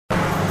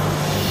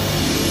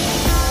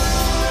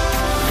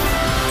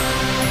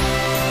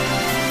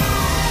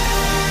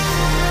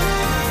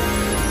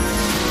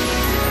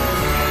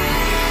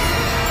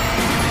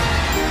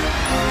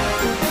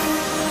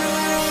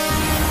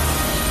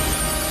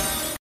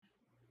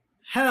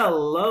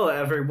Hello,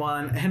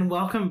 everyone, and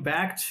welcome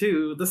back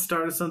to the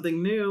start of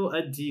something new,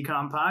 a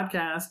DCOM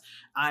podcast.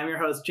 I'm your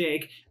host,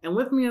 Jake, and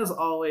with me, as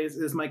always,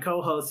 is my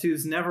co-host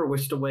who's never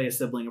wished away a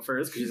sibling of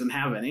hers because she doesn't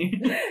have any.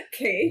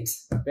 Kate.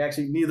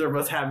 Actually, neither of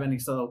us have any,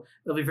 so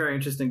it'll be very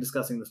interesting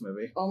discussing this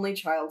movie. Only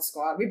child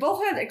squad. We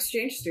both had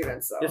exchange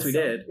students, though. Yes, we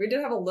did. We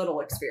did have a little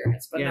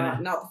experience, but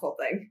not the full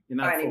thing,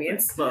 by any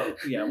means. But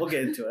yeah, we'll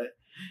get into it.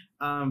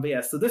 But yeah,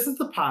 so this is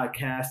the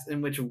podcast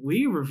in which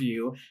we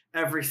review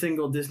every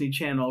single Disney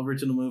Channel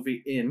original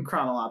movie in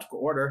chronological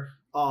order,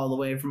 all the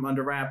way from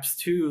Under Wraps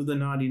to The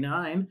Naughty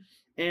Nine.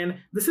 And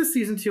this is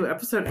season 2,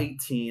 episode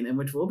 18, in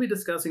which we'll be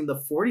discussing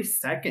the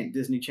 42nd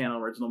Disney Channel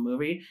original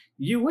movie,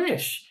 You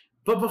Wish.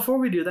 But before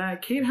we do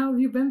that, Kate, how have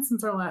you been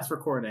since our last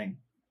recording?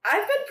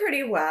 I've been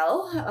pretty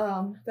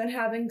well. Been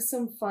having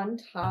some fun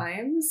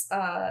times.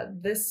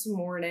 This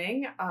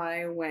morning,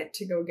 I went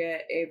to go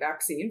get a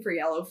vaccine for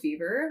yellow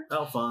fever.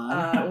 Oh,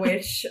 fun.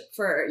 Which,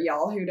 for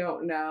y'all who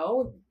don't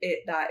know,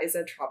 that is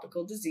a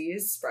tropical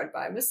disease spread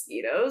by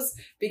mosquitoes.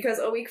 Because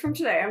a week from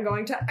today, I'm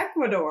going to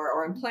Ecuador,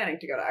 or I'm planning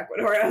to go to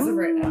Ecuador as of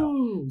right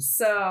now.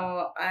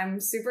 So I'm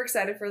super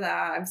excited for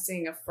that. I'm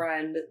seeing a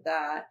friend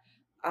that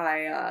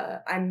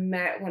I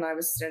met when I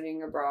was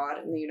studying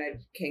abroad in the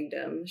United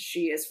Kingdom.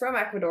 She is from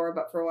Ecuador,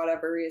 but for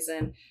whatever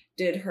reason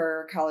did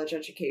her college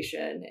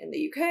education in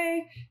the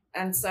UK.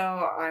 And so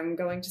I'm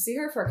going to see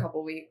her for a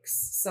couple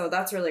weeks. So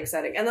that's really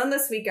exciting. And then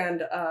this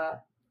weekend,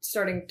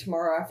 starting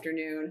tomorrow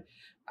afternoon,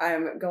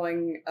 I'm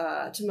going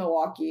to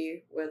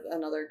Milwaukee with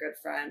another good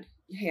friend,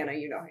 Hannah.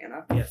 You know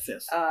Hannah. Yes.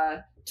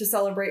 To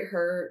celebrate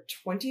her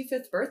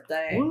 25th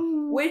birthday.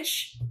 Woo.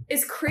 Which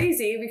is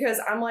crazy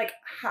because I'm like,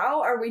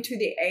 how are we to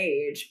the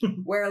age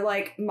where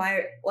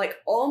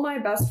all my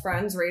best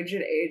friends range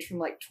in age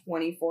from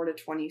 24 to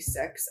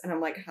 26, and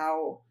I'm like,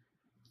 how?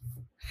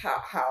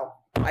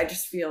 I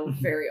just feel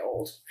very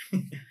old.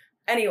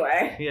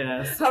 Anyway,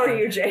 yes. How are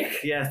you,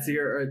 Jake? Yes,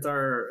 it's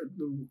our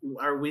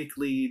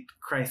weekly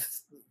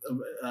crisis,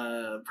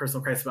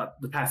 personal crisis about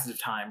the passage of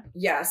time.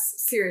 Yes,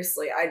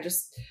 seriously.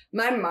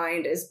 My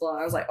mind is blown.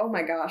 I was like, oh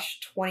my gosh,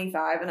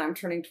 25, and I'm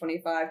turning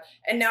 25.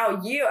 And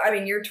now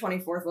your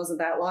 24th wasn't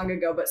that long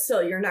ago, but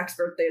still, your next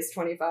birthday is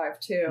 25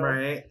 too.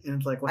 Right? And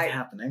it's like, what's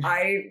happening?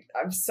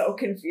 I'm so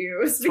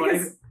confused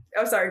because...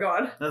 Oh, sorry, go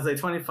on. I was like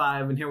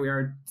 25, and here we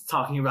are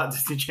talking about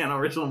Disney Channel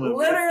original movies.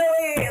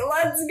 Literally,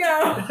 let's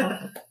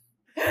go.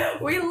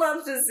 We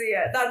love to see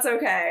it. That's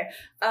okay.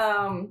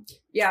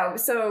 Yeah,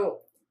 so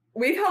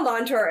we've held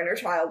on to our inner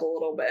child a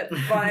little bit,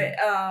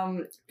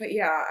 but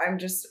yeah, I'm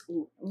just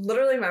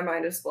literally, my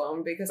mind is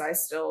blown because I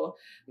still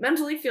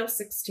mentally feel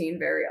 16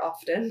 very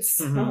often.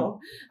 So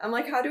I'm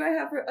like, how do I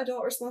have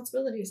adult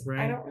responsibilities?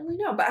 Right. I don't really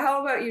know. But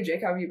how about you,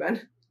 Jake? How have you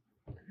been?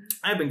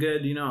 I've been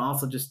good,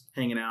 also just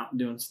hanging out,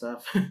 doing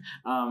stuff.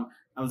 I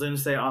was going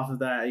to say off of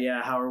that,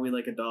 yeah, how are we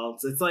like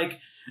adults? It's like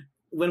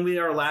when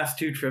our last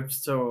 2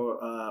 trips to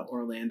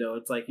Orlando,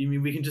 it's like, you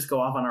mean we can just go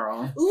off on our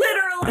own?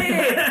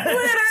 Literally.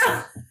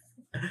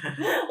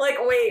 Like,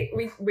 wait,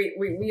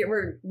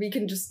 we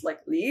can just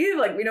leave?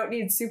 Like, we don't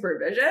need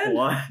supervision?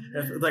 What?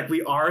 Like,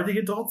 we are the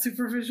adult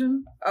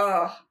supervision?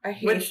 Oh, I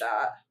hate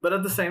that. But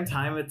at the same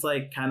time, it's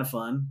kind of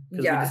fun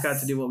because we just got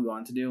to do what we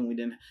wanted to do, and we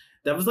didn't.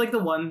 That was the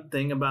one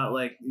thing about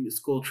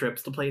school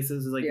trips to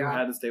places is you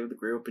had to stay with the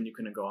group and you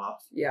couldn't go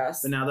off.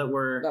 Yes. But now that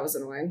that was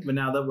annoying. But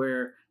now that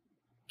we're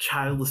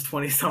childless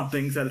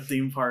 20-somethings at a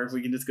theme park,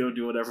 we can just go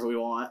do whatever we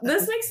want.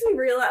 This makes me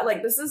realize,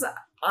 this is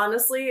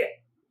honestly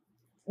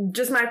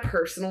just my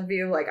personal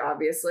view.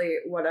 Obviously,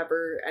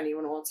 whatever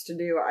anyone wants to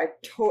do, I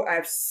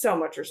have so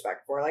much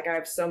respect for. I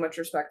have so much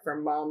respect for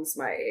moms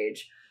my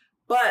age.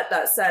 But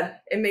that said,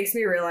 it makes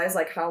me realize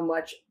how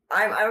much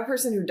I'm a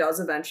person who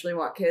does eventually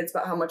want kids,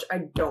 but how much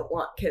I don't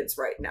want kids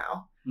right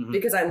now. Mm-hmm.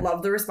 Because I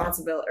love the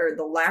responsibility, or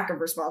the lack of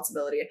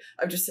responsibility,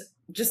 of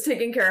just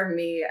taking care of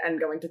me and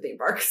going to theme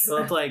parks.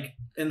 Well, it's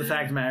in the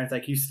fact of the matter,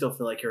 it's you still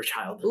feel like you're a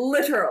child.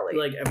 Literally.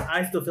 If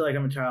I still feel like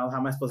I'm a child, how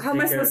am I supposed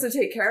to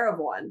take care of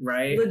one?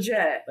 Right?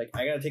 Legit.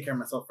 I gotta take care of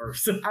myself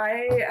first.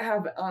 I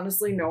have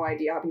honestly no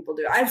idea how people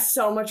do it. I have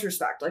so much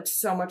respect,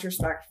 so much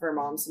respect for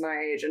moms my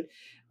age. And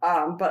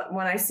but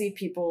when I see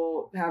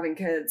people having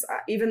kids,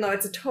 even though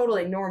it's a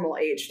totally normal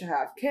age to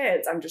have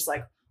kids, I'm just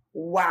like,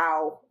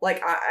 wow.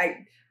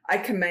 I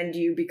commend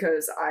you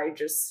because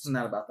It's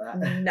not about that.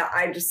 No,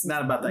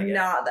 not about that yet.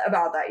 Not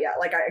about that yet.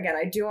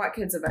 I do want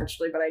kids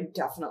eventually, but I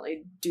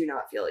definitely do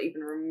not feel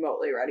even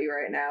remotely ready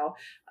right now.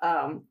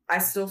 I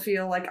still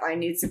feel like I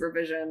need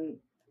supervision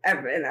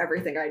in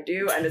everything I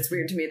do, and it's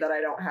weird to me that I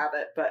don't have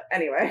it. But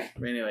anyway.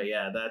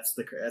 Yeah, that's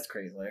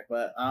crazy.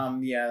 But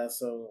yeah.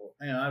 So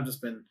I've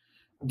just been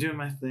doing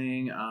my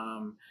thing.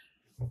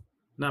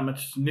 Not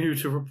much new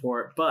to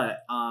report,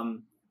 but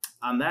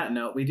on that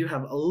note, we do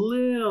have a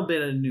little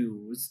bit of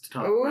news to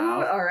talk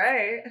about. All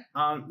right.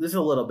 Just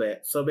a little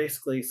bit. So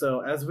basically,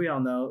 as we all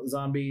know,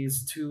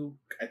 Zombies 2,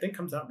 I think,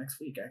 comes out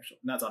next week, actually.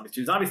 Not Zombies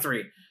 2, Zombies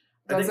 3.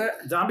 Does it?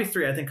 Zombie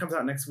 3, I think, comes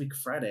out next week,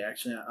 Friday,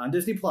 actually, on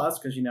Disney Plus,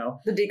 because, you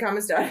know. The decom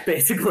is done.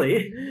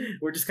 Basically.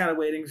 We're just kind of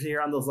waiting to hear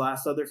on those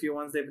last other few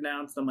ones they've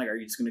announced. I'm like, are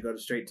you just going to go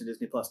straight to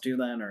Disney Plus 2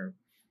 then? Or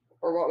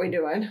what we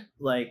doing?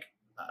 Like,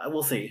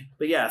 we'll see.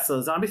 But yeah,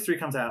 so Zombie 3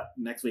 comes out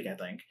next week, I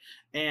think.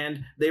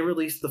 And they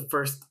released the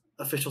first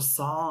official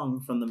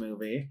song from the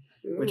movie,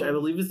 which I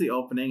believe is the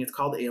opening. It's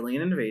called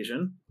Alien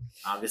Invasion,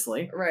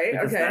 obviously. Right,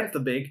 because okay. that's the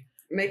big...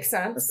 Makes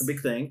sense. That's the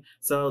big thing.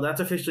 So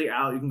that's officially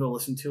out. You can go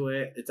listen to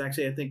it. It's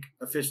actually, I think,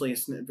 officially a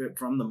snippet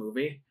from the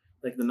movie,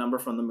 like the number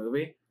from the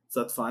movie.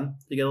 So that's fun.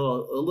 You get a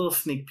little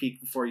sneak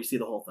peek before you see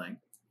the whole thing.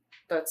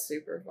 That's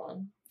super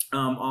fun.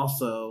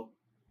 Also,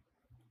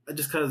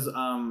 just because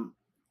I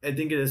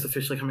think it is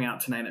officially coming out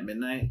tonight at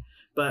midnight.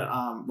 But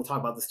we'll talk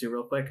about this too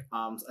real quick.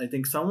 I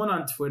think someone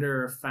on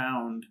Twitter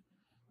found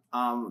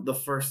the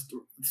first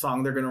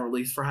song they're going to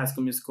release for High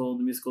School Musical,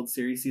 the musical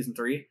series, season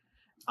 3.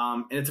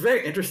 And it's a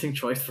very interesting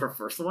choice for a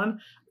first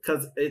one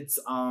because it's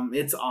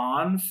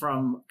on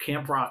from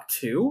Camp Rock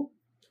 2.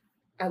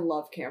 I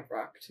love Camp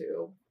Rock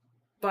 2.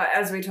 But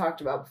as we talked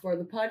about before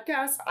the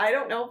podcast, I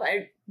don't know if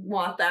I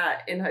want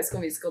that in High School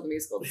Musical, the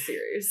musical, the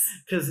series.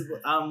 Because,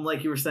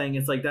 like you were saying,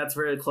 it's like that's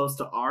very close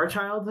to our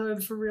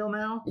childhood for real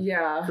now.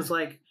 Yeah. Because,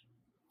 like,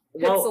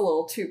 it's a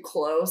little too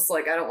close.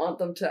 Like, I don't want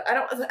them to...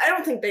 I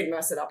don't think they'd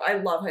mess it up. I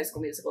love High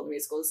School Musical, the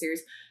musical, the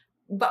series.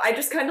 But I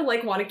just kind of,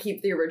 like, want to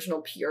keep the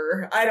original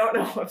pure. I don't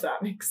know if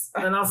that makes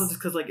sense. And also just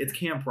because, like, it's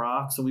Camp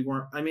Rock, so we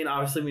weren't... I mean,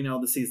 obviously we know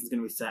the season's going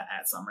to be set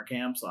at summer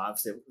camp, so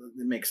obviously it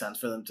makes sense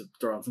for them to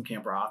throw in some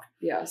Camp Rock.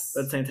 Yes.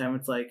 But at the same time,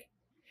 it's like...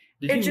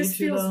 It just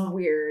feels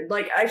weird.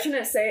 Like, I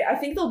shouldn't say... I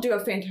think they'll do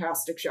a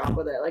fantastic job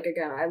with it. Like,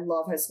 again, I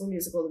love High School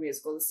Musical,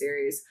 the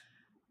series.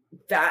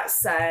 That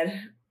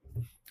said,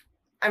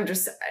 I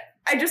just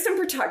am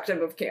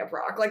protective of Camp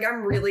Rock. Like,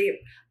 I'm really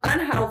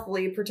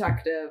unhealthily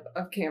protective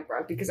of Camp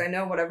Rock because I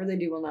know whatever they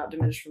do will not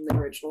diminish from the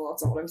original.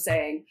 That's not what I'm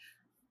saying.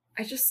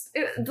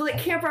 Like,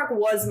 Camp Rock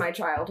was my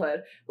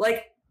childhood.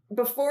 Like,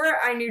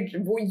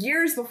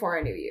 years before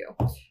I knew you,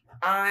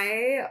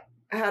 I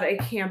had a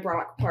Camp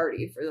Rock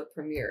party for the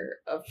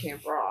premiere of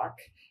Camp Rock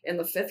in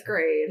the 5th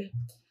grade.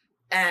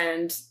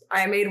 And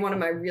I made one of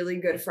my really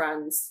good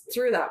friends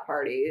through that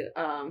party.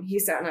 He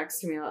sat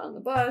next to me on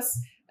the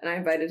bus. And I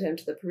invited him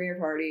to the premiere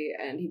party,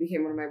 and he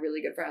became one of my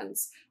really good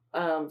friends.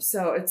 And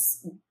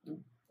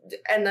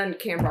then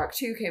Camp Rock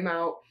 2 came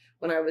out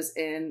when I was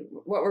in,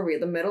 what were we,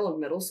 the middle of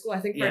middle school? I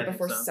think right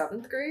before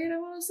 7th grade, I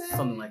want to say.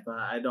 Something like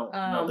that. I don't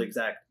know the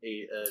exact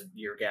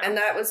year gap. And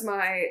that was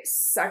my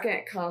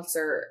second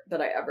concert that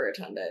I ever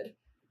attended.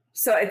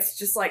 So it's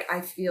just like,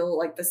 I feel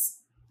like this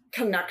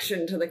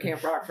connection to the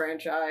Camp Rock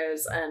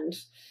franchise, and...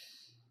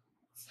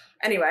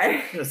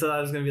 Anyway. So that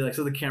was going to be like,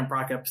 so the Camp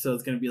Rock episode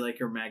is going to be like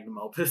your magnum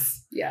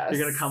opus. Yes. You're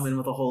going to come in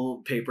with a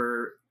whole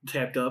paper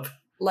taped up.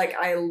 Like,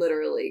 I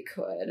literally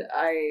could.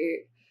 I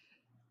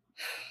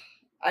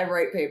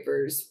write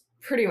papers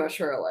pretty much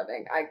for a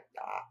living.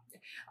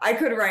 I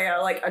could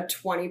write a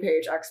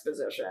 20-page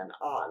exposition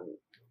on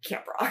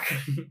Camp Rock.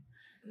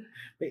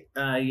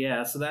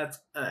 Yeah, so that's,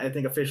 I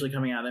think, officially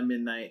coming out at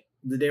midnight.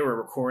 The day we're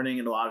recording,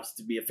 it'll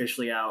obviously be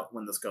officially out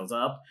when this goes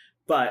up.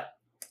 But...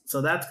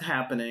 So that's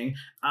happening.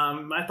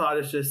 My thought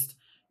is just,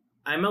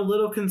 I'm a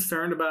little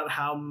concerned about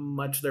how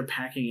much they're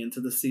packing into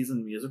the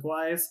season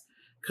music-wise,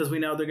 because we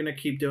know they're going to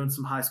keep doing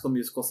some High School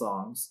Musical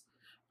songs.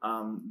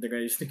 They're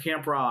going to do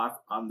Camp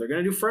Rock. They're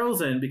going to do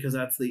Frozen, because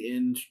that's the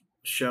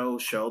in-show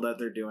that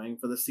they're doing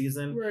for the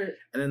season. Right.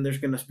 And then there's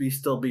going to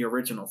still be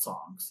original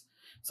songs.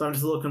 So I'm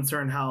just a little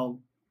concerned how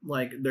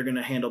like they're going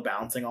to handle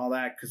balancing all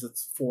that, because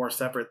it's 4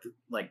 separate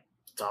like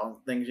song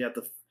things you have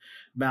to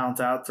balance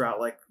out throughout,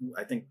 like,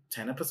 I think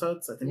 10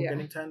 episodes. I think we're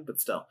getting 10, but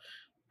still,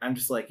 I'm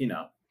just like,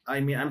 I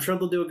mean, I'm sure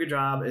they'll do a good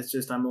job. It's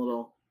just I'm a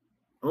little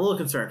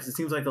concerned because it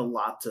seems like a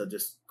lot to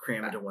just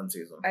cram into one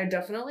season. I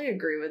definitely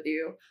agree with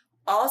you.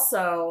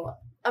 Also,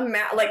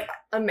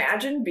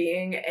 imagine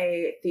being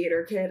a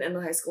theater kid in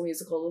the High School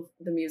Musical,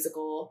 the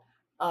musical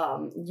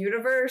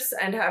universe,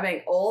 and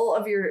having all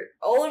of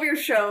your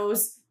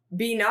shows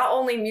be not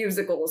only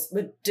musicals,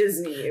 but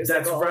Disney musicals.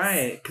 That's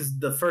right, because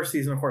the first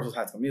season, of course, was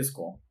High School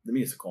Musical, the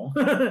musical.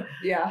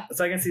 Yeah. The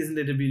second season,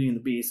 they did Beauty and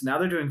the Beast. Now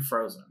they're doing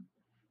Frozen.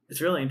 It's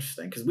really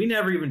interesting, because we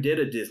never even did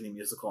a Disney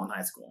musical in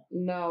high school.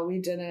 No, we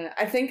didn't.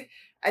 I think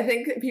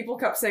people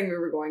kept saying we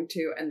were going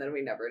to, and then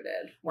we never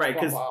did. Right,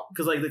 because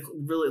like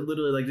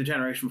literally like the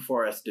generation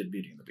before us did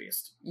Beauty and the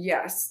Beast.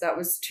 Yes, that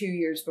was 2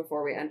 years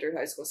before we entered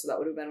high school, so that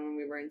would have been when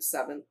we were in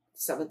seventh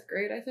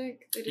grade, I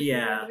think. They did Beauty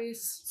and the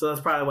Beast. So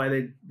that's probably why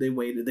they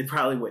waited. They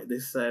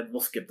said,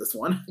 we'll skip this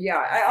one. Yeah,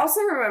 I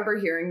also remember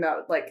hearing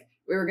that like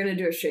we were going to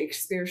do a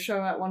Shakespeare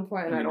show at one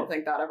point, and I don't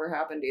think that ever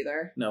happened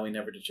either. No, we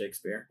never did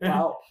Shakespeare.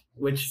 Wow.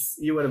 Which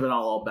you would have been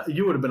all about.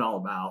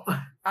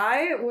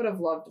 I would have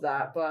loved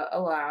that, but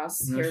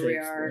alas, here we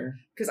are.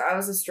 Because I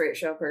was a straight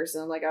show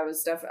person. Like, I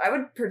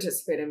would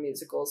participate in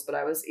musicals, but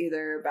I was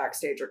either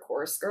backstage or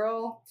chorus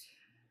girl.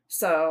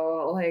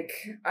 So, like,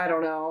 I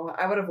don't know.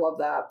 I would have loved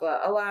that,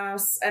 but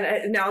alas.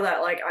 And now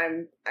that, like,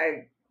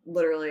 I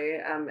literally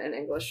am an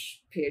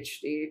English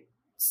PhD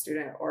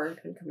student or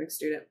incoming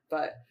student.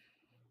 But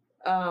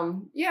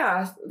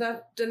yeah,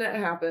 that didn't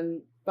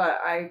happen. But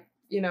I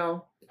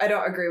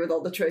don't agree with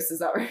all the choices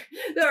that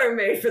were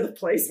made for the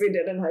place we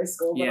did in high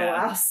school.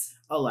 But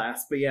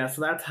alas. But yeah,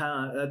 so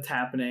that's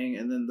happening,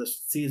 and then the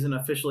season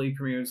officially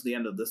premieres the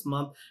end of this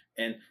month,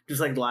 and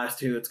just like the last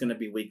two, it's going to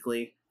be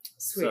weekly.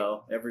 Sweet.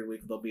 So every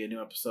week there'll be a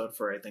new episode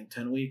for I think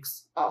 10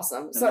 weeks.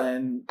 Awesome. And so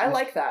then, I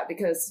like that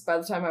because by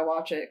the time I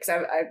watch it,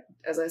 because I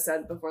as I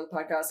said before the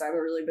podcast, I have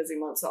a really busy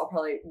month, so I'll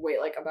probably wait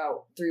like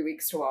about 3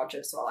 weeks to watch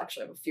it. So I'll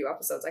actually have a few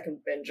episodes I can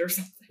binge or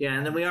something. Yeah,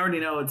 and then we already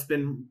know it's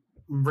been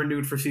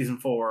renewed for season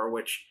 4,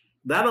 which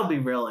that'll be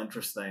real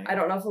interesting. I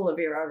don't know if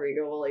Olivia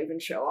Rodrigo will even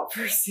show up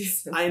for a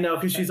season. I know,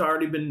 because she's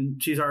already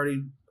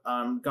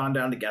gone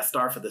down to guest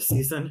star for this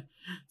season.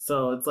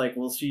 So it's like,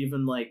 will she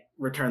even like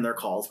return their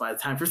calls by the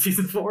time for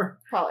season 4?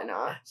 Probably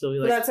not. She'll be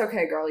like, but that's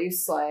okay, girl. You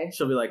slay.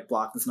 She'll be like,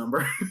 block this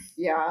number.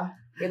 Yeah,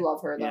 we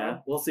love her though. Yeah,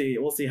 we'll see.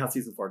 We'll see how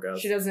season 4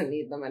 goes. She doesn't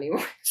need them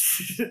anymore.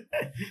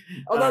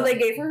 Although they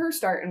gave her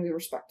start, and we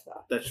respect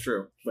that. That's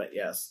true. But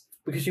yes,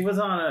 because she was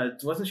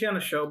wasn't she on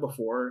a show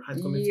before High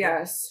School Musical?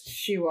 Yes,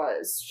 she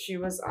was. She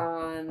was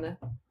on.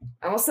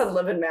 I almost said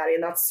Liv and Maddie,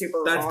 and that's super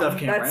wrong. That's Dove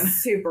Cameron.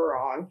 That's super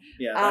wrong.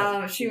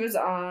 Yeah. She was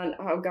on.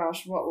 Oh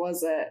gosh, what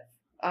was it?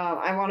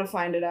 I want to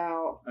find it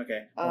out.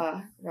 Okay.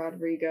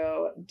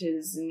 Rodrigo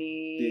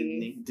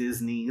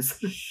Disney's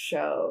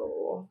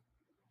show.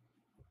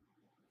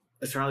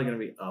 It's probably gonna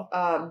be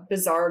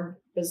Bizarre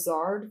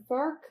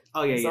Bark.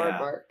 Oh yeah, Bizarre yeah.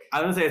 Bark. I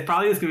was gonna say it's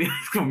probably just gonna be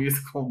High School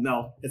Musical.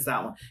 No, it's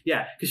that one.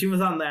 Yeah, because she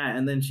was on that,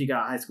 and then she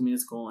got High School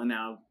Musical, and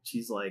now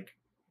she's like,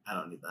 I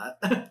don't need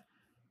that.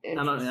 I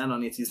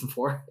don't need season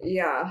 4.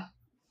 Yeah.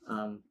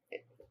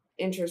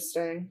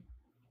 Interesting.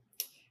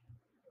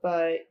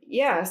 But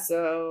yeah,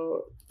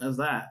 so that's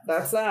that.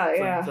 That's that.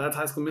 Yeah. So that's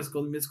High School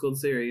Musical, the musical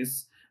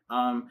series.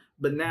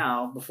 But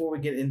now, before we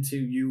get into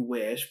You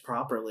Wish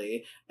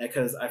properly,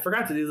 because I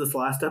forgot to do this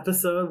last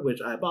episode, which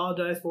I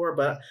apologize for,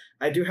 but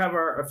I do have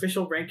our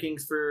official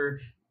rankings for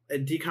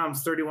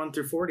DCOMs 31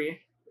 through 40.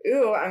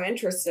 Ooh, I'm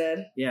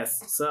interested.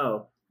 Yes.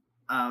 So,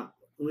 I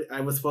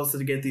was supposed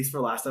to get these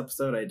for last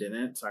episode. I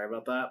didn't. Sorry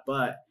about that.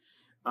 But,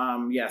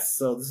 yes.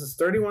 So this is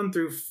 31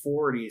 through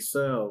 40.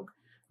 So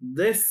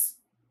this.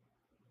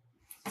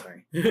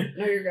 Sorry.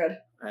 No, you're good.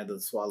 I had to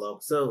swallow.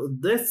 So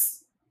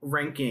this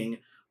ranking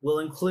will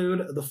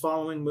include the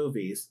following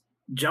movies: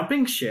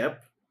 Jumping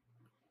Ship,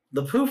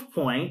 The Poof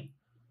Point,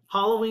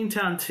 Halloween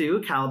Town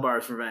 2,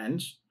 Calabar's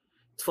Revenge,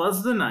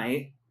 'Twas the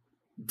Night,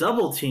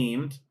 Double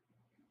Teamed,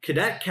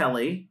 Cadet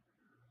Kelly,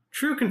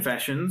 True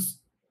Confessions,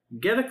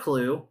 Get a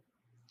Clue,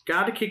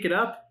 Gotta Kick It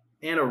Up,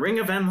 and A Ring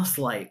of Endless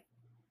Light.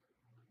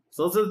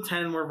 So those are the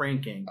 10 we're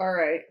ranking. All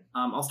right.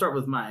 I'll start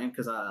with mine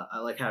because I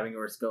like having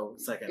yours go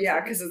second.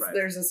 Yeah, because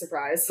there's a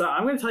surprise. So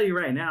I'm going to tell you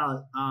right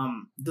now,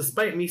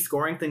 despite me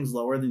scoring things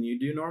lower than you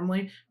do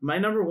normally, my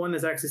number 1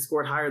 is actually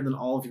scored higher than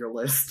all of your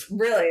list.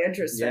 Really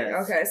interesting.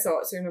 Yes. Okay, so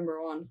what's your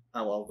number 1?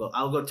 Oh, well,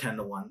 I'll go 10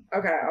 to 1.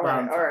 Okay, all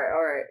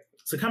right.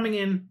 So coming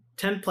in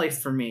 10th place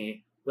for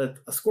me with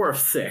a score of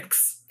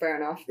 6. Fair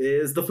enough.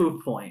 Is The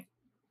Poof Point.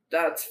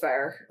 That's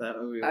fair. That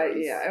movie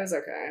it was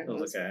okay. It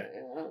was okay.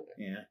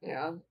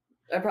 Yeah.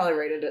 I probably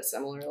rated it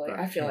similarly.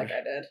 I feel like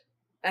I did.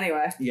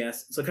 Anyway.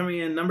 Yes. So coming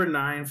in number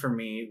 9 for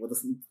me with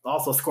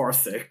also a score of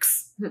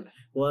 6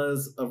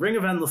 was A Ring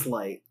of Endless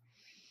Light.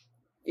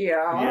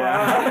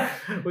 Yeah.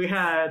 We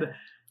had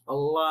a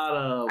lot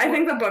of. I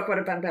think the book would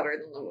have been better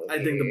than the movie.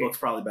 I think the book's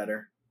probably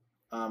better.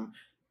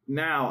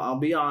 Now I'll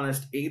be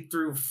honest. 8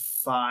 through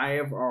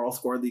 5 are all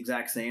scored the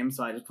exact same,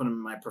 so I just put them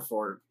in my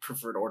preferred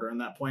order in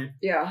that point.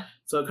 Yeah.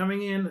 So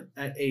coming in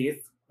at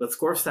 8th with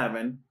score of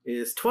 7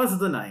 is 'Twas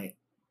the Night.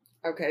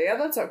 Okay, yeah,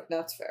 that's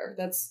fair.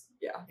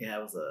 Yeah,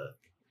 it was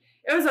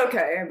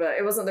okay, but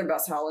it wasn't their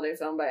best holiday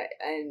film by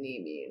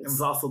any means. It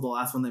was also the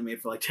last one they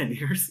made for like 10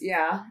 years.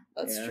 Yeah,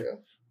 that's true.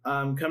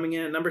 Coming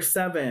in at number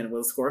 7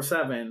 with a score of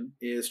 7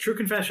 is True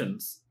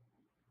Confessions.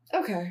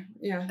 Okay,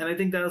 yeah. And I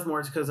think that was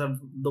more because of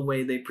the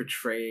way they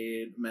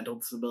portrayed mental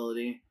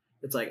disability.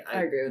 It's like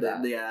I agree with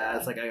that. Yeah,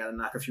 it's like I gotta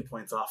knock a few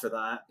points off for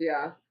that.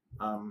 Yeah.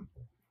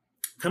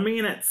 Coming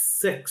in at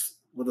 6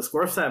 with a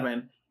score of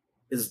 7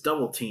 is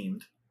Double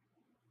Teamed.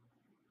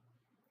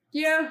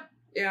 Yeah.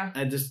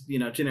 I just,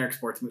 generic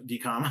sports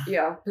DCOM.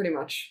 Yeah, pretty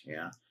much.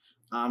 Yeah.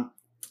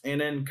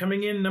 And then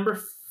coming in number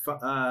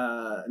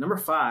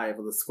 5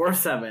 with a score of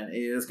 7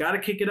 is Gotta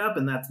Kick It Up,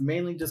 and that's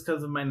mainly just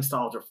because of my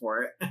nostalgia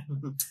for it.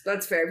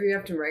 That's fair. If you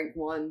have to rank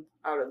one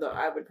out of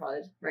I would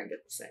probably rank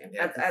it the same.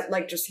 Yeah, at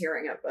like just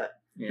hearing it, but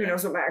who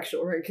knows what my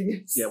actual ranking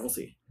is. Yeah, we'll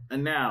see.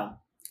 And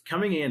now,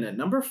 coming in at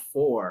number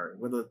 4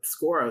 with a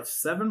score of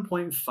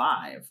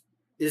 7.5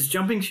 is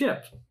Jumping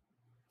Ship.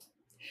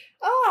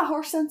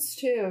 Horse Sense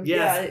 2.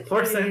 Yes,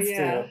 Horse Sense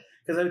 2.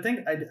 Because I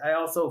think I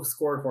also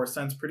scored Horse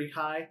Sense pretty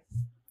high.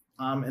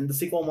 And the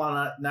sequel,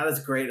 while not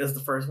as great as the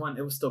first one,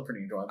 it was still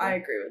pretty enjoyable. I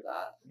agree with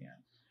that. Yeah.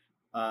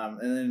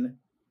 And then,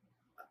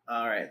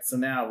 all right, so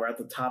now we're at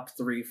the top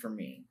 3 for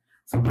me.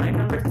 So my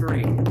number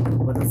 3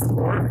 with a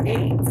score of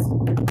 8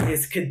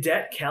 is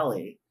Cadet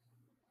Kelly.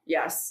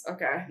 Yes.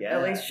 Okay. Yeah.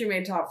 At least she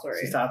made top 3.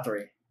 She's top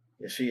 3.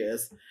 Yes, she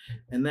is.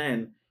 And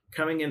then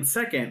coming in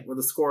second with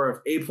a score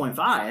of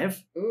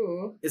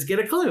 8.5 is Get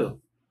a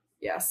Clue.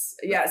 Yes.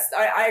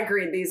 I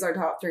agree. These are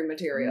top 3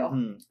 material.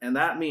 Mm-hmm. And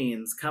that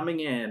means coming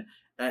in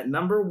at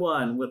number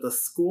 1 with a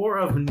score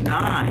of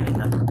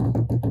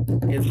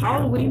 9 is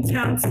Halloween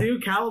Town 2: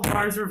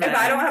 Calabar's Revenge. If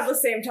I don't have the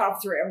same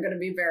top 3, I'm going to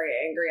be very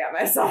angry at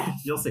myself.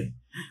 You'll see.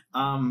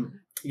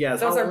 Yeah,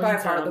 those are by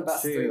Halloween far Town the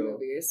best 2, 3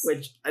 movies.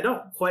 Which I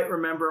don't quite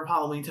remember if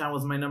Halloween Town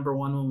was my number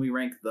 1 when we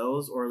ranked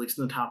those, or at least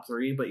in the top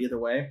 3. But either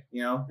way,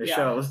 it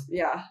shows.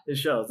 Yeah, it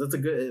shows.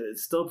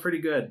 It's still pretty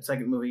good.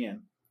 Second movie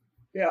in.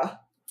 Yeah.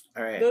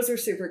 All right. Those are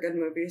super good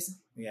movies.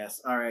 Yes.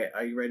 All right.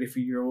 Are you ready for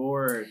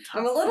your top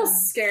I'm a little 10?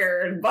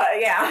 scared, but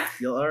yeah.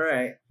 All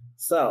right.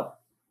 So,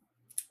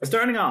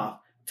 starting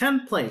off,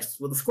 10th place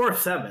with a score of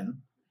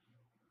 7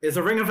 is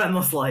A Ring of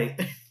Endless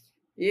Light.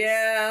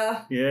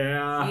 Yeah.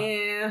 Yeah.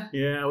 Yeah.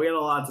 Yeah. We had a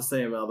lot to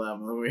say about that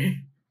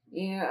movie.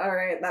 Yeah. All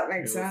right. That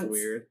makes sense.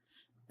 Weird.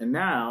 And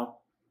now,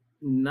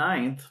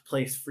 9th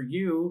place for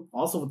you,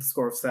 also with a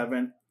score of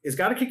 7, is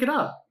Gotta Kick It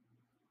Up.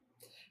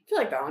 I feel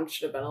like that one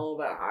should have been a little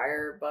bit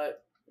higher,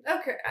 but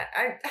okay.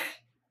 I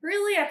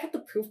really put the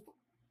poof.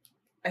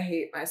 I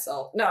hate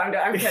myself. No,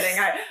 I'm kidding.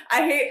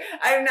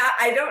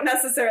 I don't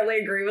necessarily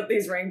agree with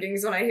these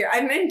rankings when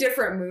I'm in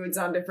different moods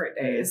on different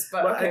days,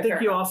 but okay, I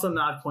think you also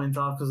knocked points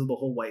off because of the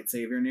whole white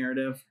savior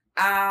narrative.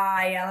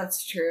 Yeah,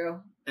 that's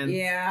true. And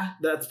yeah.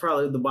 That's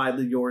probably why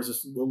yours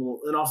is a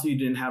little, and also you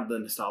didn't have the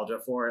nostalgia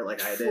for it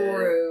like I did.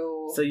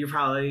 True. So you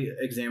probably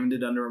examined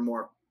it under a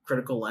more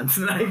critical lens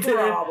than I did.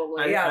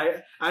 Probably,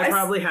 I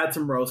probably had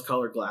some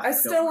rose-colored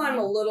glasses. I'm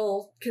a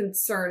little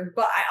concerned,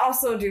 but I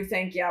also do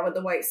think, with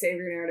the white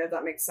savior narrative,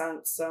 that makes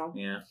sense. So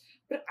yeah,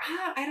 but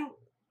I don't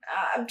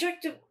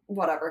objective.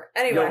 Whatever.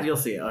 Anyway, you'll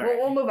see. All right.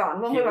 We'll move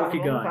on. We'll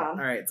keep going. All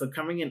right. So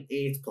coming in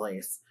 8th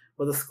place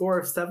with a score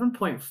of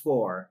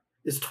 7.4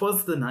 is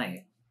 'Twas the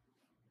Night.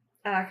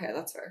 Okay,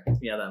 that's fair.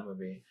 Yeah, that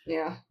movie.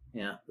 Yeah.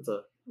 Yeah, it's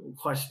a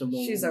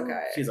questionable. She's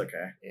okay. She's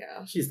okay.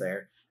 Yeah. She's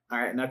there. All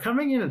right, now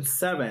coming in at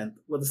 7th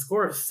with a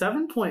score of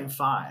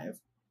 7.5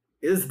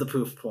 is The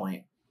Poof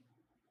Point.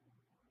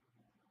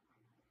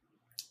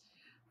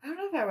 I don't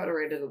know if I would have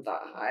rated it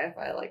that high if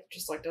I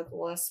just looked at the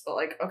list, but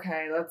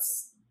okay,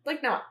 that's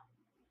not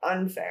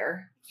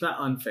unfair. It's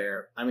not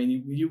unfair. I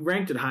mean, you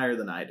ranked it higher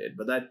than I did,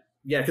 but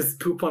because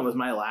Poof Point was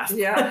my last.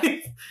 Yeah.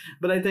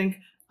 But I think,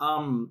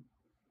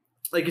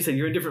 like you said,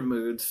 you're in different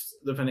moods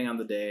depending on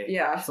the day.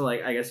 Yeah. So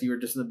I guess you were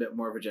just in a bit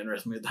more of a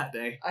generous mood that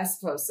day. I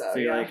suppose so. So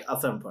you're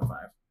I'll 7.5.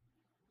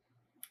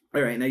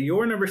 All right, now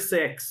your number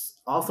 6,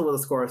 also with a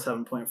score of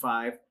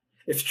 7.5,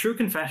 is True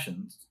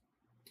Confessions.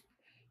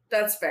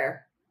 That's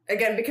fair.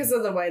 Again, because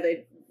of the way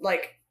they,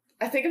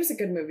 I think it was a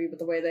good movie, but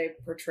the way they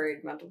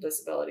portrayed mental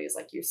disabilities,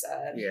 like you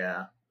said.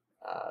 Yeah.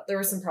 There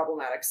was some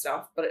problematic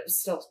stuff, but it was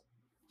still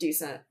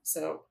decent.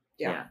 So,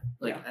 yeah.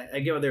 I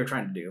get what they were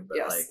trying to do, but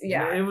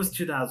it was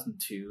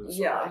 2002.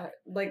 So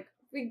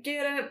we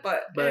get it,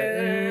 but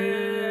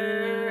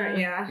yeah.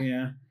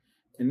 Yeah.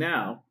 And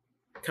now,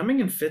 coming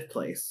in 5th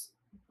place,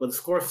 with a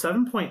score of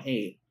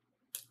 7.8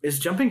 is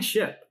Jumping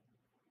Ship.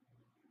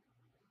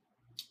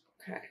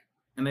 Okay.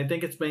 And I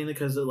think it's mainly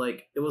because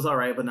it was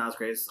alright, but not as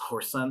great as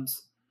Horse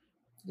Sense.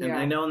 Yeah. And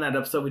I know in that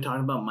episode we talked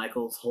about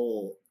Michael's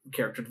whole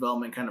character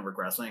development kind of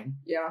regressing.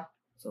 Yeah.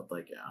 So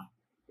it's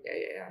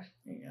Yeah.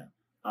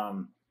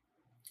 And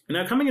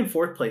now coming in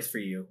 4th place for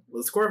you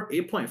with a score of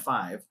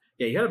 8.5,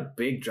 you had a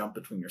big jump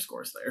between your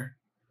scores there.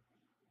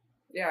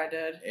 Yeah, I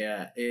did.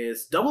 Yeah,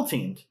 is Double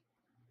Teamed.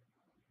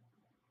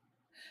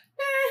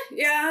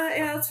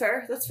 Yeah, that's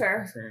fair. That's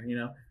fair.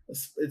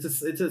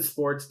 It's a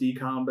sports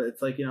decom, but it's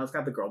it's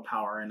got the girl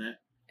power in it.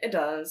 It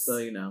does. So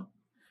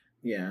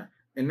yeah.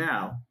 And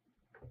now,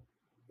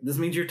 this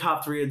means your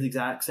top 3 is the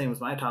exact same as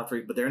my top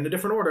 3, but they're in a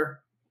different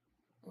order.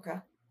 Okay.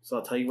 So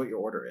I'll tell you what your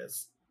order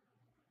is.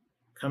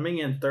 Coming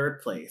in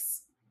 3rd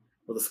place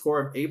with a score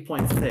of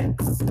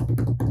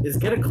 8.6 is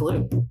Get a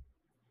Clue.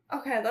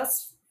 Okay,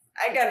 that's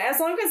again as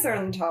long as they're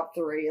in the top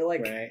 3,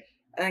 right.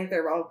 I think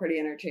they're all pretty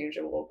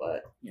interchangeable,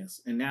 but...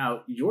 Yes. And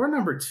now, your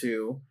number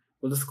 2,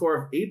 with a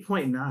score of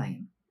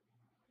 8.9,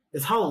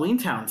 is Halloween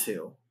Town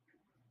 2.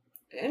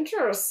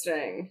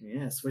 Interesting.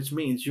 Yes, which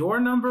means your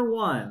number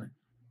 1,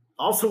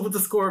 also with a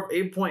score of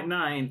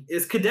 8.9,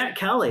 is Cadet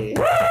Kelly.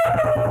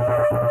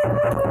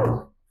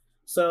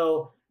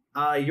 So,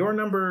 your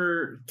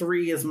number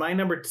 3 is my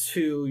number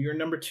 2, your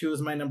number 2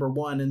 is my number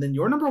 1, and then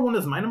your number 1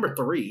 is my number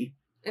 3.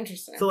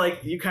 Interesting. So,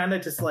 you kind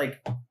of just,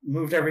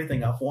 moved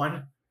everything up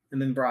 1, and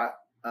then brought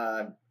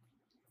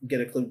Get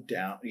a Clue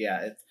down.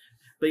 Yeah.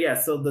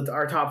 So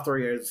our top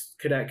 3 is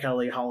Cadet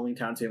Kelly, Halloween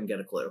Town 2, and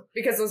Get a Clue.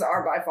 Because those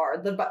are by far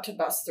the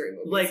best 3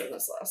 movies in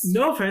this list.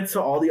 No offense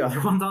to all the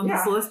other ones on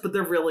this list, but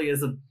there really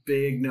is a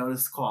big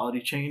noticed quality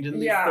change in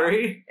these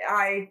 3.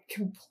 I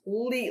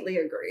completely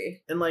agree.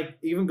 And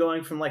even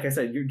going from, I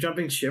said, your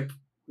Jumping Ship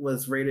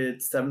was rated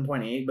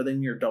 7.8, but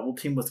then your Double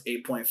Team was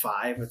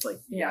 8.5. It's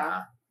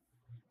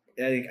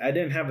I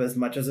didn't have as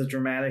much as a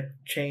dramatic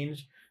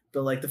change.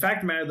 But like the fact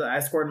of the matter that I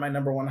scored my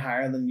number one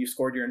higher than you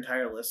scored your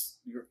entire list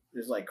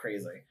is like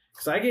crazy.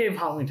 Because I gave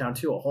Halloween Town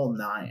 2 a whole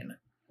 9.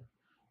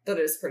 That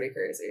is pretty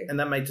crazy. And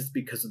that might just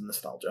be because of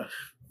nostalgia.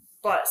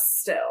 But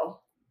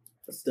still.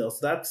 So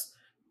that's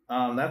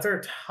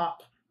our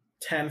top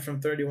 10 from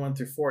 31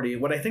 through 40.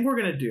 What I think we're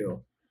gonna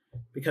do,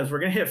 because we're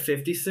gonna hit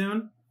 50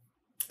 soon.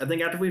 I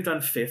think after we've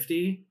done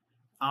 50,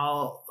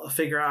 I'll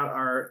figure out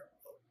our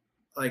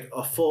like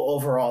a full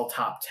overall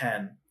top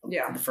 10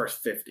 for the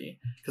first 50,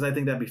 because I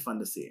think that'd be fun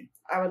to see.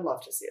 I would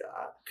love to see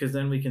that. Because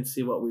then we can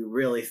see what we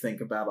really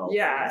think about all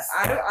these.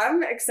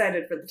 I'm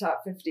excited for the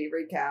top 50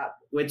 recap.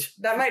 Which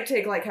that might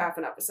take like half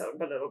an episode,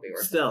 but it'll be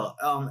worth it. Still,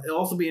 it'll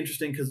also be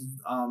interesting because,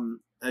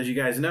 as you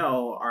guys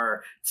know,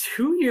 our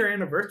 2-year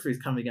anniversary is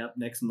coming up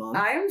next month.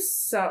 I'm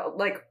so,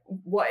 like,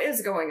 what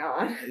is going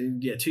on?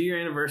 Yeah, 2-year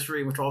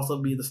anniversary, which will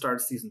also be the start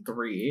of season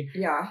 3.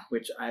 Yeah.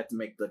 Which I have to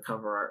make the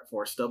cover art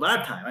for still, but I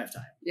have time.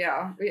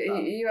 Yeah,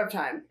 you have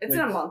time. It's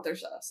in a month or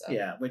so.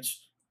 Yeah,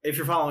 which, if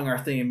you're following our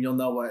theme, you'll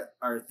know what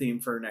our theme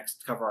for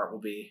next cover art will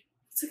be.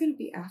 What's it going to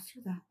be after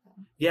that, though?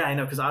 Yeah, I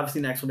know, because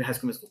obviously next will be High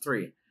School Musical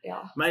 3.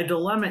 Yeah. My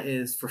dilemma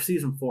is for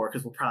season 4,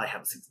 because we'll probably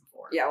have a season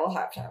 4. Yeah, we'll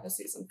have to have a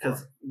season 4.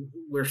 Because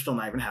we're still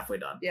not even halfway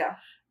done. Yeah.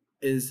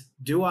 Maybe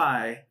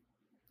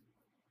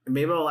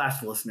I'll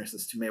ask the listeners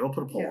this too. Maybe I'll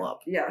put a poll up.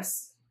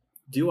 Yes.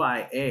 Do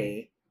I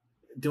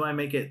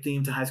make it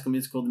themed to High School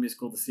Musical, the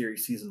musical, the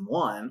series, season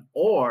 1?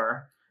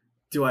 Or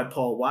do I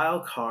pull a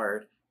wild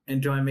card and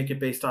do I make it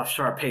based off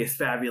Sharpay's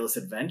Fabulous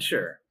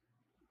Adventure?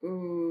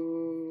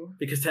 Ooh.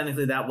 Because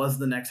technically that was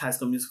the next High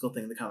School Musical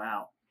thing to come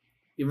out.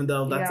 Even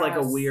though that's like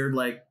a weird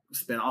like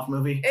spin-off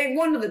movie.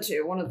 One of the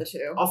two.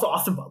 Also,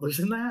 Austin Butler's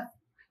in that.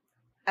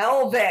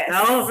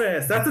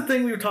 Elvis. That's the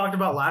thing we talked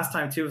about last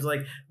time too. Is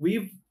like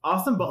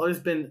Austin Butler's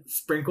been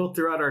sprinkled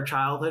throughout our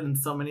childhood in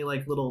so many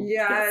like little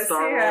guest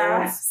star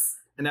roles,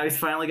 and now he's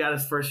finally got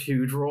his first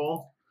huge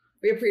role.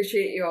 We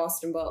appreciate you,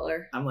 Austin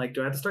Butler. I'm like,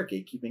 do I have to start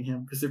gatekeeping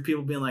him? Because there are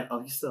people being like,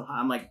 "Oh, he's still hot."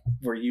 I'm like,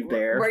 "Were you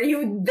there? Were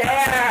you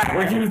there?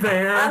 Were you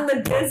there on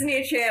the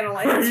Disney Channel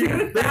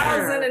in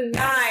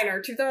 2009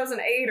 or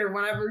 2008 or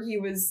whenever he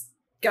was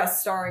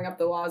guest starring up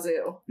the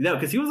wazoo?" No,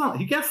 because he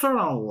guest starred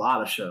on a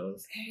lot of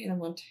shows. Hannah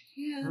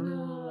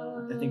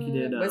Montana. I think he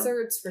did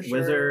Wizards for sure.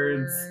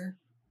 Wizards.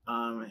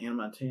 Hannah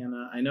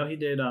Montana. I know he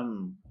did.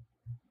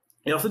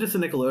 He also did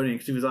some Nickelodeon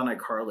because he was on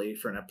iCarly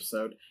for an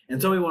episode,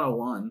 and Zoe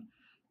 101.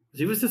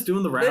 He was just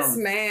doing the rounds.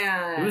 This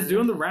man. He was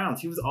doing the rounds.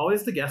 He was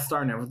always the guest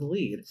star, never the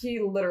lead. He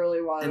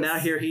literally was. And now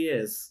here he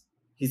is.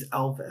 He's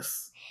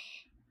Elvis.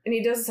 And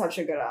he does such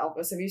a good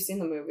Elvis. Have you seen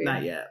the movie?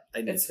 Not yet.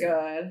 It's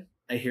good.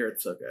 I hear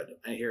it's so good.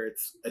 I hear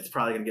it's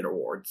probably gonna get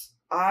awards.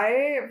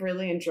 I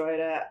really enjoyed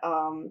it.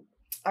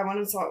 I went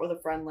and saw it with a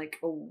friend like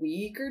a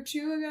week or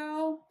 2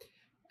 ago.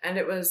 And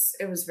it was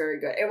very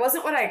good. It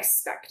wasn't what I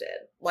expected.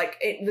 Like,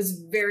 it was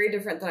very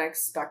different than I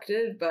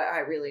expected, but I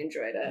really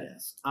enjoyed it.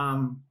 Yes.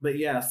 But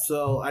yeah,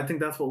 so I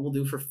think that's what we'll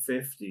do for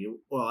 50.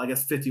 Well, I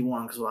guess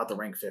 51, because we'll have to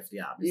rank 50,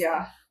 obviously.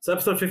 Yeah. So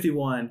episode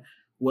 51,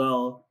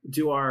 we'll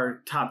do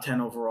our top 10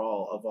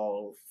 overall of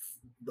all,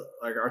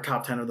 our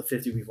top 10 of the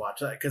 50 we've watched.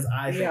 Because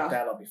I think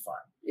that'll be fun.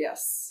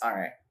 Yes. All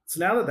right. So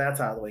now that that's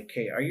out of the way,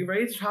 Kate, are you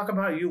ready to talk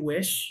about You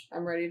Wish?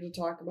 I'm ready to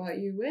talk about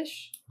You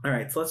Wish. All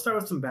right, so let's start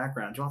with some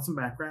background. Do you want some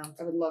background?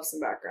 I would love some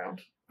background.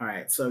 All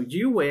right, so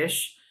You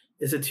Wish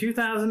is a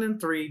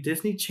 2003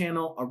 Disney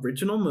Channel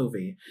original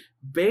movie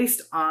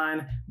based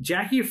on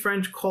Jackie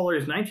French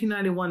Kohler's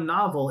 1991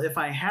 novel, If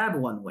I Had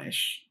One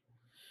Wish.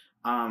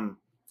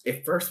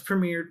 It first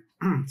premiered...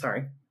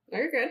 sorry. No,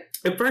 you're good.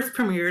 It first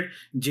premiered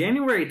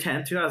January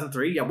 10th,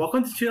 2003. Yeah,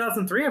 welcome to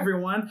 2003,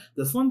 everyone.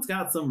 This one's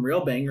got some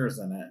real bangers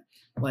in it.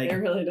 Like, it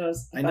really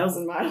does.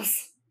 1,000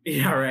 miles.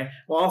 Yeah, right.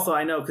 Well, also,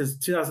 I know, because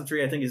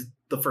 2003, I think, is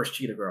the first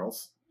Cheetah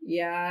Girls.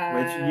 Yeah.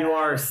 Which you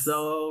are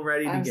so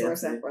ready to get to. I'm so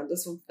excited for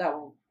that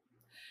one.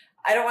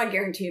 I don't want to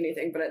guarantee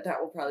anything, but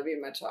that will probably be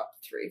in my top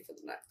 3 for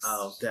the next.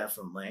 Oh,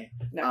 definitely.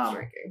 Next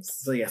rankings.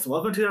 So, yeah, so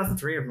welcome to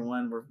 2003,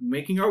 everyone. We're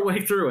making our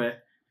way through it.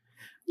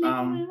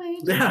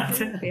 Yeah.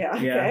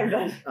 Okay, I'm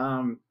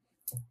done.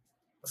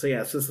 So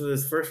this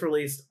was first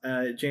released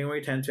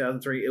January 10,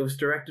 2003. It was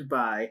directed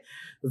by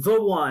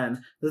the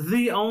one,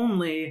 the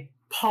only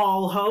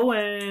Paul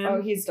Hohen.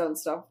 Oh, he's done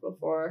stuff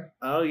before.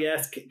 Oh,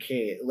 yes,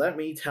 Kate. Let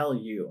me tell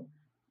you.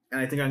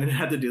 And I think I'm going to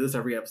have to do this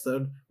every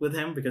episode with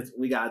him because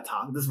we got to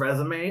talk. This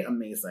resume,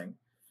 amazing.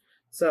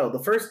 So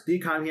the first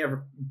DCOM he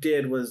ever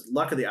did was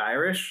Luck of the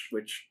Irish,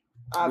 which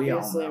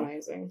obviously we all know.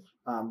 Amazing.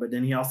 But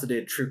then he also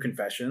did True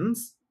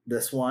Confessions,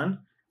 this one,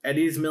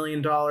 Eddie's $1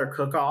 Million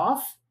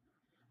Cook-Off,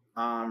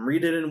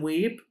 Read It and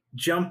Weep,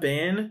 Jump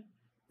In,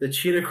 The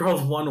Cheetah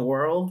Girls One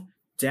World,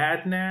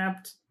 Dad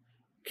Napped,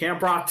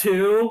 Camp Rock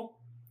 2,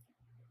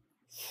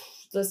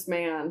 this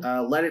man,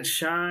 Let It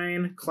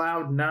Shine,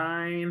 Cloud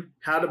 9,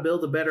 How to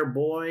Build a Better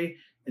Boy,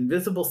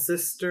 Invisible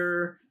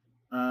Sister,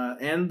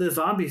 and the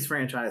Zombies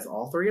franchise.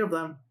 All 3 of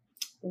them.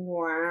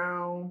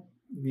 Wow.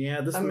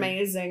 Yeah,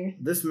 amazing.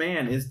 This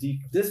man is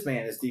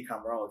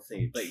DCOM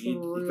royalty, but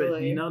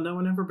no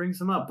one ever brings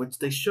him up, which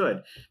they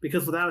should,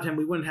 because without him,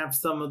 we wouldn't have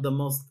some of the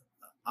most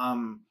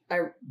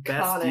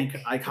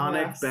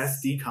iconic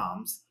best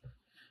DComs.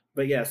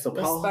 But yeah, so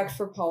respect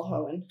for Paul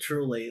Hohen.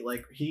 Truly,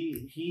 like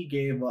he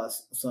gave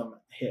us some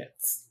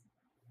hits.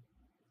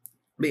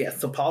 But yeah,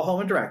 so Paul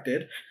Hohen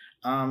directed.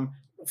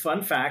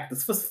 Fun fact: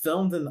 this was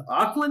filmed in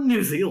Auckland,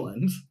 New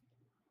Zealand.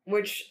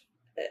 Which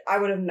I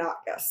would have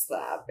not guessed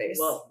that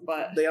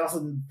but they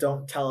also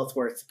don't tell us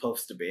where it's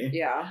supposed to be.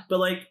 Yeah. But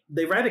like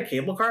they ride a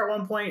cable car at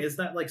one point. Isn't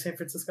that like San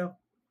Francisco?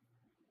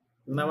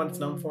 Isn't that what it's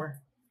known for?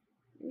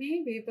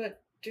 Maybe,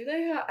 but do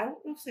they have? I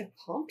don't know if they have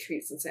palm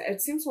trees in San.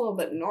 It seems a little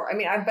bit north. I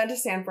mean, I've been to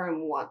San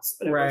Fran once,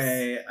 but it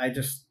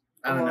was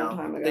I don't know.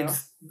 Time ago.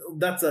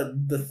 That's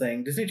the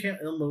thing. Disney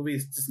Channel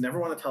movies just never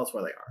want to tell us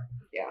where they are.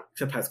 Yeah.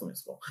 Except High School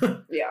Musical.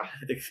 Yeah.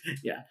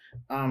 Yeah.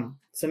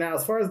 So now,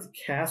 as far as the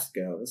cast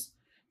goes,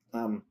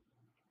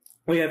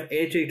 we have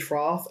AJ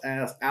Troth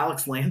as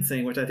Alex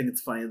Lansing, which I think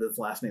it's funny that his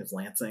last name is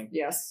Lansing.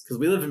 Yes. Because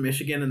we live in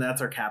Michigan, and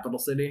that's our capital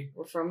city.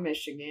 We're from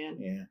Michigan.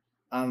 Yeah.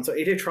 So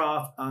AJ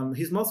Troth,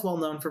 he's most well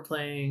known for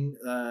playing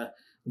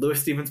Louis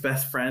Stevens'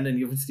 best friend in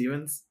Even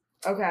Stevens.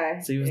 Okay.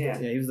 So he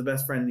was the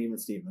best friend in Even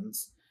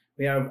Stevens.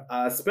 We have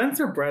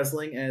Spencer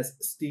Breslin as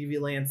Stevie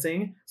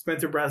Lansing.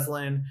 Spencer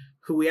Breslin,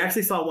 who we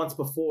actually saw once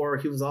before,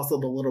 he was also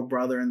the little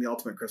brother in The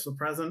Ultimate Christmas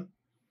Present.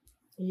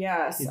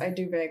 Yes, I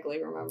do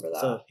vaguely remember that.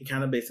 So he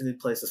kind of basically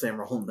plays the same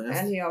role in this.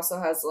 And he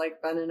also has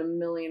like been in a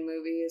million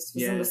movies.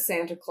 He was in the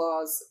Santa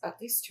Claus, at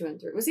least 2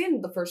 and 3. Was he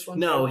in the first one?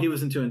 No, he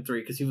was in 2 and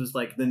 3 because he was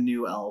like the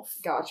new elf.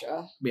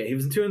 Gotcha. Yeah, he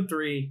was in 2 and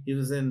 3. He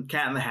was in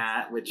Cat in the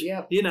Hat, which,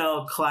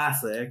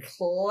 classic.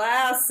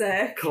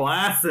 Classic.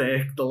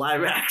 The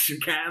live action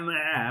Cat in the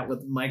Hat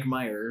with Mike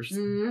Myers.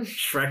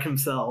 Shrek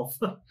himself.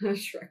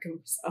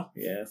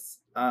 Yes.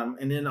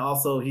 And then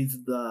also he's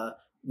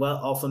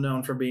also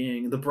known for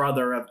being the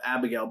brother of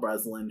Abigail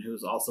Breslin,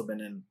 who's also been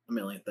in a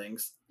million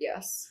things.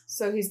 Yes.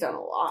 So he's done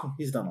a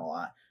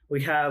lot.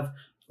 We have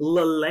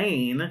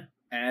Lelaine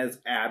as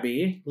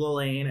Abby.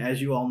 Lelaine,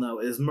 as you all know,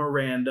 is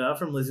Miranda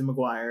from Lizzie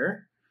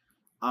McGuire.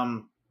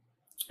 And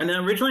then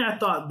originally I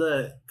thought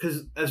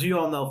because as you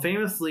all know,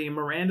 famously,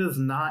 Miranda's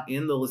not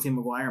in the Lizzie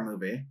McGuire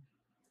movie.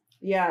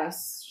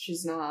 Yes,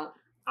 she's not.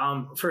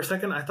 For a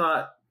second, I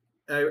thought,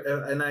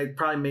 and I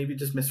probably maybe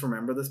just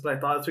misremember this, but I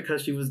thought it's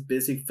because she was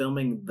busy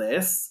filming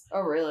this. Oh,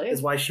 really?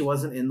 Is why she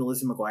wasn't in the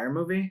Lizzie McGuire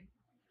movie.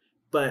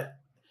 But,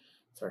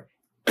 sorry.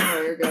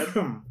 Oh, you're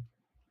good.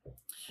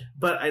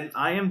 But at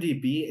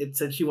IMDb, it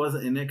said she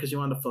wasn't in it because she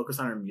wanted to focus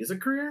on her music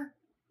career.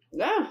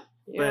 Yeah,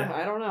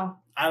 I don't know.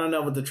 I don't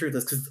know what the truth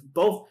is because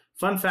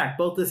fun fact,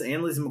 both this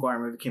and Lizzie McGuire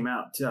movie came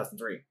out in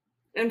 2003.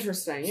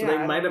 Interesting. So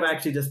they might have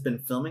actually just been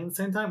filming at the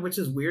same time, which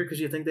is weird because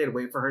you think they'd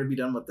wait for her to be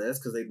done with this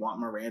because they'd want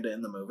Miranda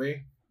in the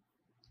movie.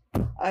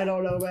 I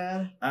don't know,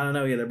 man. I don't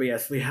know either, but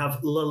yes, we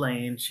have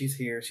Lelaine. She's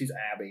here. She's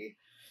Abby.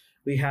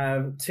 We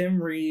have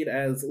Tim Reed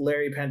as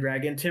Larry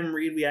Pendragon. Tim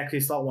Reed we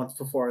actually saw once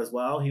before as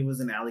well. He was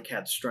in Alley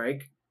Cat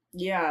Strike.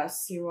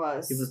 Yes, he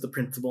was. He was the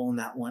principal in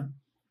that one.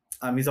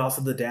 He's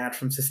also the dad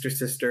from Sister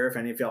Sister, if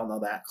any of y'all know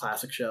that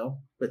classic show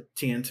with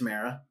Tia and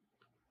Tamara.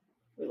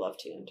 We love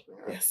Tia and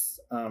Tamara. Yes.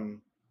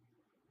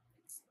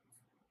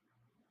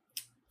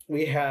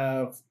 We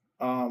have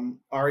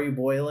Ari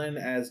Boylan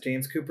as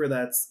James Cooper.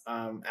 That's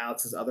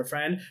Alex's other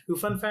friend. Who,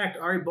 fun fact,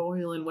 Ari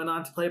Boylan went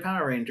on to play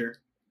Power Ranger.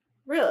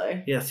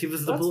 Really? Yes, he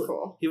was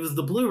cool. He was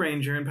the Blue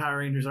Ranger in Power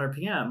Rangers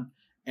RPM.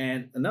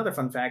 And another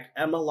fun fact,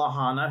 Emma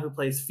Lahana, who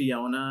plays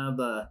Fiona,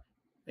 the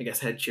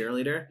head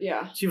cheerleader.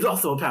 Yeah. She was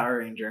also a Power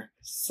Ranger.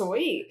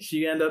 Sweet.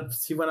 She went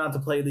on to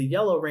play the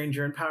Yellow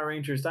Ranger in Power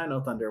Rangers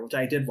Dino Thunder, which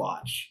I did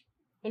watch.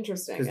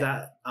 Interesting. Because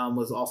that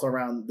was also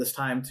around this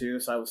time too,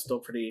 so I was still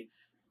pretty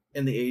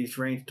in the age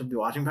range to be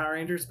watching Power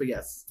Rangers. But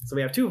yes, so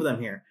we have 2 of them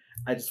here.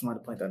 I just wanted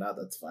to point that out.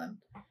 That's fun.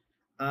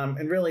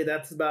 And really,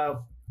 that's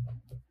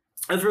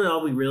really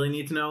all we really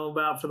need to know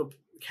about for the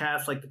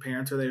cast. Like the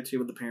parents are there too,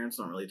 but the parents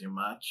don't really do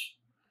much.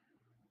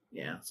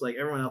 Yeah, so like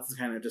everyone else is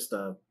kind of just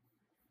a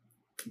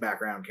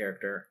background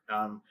character.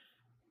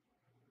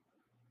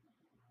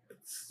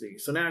 Let's see.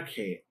 So now,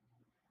 Kate,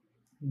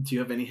 do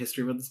you have any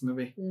history with this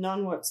movie?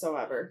 None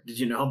whatsoever. Did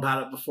you know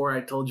about it before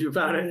I told you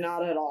about it?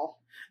 Not at all.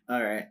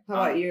 All right. How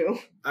about you?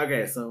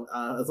 Okay, so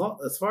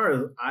as far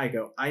as I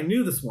go, I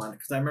knew this one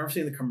because I remember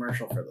seeing the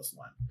commercial for this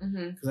one.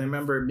 Because I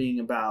remember it being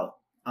about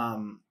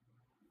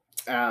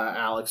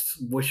Alex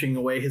wishing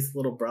away his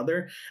little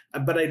brother,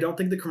 but I don't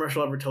think the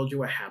commercial ever told you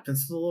what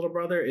happens to the little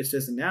brother. It's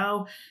just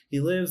now he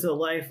lives a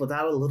life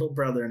without a little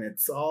brother and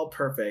it's all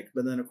perfect.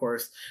 But then of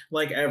course,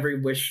 like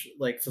every wish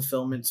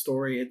fulfillment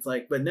story, it's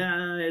like, but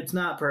nah, it's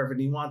not perfect.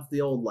 He wants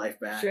the old life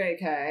back.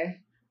 JK.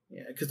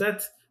 Yeah, because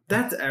that's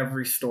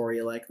every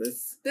story like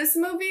this. This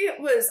movie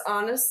was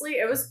honestly,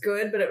 it was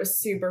good, but it was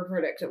super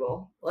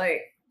predictable.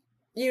 Like,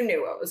 you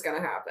knew what was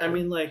gonna happen. I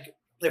mean, like,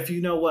 if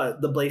you know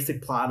what the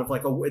basic plot of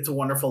It's a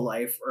Wonderful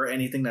Life or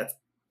anything that's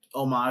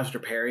homaged or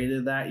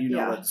parodied that, you know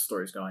Yeah. where the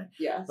story's going.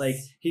 Yes. Like,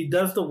 he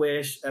does the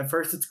wish. At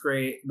first, it's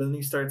great, but then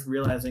he starts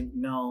realizing,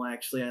 no,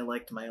 actually, I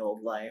liked my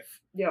old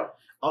life. Yep.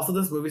 Also,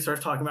 this movie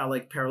starts talking about,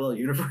 like, parallel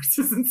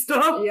universes and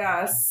stuff.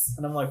 Yes.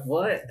 And I'm like,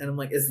 what? And I'm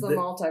like, It's the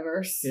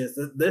multiverse. Yes,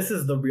 this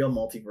is the real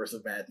multiverse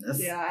of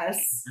madness.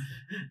 Yes.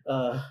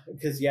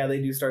 Because,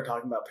 they do start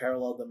talking about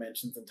parallel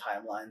dimensions and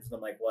timelines. And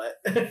I'm like, what?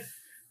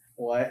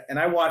 What? And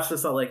I watched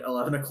this at, like,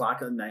 11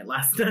 o'clock at night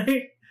last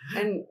night.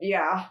 And,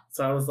 yeah.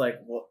 So I was like,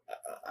 well,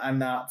 I'm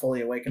not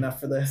fully awake enough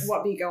for this.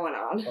 What be going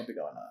on? What be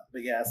going on?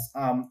 But yes,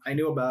 I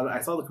knew about it. I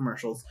saw the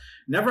commercials.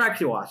 Never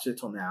actually watched it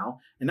till now.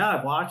 And now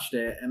I've watched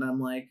it, and I'm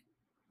like,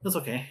 it's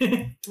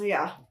okay.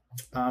 Yeah.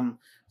 So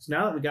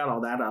now that we got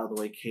all that out of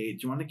the way, Kate,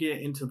 do you want to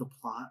get into the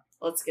plot?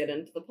 Let's get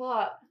into the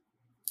plot.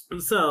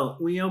 So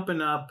we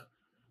open up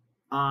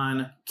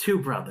on two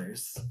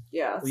brothers.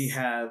 Yes. We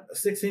have a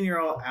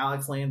 16-year-old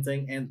Alex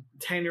Lansing and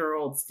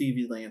 10-year-old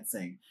Stevie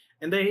Lansing.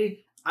 And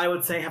they, I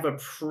would say, have a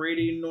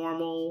pretty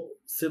normal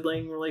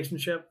sibling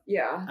relationship.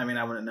 Yeah. I mean,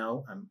 I wouldn't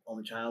know. I'm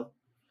only child.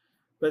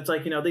 But it's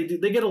like,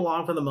 they get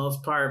along for the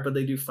most part, but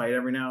they do fight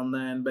every now and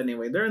then. But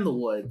anyway, they're in the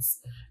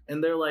woods.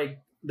 And they're like,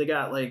 they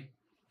got like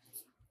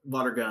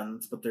water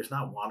guns, but there's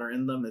not water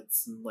in them.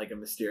 It's like a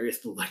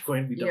mysterious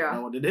liquid. We don't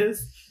know what it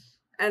is.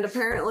 And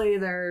apparently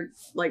they're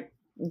like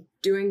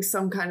doing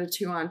some kind of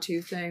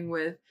 2-on-2 thing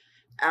with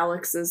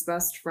Alex's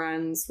best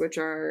friends, which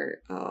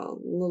are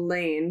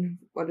Lelaine.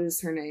 What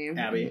is her name?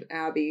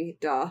 Abby.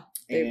 Duh.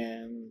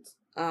 And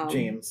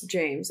James.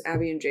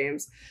 Abby and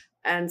James.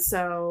 And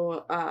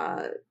so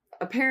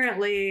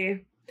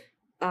apparently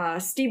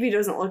Stevie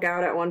doesn't look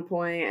out at one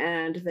point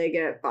and they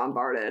get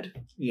bombarded.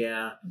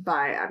 Yeah.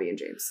 By Abby and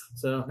James.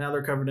 So now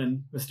they're covered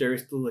in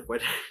mysterious blue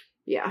liquid.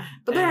 Yeah.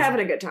 But they're having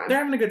a good time. They're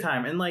having a good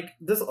time. And like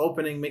this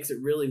opening makes it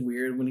really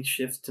weird when he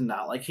shifts to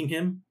not liking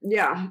him.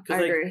 Yeah,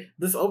 I agree.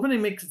 This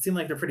opening makes it seem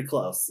like they're pretty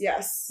close.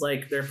 Yes.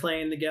 Like they're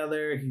playing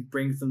together. He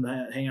brings them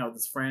to hang out with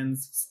his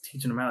friends,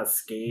 teaching them how to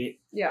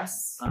skate.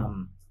 Yes.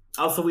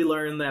 Also, we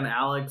learn that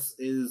Alex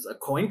is a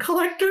coin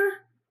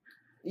collector.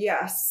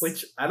 Yes.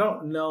 Which I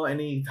don't know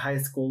any high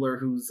schooler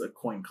who's a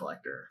coin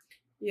collector.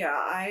 Yeah,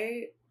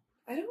 I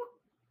don't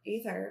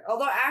either.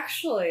 Although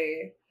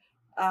actually,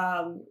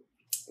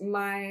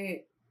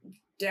 my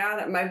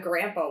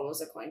grandpa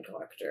was a coin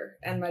collector,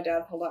 and my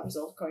dad pulled out his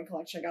old coin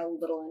collection. I got a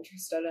little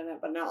interested in it,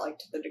 but not like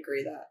to the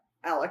degree that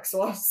Alex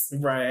was.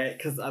 Right,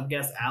 because I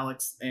guess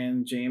Alex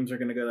and James are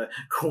going to go to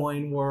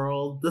Coin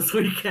World this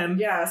weekend.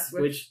 Yes,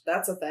 which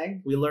that's a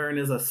thing. We learn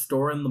is a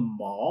store in the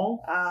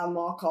mall.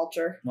 Mall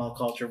culture. Mall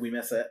culture, we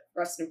miss it.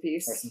 Rest in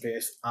peace. Rest in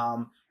peace.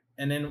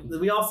 And then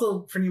we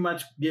also pretty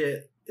much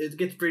it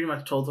gets pretty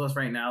much told to us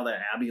right now that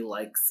Abby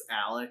likes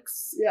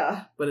Alex.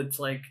 Yeah. But it's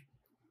like,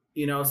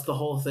 it's the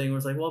whole thing where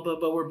it's like, well,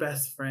 but we're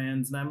best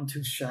friends, and I'm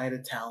too shy to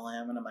tell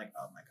him. And I'm like,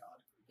 oh my God.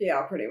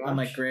 Yeah, pretty much. I'm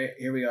like, great,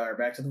 here we are,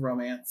 back to the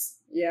romance.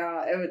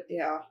 Yeah,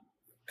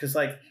 Because,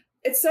 like...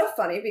 It's so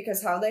funny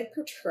because how they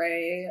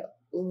portray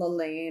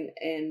Lelaine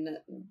in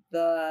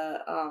the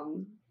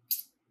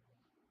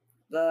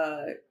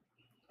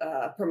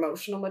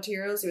promotional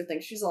materials, you would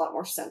think she's a lot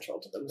more central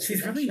to the movie.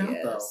 She's really not,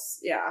 though.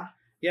 Yeah.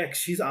 Yeah, cause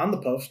she's on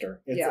the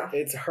poster.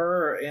 It's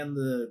her and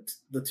the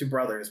two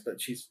brothers,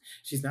 but she's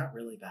not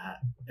really that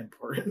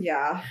important.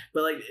 Yeah.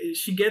 But like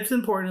she gets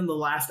important in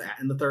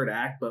the third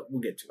act, but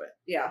we'll get to it.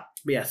 Yeah.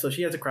 But yeah, so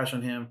she has a crush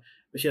on him,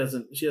 but she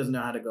doesn't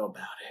know how to go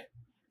about it.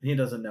 And he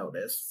doesn't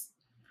notice.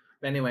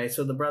 But anyway,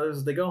 so the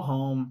brothers, they go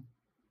home,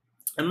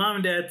 and mom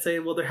and dad say,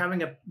 well,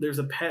 there's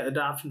a pet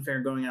adoption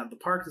fair going out at the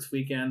park this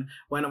weekend.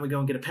 Why don't we go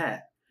and get a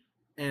pet?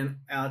 And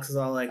Alex is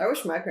all like, I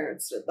wish my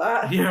parents did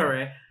that. Yeah,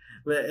 right.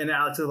 And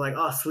Alex is like,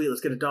 oh, sweet,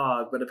 let's get a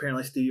dog. But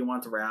apparently Stevie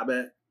wants a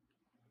rabbit.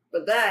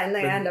 But then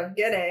they end up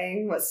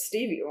getting what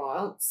Stevie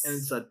wants. And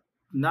it's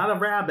not a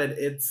rabbit,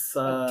 it's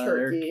a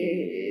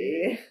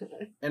turkey.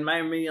 And my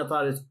immediate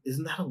thought is,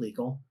 isn't that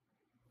illegal?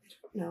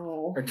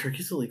 No. Are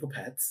turkeys illegal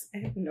pets? I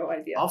have no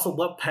idea. Also,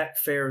 what pet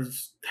fair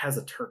has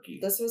a turkey?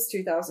 This was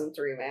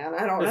 2003, man.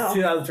 I don't know. It's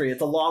 2003.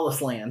 It's a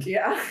lawless land.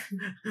 Yeah.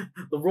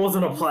 The rules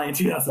don't apply in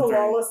 2003. The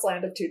lawless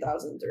land of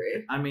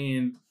 2003. I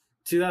mean...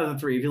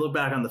 2003, if you look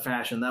back on the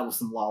fashion, that was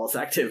some lawless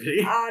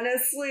activity.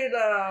 Honestly,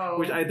 though.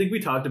 Which I think we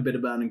talked a bit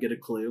about and Get a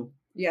Clue.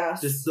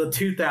 Yes. Just the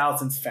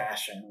 2000s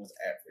fashion was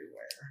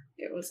everywhere.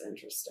 It was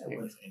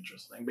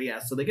interesting. But yeah,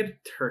 so they get a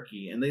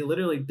turkey, and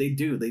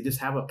they just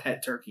have a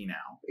pet turkey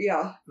now.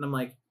 Yeah. And I'm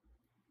like,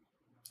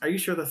 are you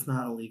sure that's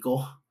not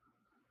illegal?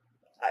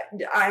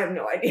 I have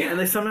no idea. And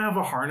they somehow have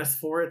a harness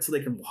for it so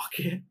they can walk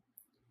it.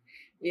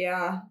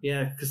 Yeah.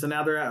 Yeah, because so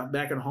now they're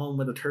back at home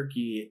with a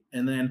turkey.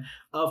 And then,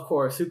 of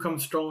course, who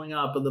comes strolling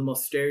up with the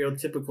most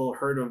stereotypical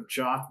herd of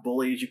jock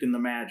bullies you can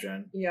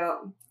imagine. Yeah.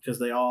 Because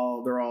they're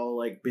all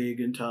like big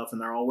and tough, and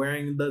they're all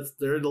wearing the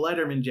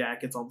Letterman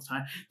jackets all the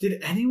time.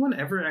 Did anyone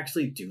ever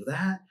actually do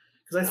that?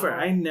 Because I swear,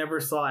 I never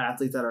saw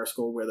athletes at our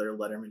school wear their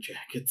Letterman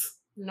jackets.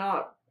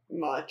 Not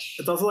much.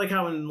 It's also like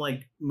how in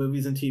like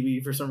movies and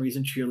TV, for some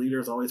reason,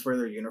 cheerleaders always wear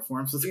their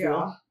uniforms to school.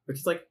 Yeah. Which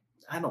is like,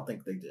 I don't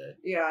think they did.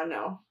 Yeah,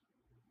 no.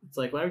 It's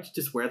like, why would you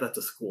just wear that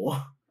to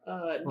school?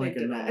 like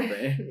a normal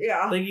day.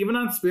 Yeah. Like even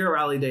on Spirit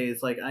Rally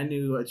days, like I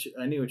knew a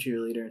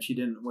cheerleader and she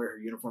didn't wear her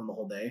uniform the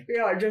whole day.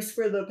 Yeah, just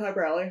for the pep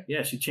rally.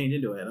 Yeah, she changed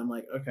into it. I'm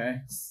like, okay,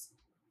 it's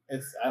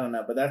I don't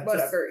know, but that's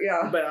whatever.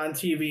 Yeah. But on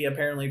TV,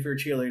 apparently, if you're a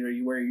cheerleader,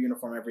 you wear your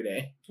uniform every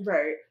day.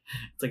 Right.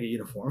 It's like a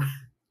uniform.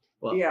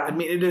 Well, yeah. I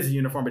mean, it is a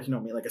uniform, but you know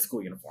what I mean, like a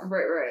school uniform.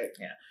 Right. Right.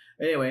 Yeah.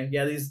 Anyway,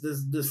 yeah,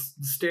 this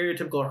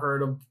stereotypical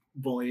herd of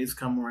bullies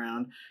come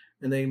around,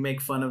 and they make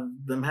fun of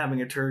them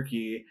having a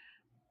turkey,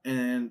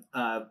 and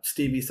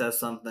Stevie says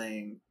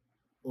something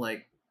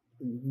like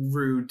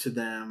rude to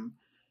them,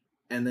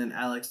 and then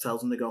Alex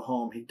tells him to go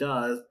home. He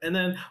does, and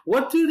then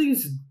what do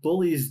these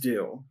bullies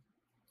do?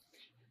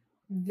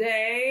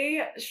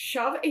 They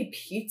shove a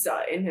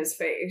pizza in his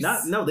face.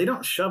 No, they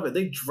don't shove it.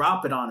 They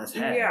drop it on his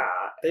head. Yeah.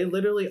 They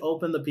literally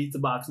open the pizza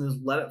box and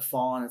just let it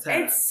fall on his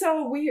head. It's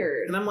so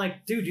weird. And I'm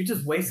like, dude, you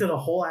just wasted a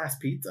whole ass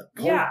pizza.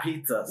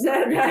 Pizza.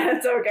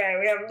 That's okay.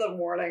 We have the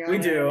warning on We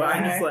do.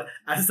 Anyway.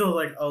 I'm still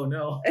like, oh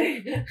no.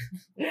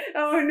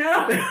 Oh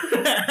no.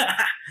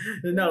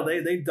 No,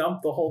 they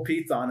dumped the whole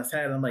pizza on his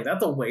head. I'm like,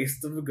 that's a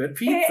waste of a good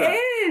pizza.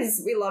 It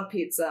is. We love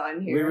pizza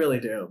in here. We really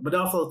do. But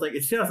also, it's like,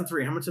 it's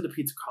 2003. How much did the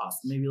pizza cost?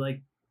 Maybe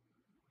like...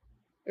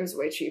 It was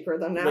way cheaper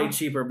than now. Way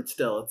cheaper, but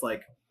still, it's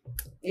like...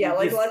 Yeah,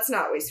 like, let's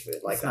not waste food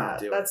like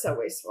that. That's so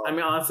wasteful. I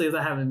mean, honestly, if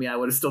that happened to me, I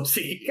would have still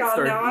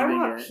God, now I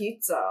want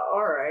pizza.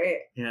 All right.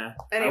 Yeah.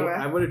 Anyway.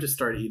 I would have just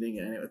started eating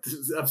it anyway. This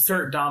is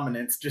absurd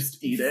dominance.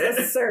 Just eat it.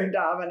 Absurd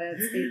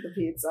dominance. Eat the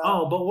pizza.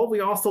 Oh, but what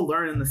we also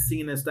learn in the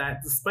scene is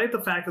that despite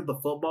the fact that the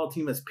football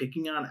team is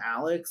picking on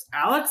Alex,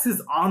 Alex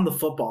is on the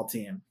football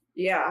team.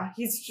 Yeah,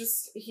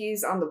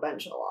 he's on the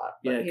bench a lot.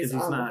 But yeah, because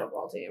he's on not the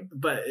football team.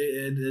 But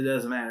it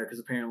doesn't matter because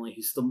apparently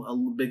he's still a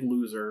big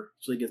loser,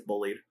 so he gets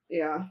bullied.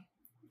 Yeah.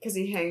 Because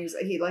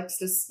he likes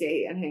to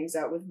skate and hangs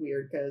out with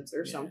weird kids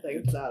or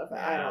something to that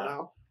effect. I don't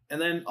know.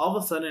 And then all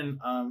of a sudden,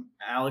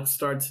 Alex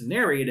starts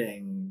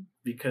narrating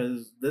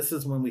because this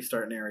is when we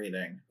start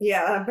narrating.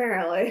 Yeah,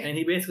 apparently. And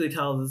he basically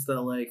tells us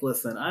that, like,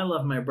 listen, I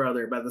love my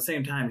brother, but at the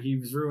same time, he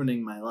was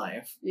ruining my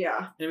life.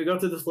 Yeah. And we go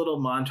through this little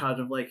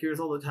montage of, like, here's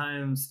all the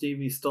time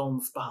Stevie stole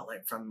the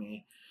spotlight from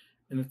me.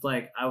 And it's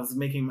like,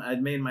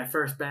 I'd made my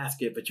first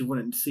basket, but you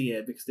wouldn't see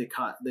it because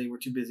they were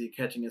too busy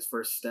catching his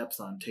first steps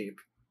on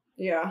tape.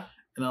 Yeah.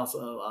 And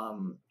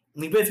also,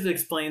 he basically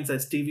explains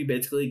that Stevie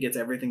basically gets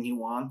everything he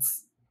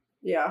wants.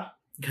 Yeah.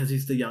 Because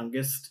he's the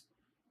youngest.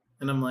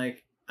 And I'm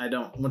like, I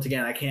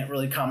can't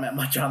really comment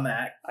much on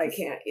that. I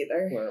can't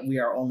either. We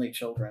are only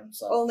children,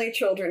 so. Only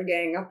children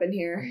gang up in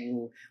here.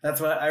 Ooh,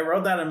 that's what I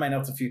wrote that in my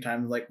notes a few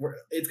times. Like,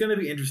 it's going to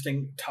be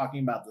interesting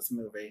talking about this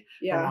movie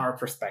from our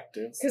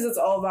perspectives. Because it's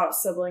all about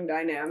sibling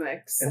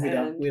dynamics. And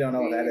we don't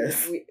know what that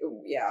is.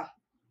 Yeah.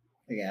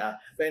 Yeah.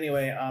 But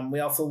anyway, we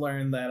also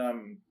learned that,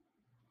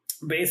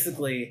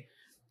 basically,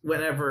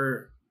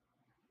 whenever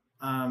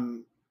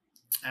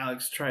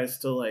Alex tries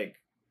to, like...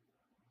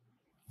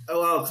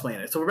 Oh, I'll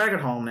explain it. So we're back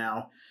at home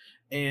now,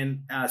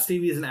 and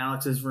Stevie's in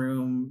Alex's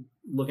room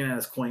looking at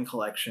his coin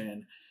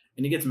collection,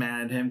 and he gets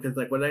mad at him because,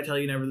 like, what did I tell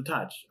you never to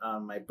touch?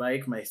 My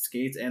bike, my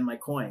skates, and my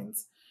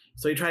coins.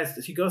 So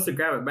he goes to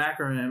grab it back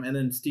from him, and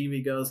then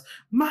Stevie goes,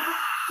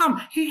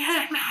 "Mom, he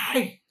hit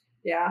me!"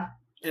 Yeah.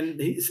 And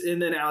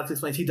then Alex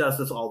explains he does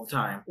this all the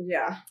time.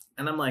 Yeah.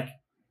 And I'm like,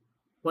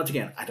 once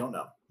again, I don't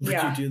know. Would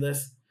you do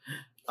this?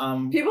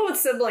 People with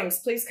siblings,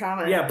 please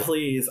comment. Yeah,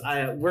 please.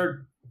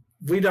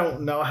 We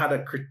don't know how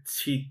to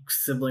critique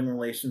sibling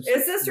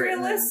relationships. Is this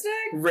realistic?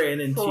 Written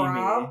in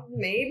TV.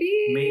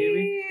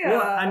 Maybe.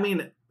 Well, I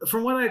mean,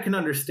 from what I can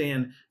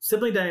understand,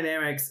 sibling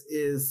dynamics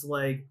is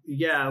like,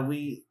 yeah,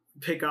 we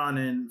pick on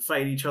and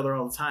fight each other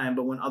all the time,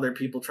 but when other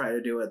people try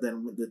to do it,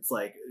 then it's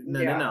like,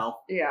 no.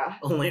 Yeah.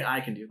 Only I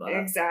can do that.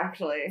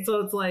 Exactly. So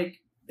it's like,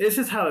 it's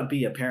just how it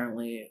be,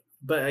 apparently.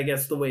 But I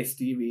guess the way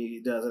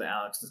Stevie does it,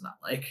 Alex does not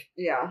like.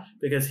 Yeah.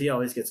 Because he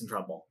always gets in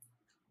trouble.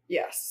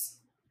 Yes.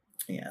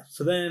 Yeah.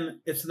 So then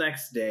it's the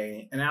next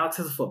day, and Alex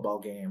has a football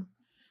game.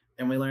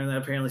 And we learn that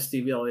apparently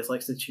Stevie always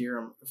likes to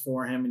cheer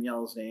for him and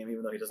yell his name,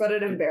 even though he doesn't. But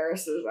it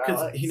embarrasses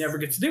Alex. Because he never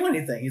gets to do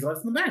anything. He's always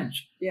on the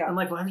bench. Yeah. I'm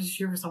like, why would you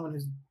cheer for someone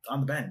who's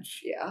on the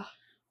bench? Yeah.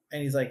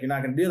 And he's like, you're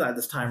not going to do that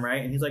this time,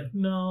 right? And he's like,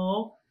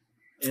 no.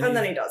 And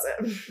then he does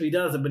it. He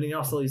does it, but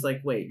he's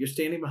like, wait, you're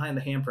standing behind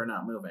the hamper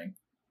not moving.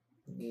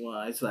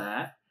 Why is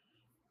that?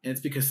 And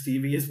it's because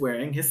Stevie is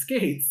wearing his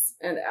skates.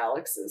 And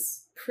Alex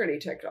is pretty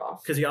ticked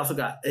off. Because he also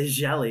got a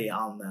jelly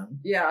on them.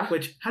 Yeah.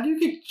 Which, how do you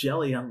get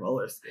jelly on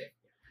roller skates?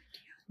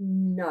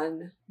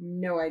 None.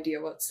 No idea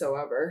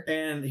whatsoever.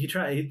 And he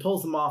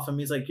pulls them off him.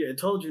 He's like, I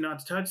told you not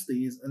to touch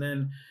these. And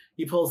then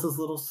he pulls his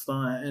little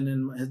stunt, and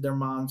then their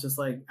mom's just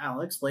like,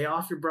 Alex, lay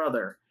off your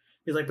brother.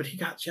 He's like, but he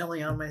got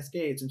jelly on my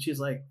skates. And she's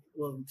like,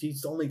 well,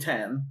 he's only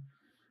 10.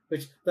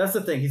 Which, that's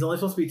the thing. He's only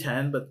supposed to be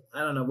 10, but I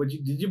don't know.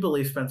 Did you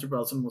believe Spencer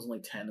Burleson was only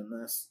 10 in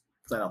this?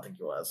 Because I don't think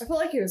he was. I feel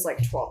like he was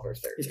like 12 or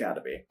 13. He's got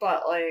to be.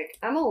 But, like,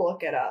 I'm going to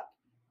look it up.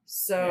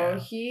 So, yeah.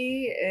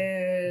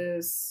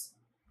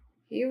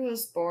 He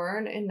was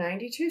born in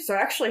 92. So,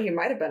 actually, he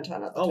might have been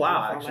 10 at the time. Oh,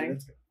 wow. Actually,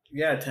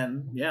 yeah,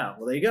 10. Yeah.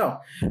 Well, there you go.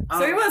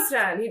 So, he was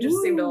 10. He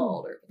just seemed a little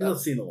older. He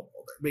does seem a little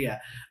older. But yeah,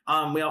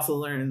 we also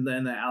learned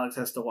then that Alex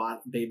has to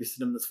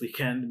babysit him this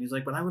weekend, and he's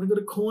like, "But I'm going to go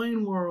to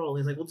Coin World."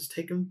 He's like, "We'll just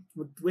take him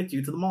with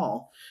you to the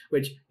mall."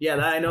 Which, yeah,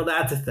 I know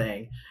that's a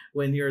thing.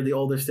 When you're the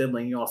older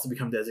sibling, you also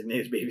become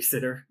designated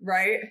babysitter.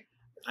 Right.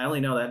 I only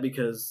know that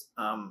because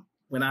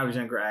when I was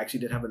younger, I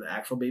actually did have an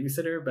actual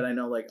babysitter, but I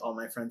know like all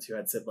my friends who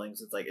had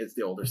siblings, it's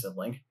the older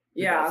sibling.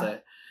 Yeah.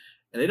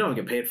 And they don't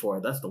get paid for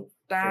it. That's the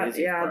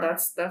crazy part.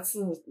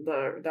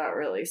 That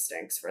really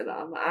stinks for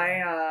them.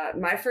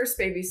 My first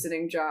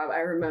babysitting job,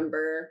 I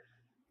remember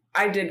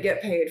I did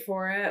get paid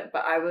for it,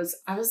 but I was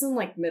in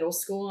like middle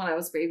school and I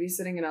was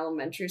babysitting an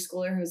elementary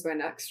schooler who was my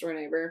next door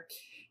neighbor.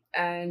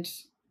 And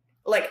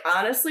like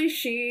honestly,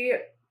 she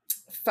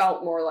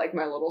felt more like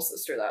my little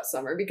sister that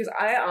summer because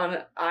I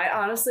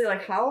honestly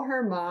like how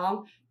her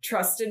mom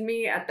trusted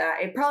me at that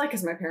age, probably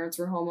because my parents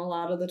were home a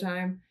lot of the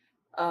time.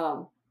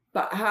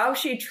 But how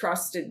she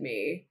trusted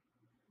me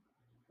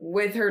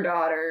with her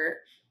daughter,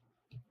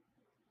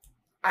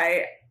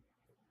 I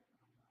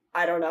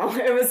don't know.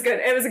 It was good.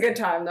 It was a good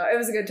time though. It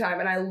was a good time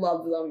and I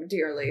love them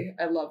dearly.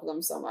 I love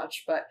them so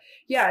much. But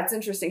yeah, it's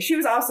interesting. She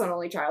was also an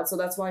only child, so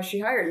that's why she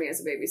hired me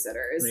as a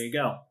babysitter. There you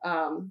go.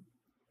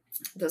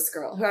 This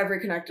girl who I've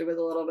reconnected with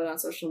a little bit on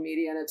social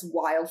media, and it's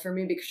wild for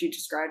me because she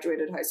just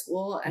graduated high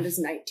school and is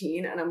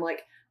 19, and I'm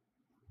like,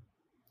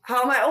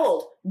 how am I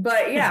old?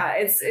 But yeah,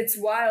 it's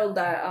wild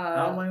that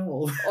how am I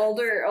old?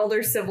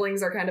 older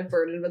siblings are kind of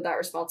burdened with that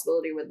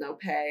responsibility with no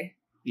pay.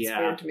 It's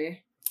weird to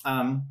me.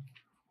 And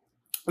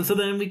so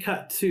then we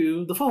cut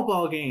to the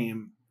football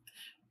game,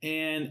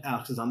 and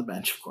Alex is on the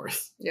bench, of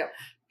course. Yep.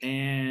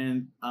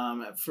 And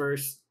at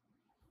first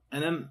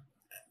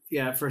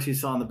he's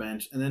still on the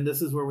bench, and then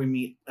this is where we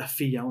meet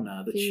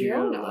Fiona, the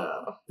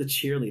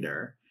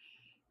cheerleader.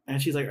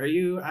 And she's like, "Are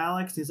you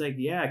Alex?" And he's like,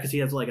 "Yeah," because he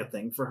has like a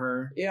thing for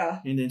her. Yeah.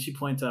 And then she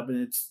points up, and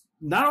it's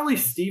not only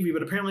Stevie,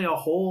 but apparently a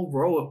whole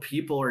row of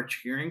people are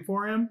cheering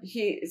for him.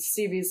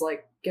 Stevie's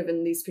like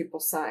giving these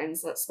people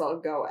signs that spell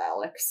 "Go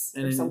Alex"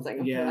 or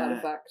something to that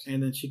effect.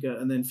 And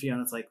then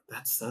Fiona's like,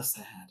 "That's so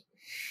sad."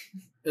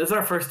 It's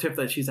our first tip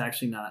that she's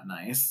actually not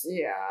nice.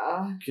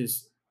 Yeah.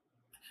 Because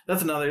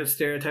that's another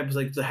stereotype, is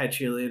like the head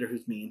cheerleader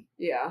who's mean.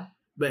 Yeah.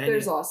 But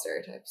there's all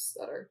stereotypes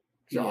that are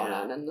drawn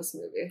on in this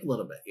movie. A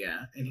little bit, yeah.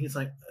 And he's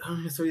like,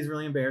 oh, so he's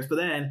really embarrassed. But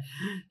then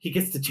he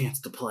gets the chance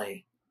to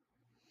play.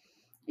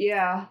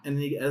 Yeah. And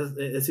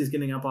as he's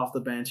getting up off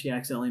the bench, he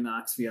accidentally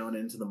knocks Fiona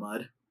into the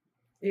mud.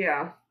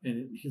 Yeah.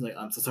 And he's like,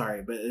 I'm so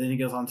sorry. But then he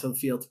goes onto the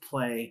field to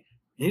play.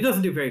 And he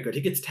doesn't do very good.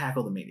 He gets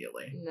tackled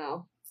immediately.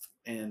 No.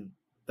 And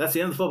that's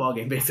the end of the football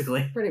game,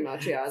 basically. Pretty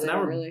much, yeah. So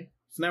now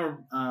we're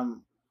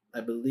I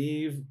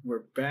believe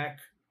we're back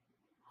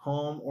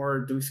home,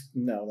 or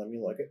let me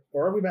look.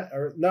 Or are we back?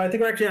 No, I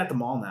think we're actually at the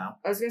mall now.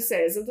 I was going to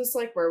say, isn't this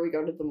like where we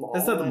go to the mall?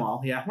 It's at the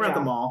mall, yeah. We're at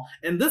the mall.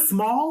 And this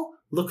mall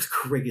looks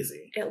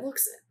crazy. It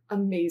looks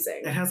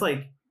amazing. It has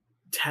like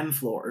 10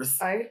 floors.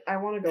 I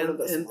want to go to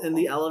this mall. And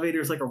the elevator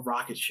is like a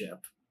rocket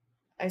ship.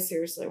 I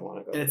seriously want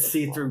to go and it's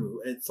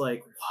see-through. It's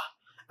like, what?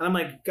 And I'm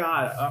like,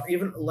 God,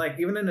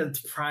 even in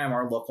its prime,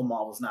 our local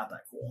mall was not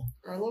that cool.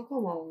 Our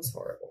local mall was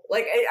horrible.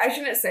 Like, I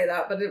shouldn't say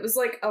that, but it was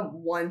like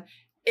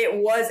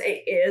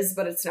it is,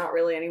 but it's not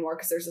really anymore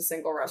because there's a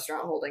single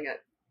restaurant holding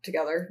it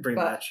together. Pretty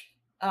much.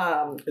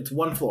 It's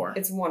one floor.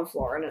 It's one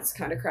floor, and it's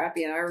kind of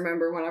crappy. And I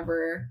remember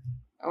whenever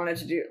I wanted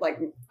to do, like,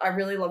 I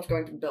really loved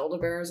going to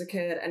Build-A-Bear as a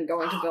kid, and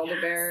going to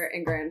Build-A-Bear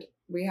in Grand,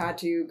 we had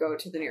to go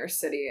to the nearest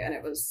city, and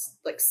it was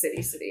like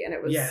city, and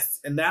it was...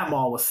 Yes, and that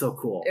mall was so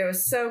cool. It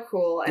was so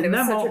cool, and it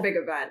was such a big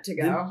event to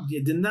go.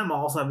 Didn't that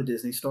mall also have a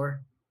Disney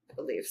store? I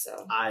believe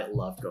so. I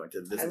loved going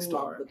to the Disney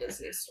store. I love the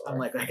Disney store. I'm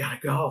like, I gotta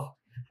go.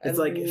 It's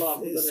like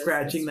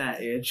scratching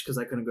that itch because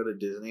I couldn't go to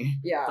Disney.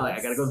 Yeah. Like,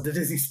 I gotta go to the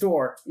Disney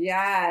store.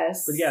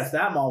 Yes. But yes,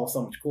 that mall was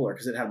so much cooler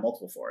because it had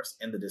multiple floors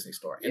in the Disney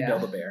store and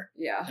Build-A-Bear.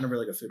 Yeah. And a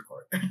really good food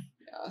court.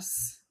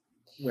 Yes.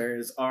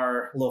 Whereas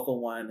our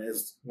local one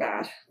is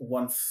bad.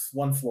 One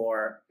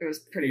floor. It was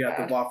pretty bad. You bad.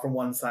 have to walk from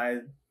one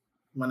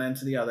end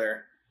to the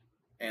other.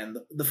 And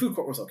the food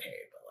court was okay.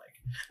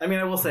 I mean,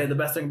 I will say the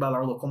best thing about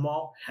our local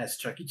mall has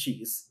Chuck E.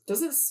 Cheese.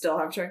 Does it still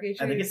have Chuck E.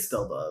 Cheese? I think it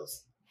still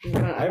does. I'm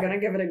gonna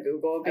give it a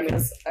Google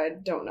because I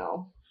don't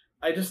know.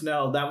 I just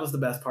know that was the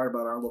best part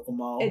about our local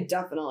mall. It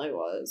definitely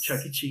was.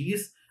 Chuck E.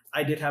 Cheese.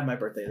 I did have my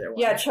birthday there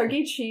once. Yeah, Chuck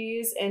E.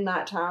 Cheese in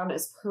that town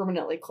is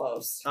permanently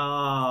closed.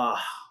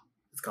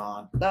 It's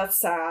gone.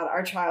 That's sad.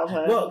 Our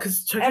childhood. Well,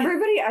 because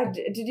everybody,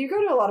 did you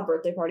go to a lot of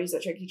birthday parties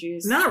at Chuck E.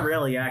 Cheese? Not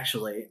really,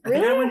 actually. Really?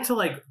 I think I went to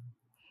like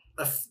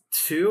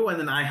two, and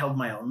then I held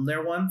my own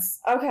there once.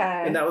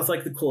 Okay. And that was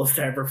like the coolest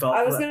I ever felt.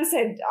 I was gonna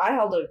say I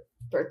held a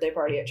birthday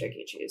party at Chuck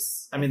E.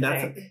 Cheese. I mean,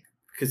 that's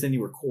because then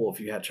you were cool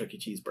if you had Chuck E.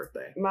 Cheese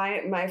birthday.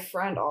 My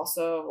friend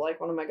also, like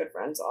one of my good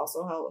friends,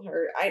 also held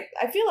her.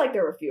 I feel like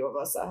there were a few of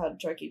us that had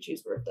Chuck E.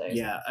 Cheese birthdays.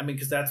 Yeah, I mean,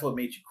 because that's what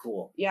made you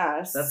cool.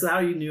 Yes. That's how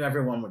you knew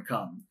everyone would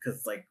come,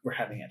 because like we're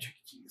having it at Chuck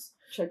E. Cheese.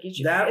 Chuck E.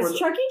 Cheese. Is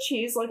Chuck E.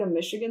 Cheese like a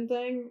Michigan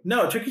thing?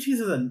 No, Chuck E. Cheese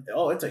is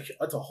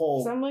it's a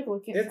whole. So I'm like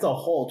looking. It's a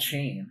whole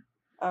chain.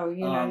 Oh,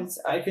 United.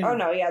 I can. Oh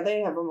no, yeah,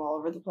 they have them all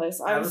over the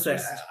place. I would say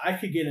I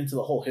could get into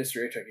the whole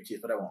history of Chuck E. Cheese,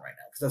 but I won't right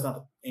now because that's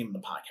not the aim of the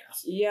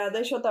podcast. Yeah,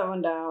 they shut that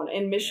one down.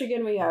 In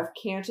Michigan, we have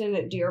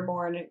Canton,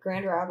 Dearborn,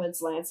 Grand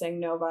Rapids,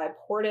 Lansing, Novi,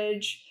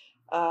 Portage,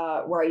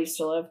 where I used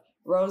to live,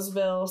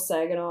 Roseville,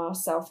 Saginaw,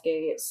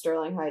 Southgate,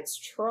 Sterling Heights,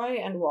 Troy,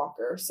 and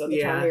Walker. So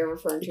the town we are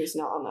referring to is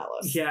not on that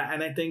list. Yeah,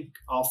 and I think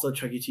also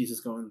Chuck E. Cheese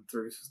is going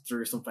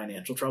through some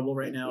financial trouble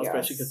right now,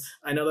 especially because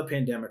I know the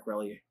pandemic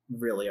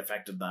really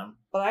affected them.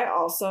 But I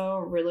also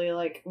really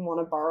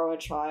want to borrow a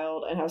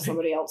child and have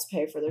somebody else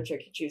pay for their Chuck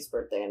E. Cheese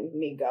birthday and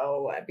me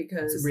go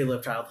because to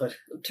relive childhood.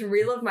 To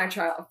relive my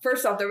child.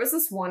 First off, there was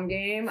this one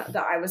game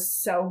that I was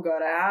so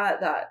good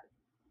at that.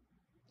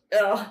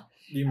 Ugh.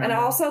 And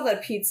also the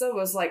pizza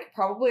was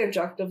probably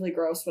objectively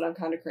gross, but I'm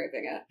kind of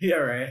craving it. Yeah,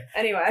 right.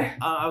 Anyway.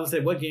 I would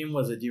say, what game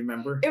was it? Do you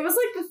remember? It was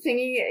the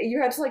thingy,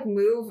 you had to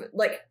move,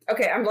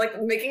 okay, I'm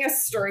making a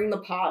stirring the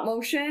pot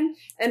motion,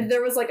 and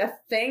there was a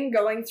thing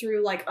going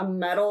through a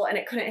metal, and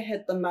it couldn't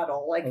hit the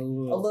metal,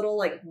 a little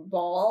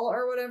ball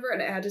or whatever,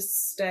 and it had to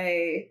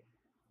stay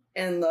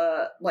in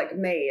the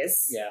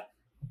maze. Yeah.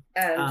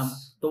 And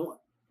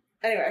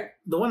anyway.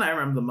 The one I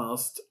remember the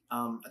most,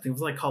 I think it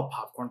was called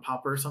Popcorn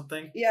Popper or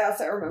something. Yes,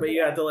 I remember. But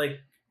you had to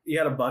you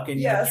had a bucket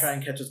and you had to try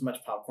and catch as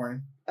much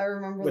popcorn. I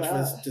remember which that.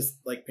 was just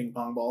ping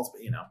pong balls,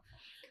 but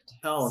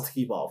Oh, and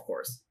skee ball, of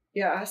course.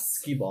 Yes.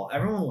 Skee ball.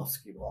 Everyone loves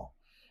skee ball.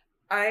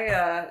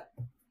 I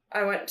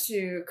went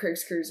to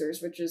Craig's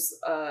Cruisers, which is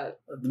a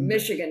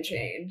Michigan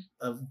chain.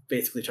 Of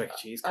basically Chuck E.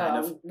 Cheese, kind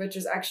of. Which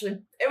is actually,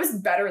 it was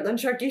better than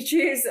Chuck E.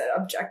 Cheese,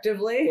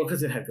 objectively. Well,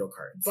 because it had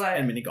go-karts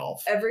and mini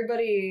golf.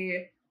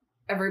 Everybody,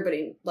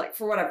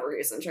 for whatever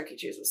reason, Chuck E.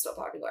 Cheese was still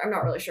popular. I'm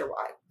not really sure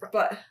why,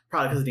 but...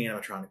 Probably because of the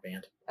animatronic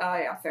band.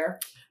 Yeah, fair.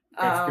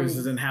 Craig's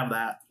Cruisers didn't have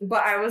that.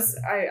 But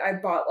I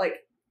bought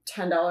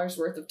 $10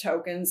 worth of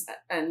tokens,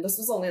 and this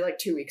was only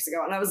 2 weeks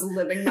ago, and I was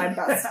living my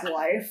best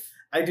life.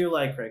 I do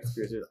like Craig's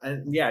Cruisers.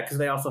 And yeah, because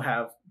they also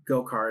have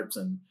go-karts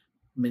and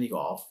mini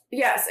golf.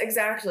 Yes,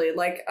 exactly.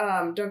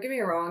 Don't get me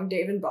wrong,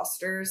 Dave and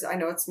Buster's, I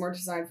know it's more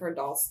designed for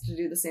adults to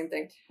do the same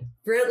thing.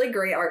 Really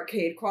great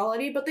arcade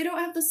quality, but they don't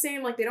have the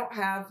same, they don't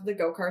have the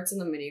go-karts and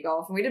the mini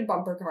golf. And we did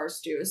bumper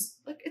cars too.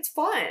 It's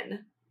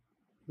fun.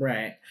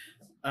 Right.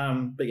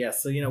 But yeah,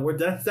 so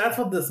that's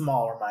what this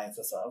mall reminds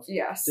us of.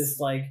 Yes. Just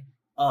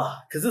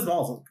because this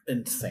mall is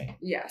insane.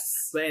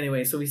 Yes. But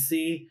anyway, so we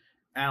see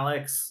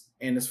Alex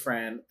and his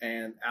friend,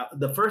 and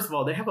first of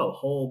all, they have a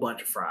whole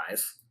bunch of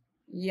fries.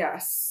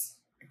 Yes.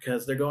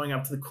 Because they're going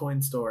up to the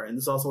coin store, and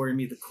this is also where you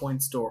meet the coin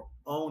store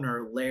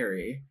owner,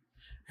 Larry,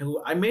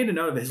 who I made a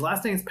note of it. His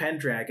last name is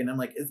Pendragon. I'm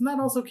like, isn't that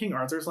also King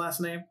Arthur's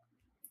last name?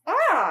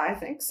 I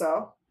think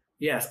so.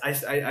 Yes,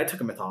 I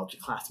took a mythology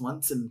class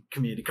once in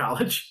community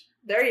college.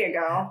 There you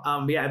go.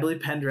 Yeah, I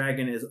believe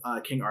Pendragon is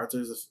King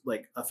Arthur's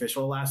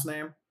official last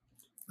name.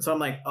 So I'm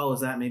like, oh,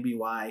 is that maybe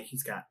why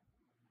he's got?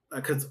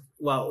 Because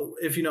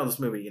if you know this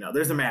movie,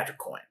 there's a magic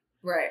coin,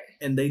 right?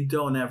 And they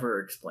don't ever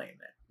explain it.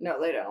 No,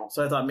 they don't.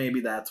 So I thought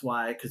maybe that's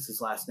why, because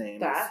his last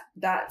name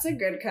That's a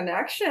good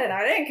connection.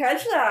 I didn't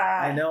catch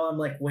that. I know. I'm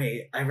like,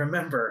 wait, I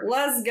remember.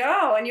 Let's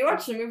go. And you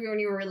watched the movie when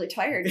you were really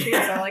tired, too,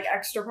 so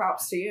extra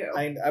props to you.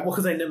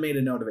 Because I made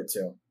a note of it,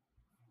 too.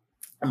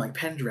 I'm like,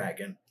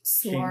 Pendragon.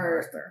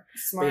 Smart.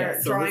 Yeah,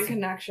 drawing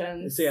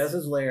connections. So yeah, this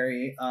is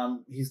Larry.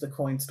 He's the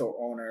coin store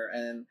owner,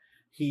 and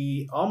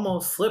he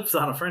almost slips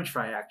on a French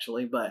fry,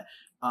 actually, but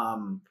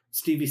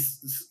Stevie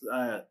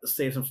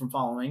saves him from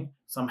falling.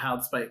 Somehow,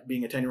 despite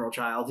being a 10-year-old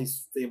child,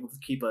 he's able to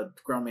keep a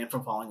grown man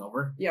from falling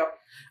over. Yep.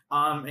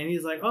 And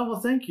he's like, oh,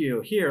 well, thank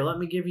you. Here, let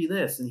me give you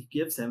this. And he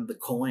gives him the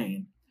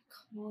coin.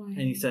 And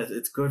he says,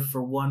 it's good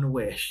for one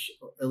wish.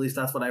 At least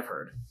that's what I've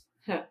heard.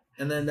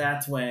 And then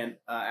that's when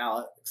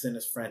Alex and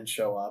his friends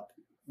show up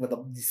with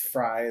these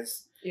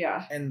fries.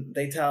 Yeah. And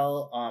they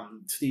tell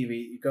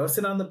Stevie, go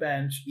sit on the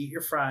bench, eat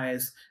your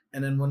fries,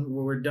 and then when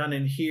we're done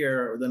in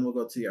here, then we'll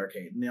go to the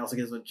arcade. And he also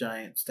gives him a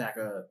giant stack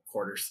of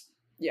quarters.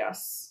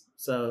 Yes.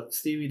 So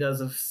Stevie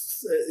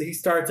he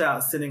starts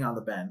out sitting on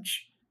the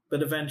bench,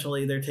 but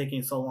eventually they're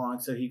taking so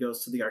long, so he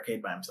goes to the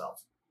arcade by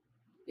himself.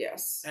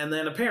 Yes. And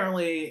then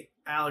apparently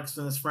Alex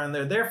and his friend,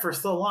 they're there for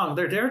so long,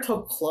 they're there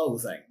till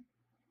closing.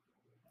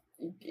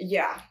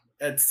 Yeah.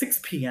 At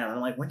 6 p.m. I'm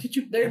like, when did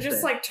you They're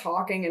just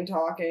talking and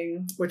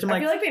talking. Which I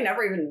feel like they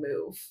never even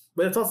move.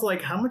 But it's also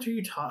how much can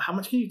you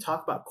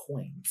talk about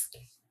coins?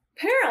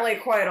 Apparently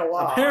quite a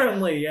lot.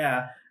 Apparently,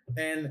 yeah.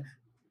 And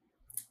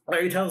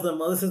Larry tells them,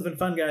 well, this has been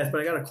fun, guys,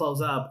 but I gotta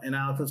close up. And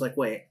Alex was like,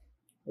 wait,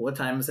 what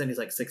time is it? And he's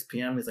like, 6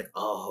 p.m. He's like,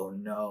 oh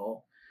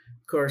no.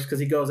 Of course, because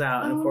he goes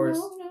out and of course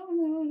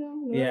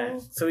no. Yeah.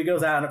 So he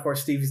goes out and of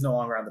course Stevie's no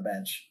longer on the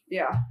bench.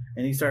 Yeah.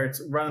 And he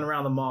starts running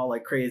around the mall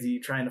like crazy,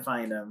 trying to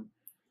find him.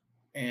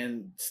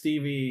 And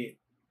Stevie,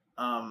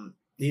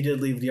 he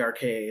did leave the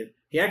arcade.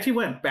 He actually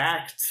went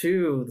back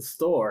to the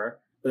store,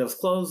 but it was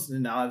closed,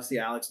 and now obviously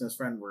Alex and his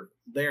friend weren't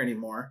there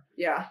anymore.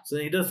 Yeah. So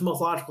then he does the most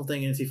logical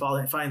thing, is he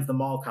finds the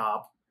mall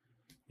cop.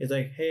 He's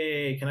like,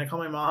 hey, can I call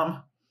my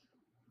mom?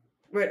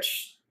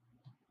 Which,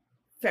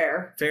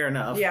 Fair. Fair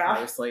enough, Yeah.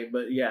 obviously.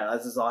 But yeah,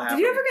 this is all happening.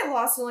 Did you ever get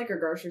lost in like a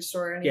grocery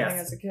store or anything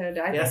as a kid?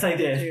 Yes, I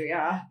did. Too,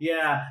 yeah.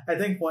 Yeah, I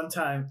think one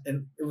time,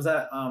 and it was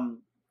at, I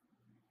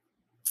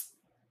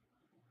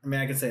mean,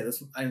 I can say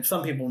this.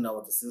 Some people know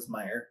what this is,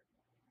 Meijer.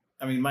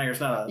 I mean, Meijer's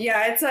not a...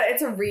 Yeah,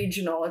 it's a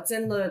regional. It's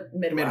in the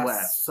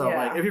Midwest. So,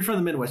 like, if you're from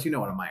the Midwest, you know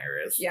what a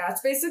Meijer is. Yeah,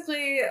 it's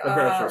basically... a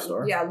grocery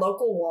store. Yeah,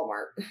 local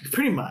Walmart.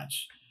 Pretty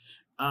much.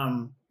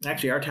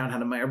 Actually, our town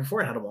had a Meijer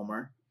before it had a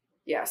Walmart.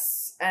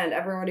 Yes, and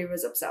everybody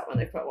was upset when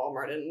they put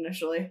Walmart in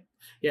initially.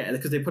 Yeah,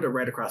 because they put it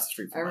right across the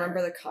street from I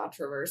remember the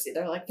controversy.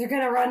 They're like, they're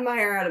going to run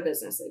Meijer out of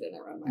business. They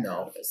didn't run Meijer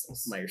out of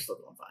business. Meijer's still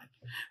going fine.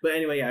 But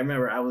anyway, yeah, I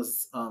remember I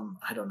was,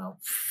 I don't know,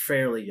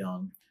 fairly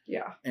young.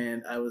 Yeah.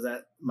 And I was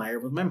at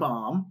Meijer with my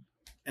mom.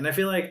 And I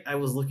feel like I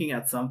was looking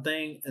at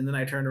something, and then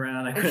I turned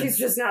around. And she's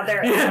just not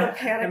there. Yeah.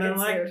 Panic and I'm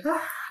ensued.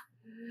 like,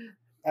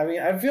 I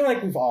mean, I feel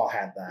like we've all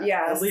had that.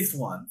 Yes. At least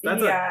once.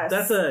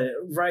 That's a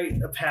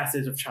rite of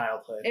passage of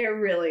childhood. It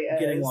really is.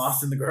 Getting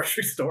lost in the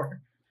grocery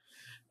store.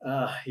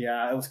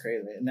 Yeah, it was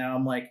crazy. Now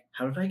I'm like,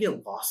 how did I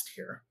get lost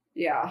here?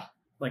 Yeah.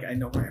 Like, I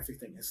know where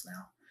everything is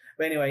now.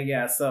 But anyway,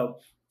 yeah, so...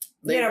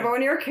 but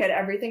when you're a kid,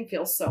 everything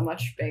feels so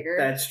much bigger.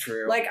 That's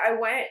true. Like, I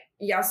went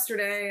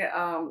yesterday,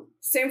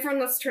 same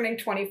friend that's turning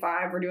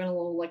 25. We're doing a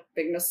little, like,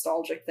 big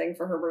nostalgic thing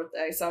for her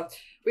birthday. So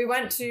we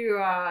went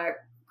to,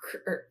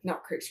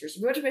 not Creeksters,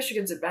 we went to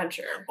Michigan's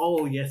Adventure.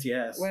 Oh,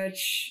 yes.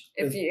 Which,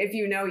 if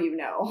you know, you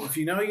know. If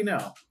you know, you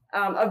know.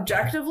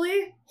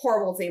 Objectively,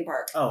 horrible theme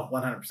park. Oh,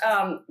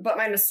 100%. But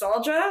my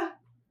nostalgia...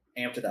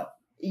 Amped it up.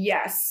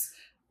 Yes.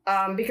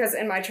 Because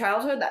in my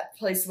childhood, that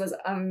place was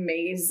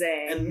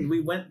amazing. And we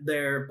went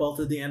there both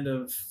at the end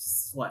of,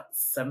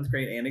 7th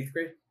grade and 8th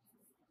grade?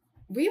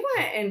 We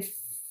went in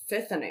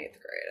 5th and 8th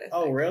grade, I think.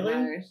 Oh,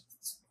 really?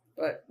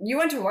 But you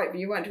went to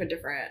a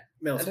different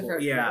middle school.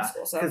 Middle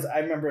school, because I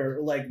remember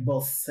like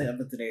both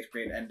 7th and 8th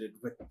grade ended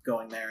with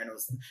going there, and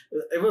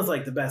it was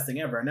like the best thing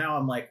ever. Now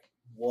I'm like,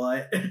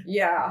 what?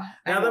 Yeah.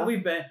 Now that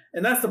we've been,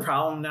 and that's the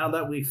problem. Now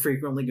that we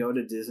frequently go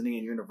to Disney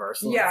and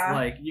Universal, it's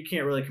like you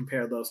can't really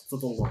compare those to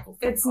the local.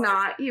 It's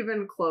not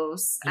even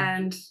close,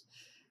 and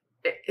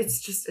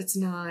it's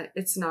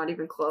not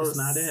even close. It's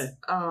not it.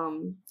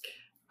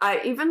 I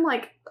even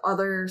like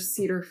other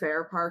Cedar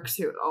Fair parks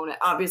who own it.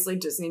 Obviously,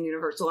 Disney and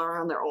Universal are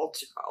on their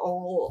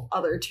all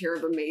other tier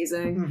of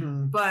amazing.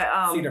 Mm-hmm. But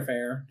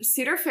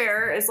Cedar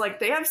Fair is like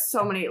they have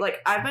so many. Like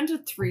I've been to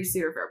 3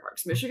 Cedar Fair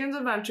parks: Michigan's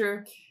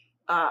Adventure.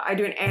 I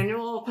do an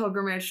annual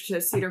pilgrimage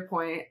to Cedar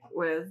Point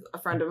with a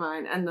friend of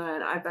mine, and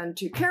then I've been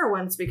to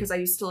Carowinds because I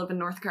used to live in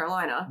North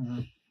Carolina.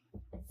 Mm-hmm.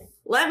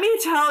 Let me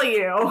tell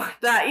you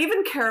that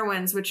even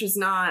Carowinds, which is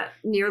not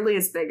nearly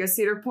as big as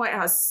Cedar Point,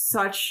 has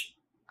such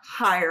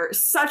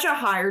a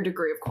higher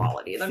degree of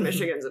quality than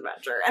Michigan's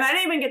Adventure. And I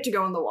didn't even get to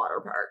go in the water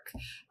park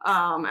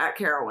at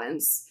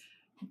Carowinds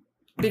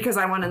because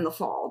I went in the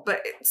fall,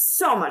 but it's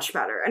so much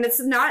better. And it's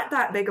not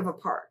that big of a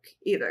park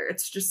either.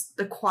 It's just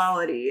the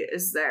quality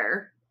is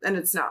there. And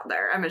it's not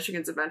there at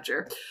Michigan's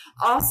Adventure.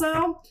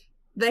 Also,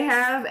 they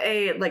have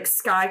a like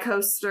sky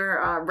coaster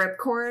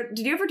ripcord.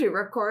 Did you ever do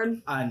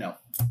ripcord? No.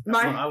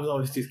 I was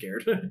always too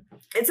scared.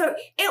 It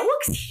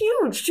looks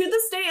huge. To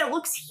this day, it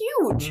looks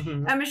huge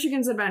at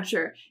Michigan's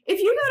Adventure. If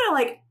you go to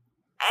like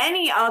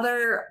any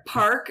other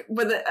park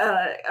with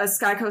a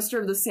sky coaster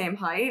of the same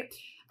height,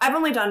 I've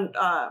only done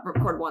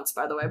ripcord once,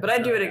 by the way, but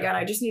I'd do it again.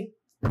 I just need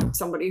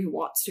somebody who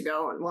wants to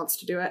go and wants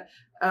to do it.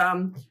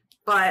 I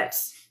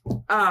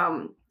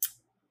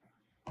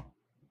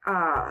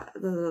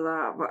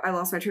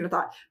lost my train of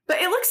thought.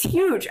 But it looks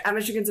huge at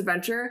Michigan's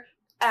Adventure.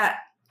 At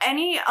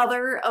any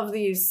other of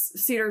these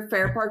Cedar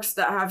Fair parks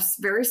that have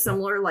very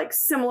similar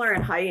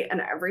in height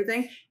and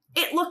everything,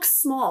 it looks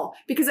small.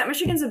 Because at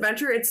Michigan's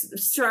Adventure, it's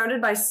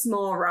surrounded by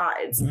small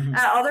rides. Mm-hmm.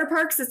 At other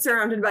parks, it's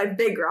surrounded by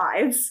big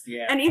rides.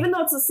 Yeah. And even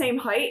though it's the same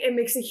height, it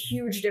makes a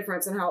huge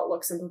difference in how it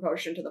looks in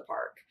proportion to the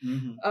park.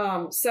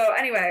 Mm-hmm. So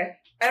anyway,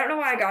 I don't know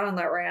why I got on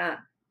that rant,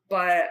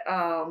 but...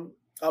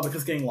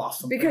 because getting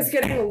lost.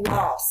 Getting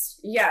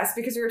lost. Yes,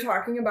 because we were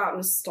talking about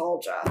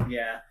nostalgia.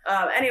 Yeah.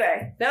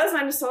 Anyway, that was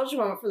my nostalgia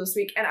moment for this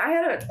week, and I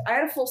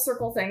had a full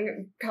circle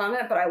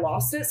comment, but I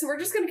lost it. So we're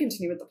just gonna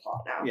continue with the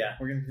plot now. Yeah,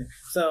 we're gonna.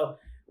 So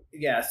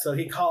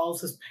he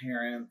calls his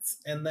parents,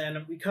 and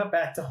then we cut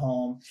back to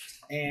home,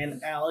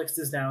 and Alex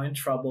is now in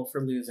trouble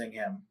for losing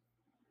him.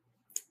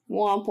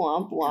 Womp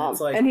womp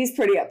womp. And he's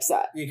pretty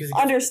upset.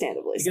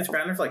 Understandably, he gets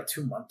grounded for like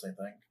 2 months, I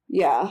think.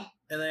 Yeah.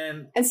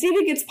 And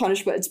Stevie gets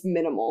punished, but it's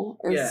minimal.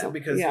 Because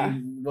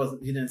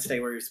he didn't stay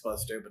where he was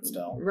supposed to, but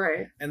still.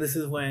 Right. And this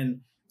is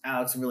when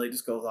Alex really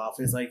just goes off.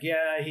 He's like,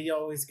 yeah, he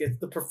always gets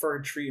the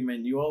preferred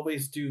treatment. You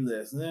always do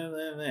this.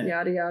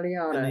 Yada, yada,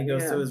 yada. And he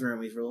goes to his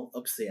room. He's real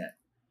upset.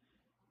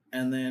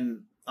 And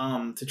then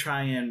to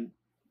try and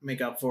make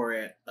up for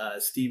it,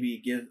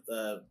 Stevie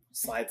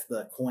slides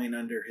the coin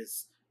under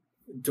his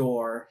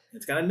door.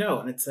 It's got a note,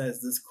 and it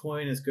says, "This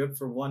coin is good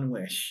for 1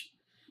 wish."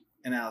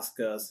 And Alex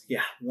goes,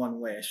 yeah,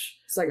 1 wish.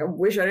 It's like, I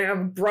wish I didn't have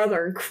a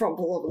brother, and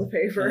crumple over the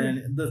paper.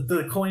 And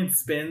the coin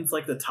spins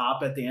like the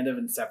top at the end of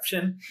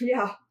Inception.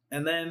 Yeah.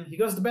 And then he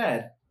goes to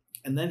bed.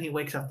 And then he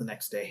wakes up the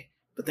next day.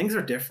 But things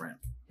are different.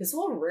 His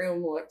whole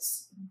room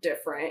looks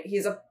different.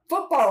 He's a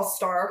football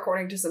star,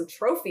 according to some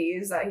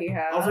trophies that he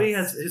has. Also,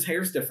 his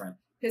hair's different.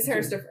 His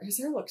hair's different. His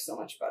hair looks so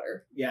much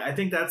better. Yeah, I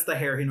think that's the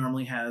hair he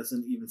normally has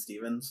in Even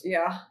Stevens.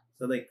 Yeah.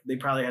 So they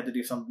probably had to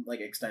do some like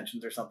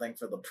extensions or something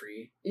for the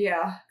pre.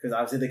 Yeah. Because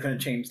obviously they couldn't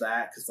change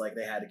that because like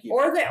they had to keep.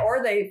 Or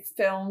they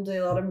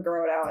let him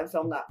grow it out and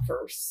filmed that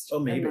first. Oh,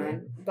 maybe.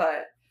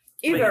 But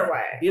either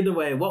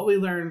way, what we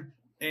learn,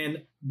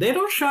 and they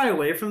don't shy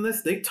away from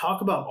this. They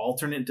talk about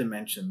alternate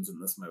dimensions in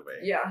this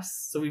movie.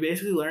 Yes. So we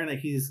basically learn that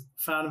he's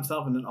found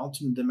himself in an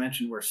alternate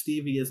dimension where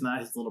Stevie is not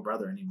his little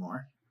brother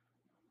anymore.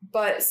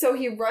 But so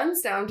he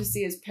runs down to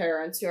see his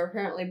parents, who are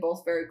apparently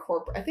both very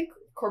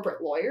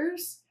corporate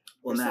lawyers.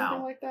 Well, now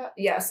something like that.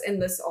 Yes, in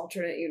this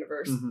alternate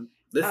universe. Mm-hmm.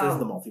 This is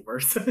the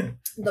multiverse.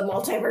 The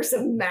multiverse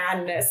of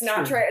madness. Not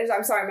I'm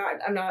sorry,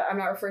 I'm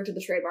not referring to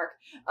the trademark.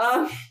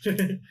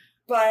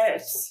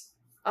 But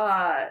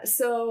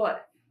so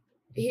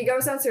he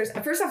goes downstairs.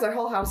 First off, their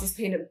whole house is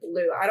painted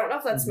blue. I don't know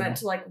if that's meant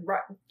to like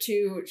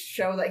to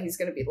show that he's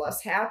going to be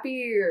less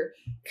happy or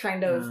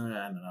kind of I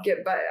don't know.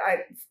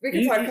 we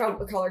can talk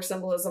about color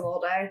symbolism all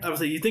day.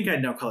 Obviously, you think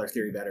I'd know color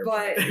theory better,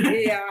 but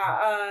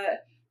yeah.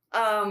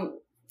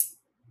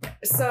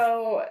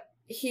 So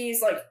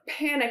he's like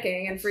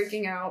panicking and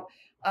freaking out.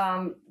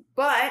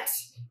 But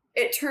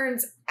it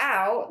turns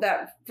out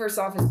that first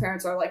off, his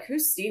parents are like,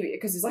 "Who's Stevie?"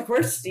 Because he's like,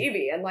 "Where's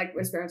Stevie?" And like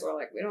his parents are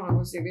like, "We don't know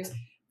who Stevie is."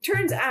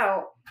 Turns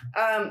out,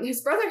 his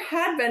brother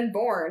had been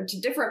born to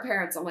different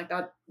parents. I'm like,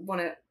 that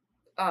wouldn't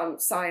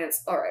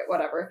science. All right,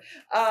 whatever.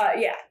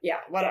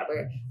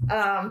 Whatever.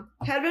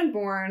 Had been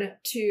born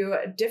to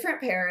different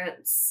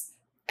parents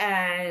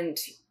and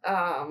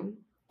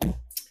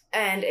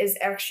is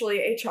actually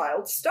a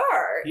child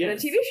star in a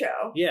TV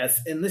show.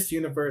 Yes, in this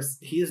universe,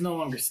 he is no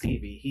longer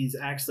Stevie. He's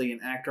actually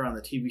an actor on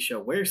the TV show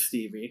Where's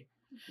Stevie?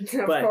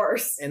 Of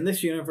course. In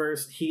this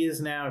universe, he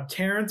is now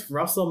Terrence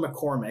Russell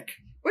McCormick.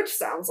 Which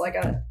sounds like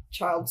a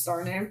child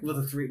star name. With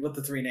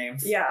the three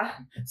names. Yeah.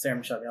 Sarah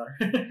Michelle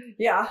Gellar.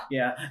 Yeah.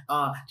 Yeah.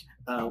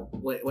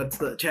 What's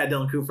the Chad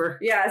Dillon Cooper?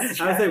 Yes.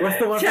 I was like, what's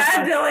the one?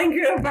 Chad Dillon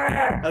Cooper.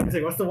 I was gonna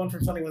say, what's the one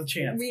from Something with a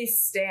Chance? We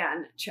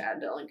stan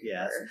Chad Dillon Cooper.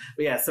 Yes.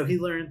 But yeah, so he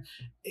learned,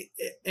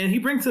 and he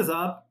brings this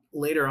up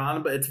later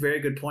on, but it's a very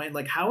good point.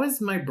 Like, how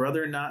has my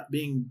brother not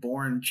being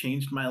born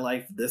changed my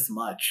life this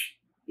much?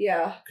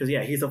 Yeah. Because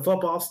yeah, he's a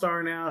football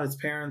star now. His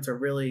parents are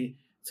really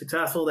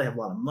successful. They have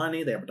a lot of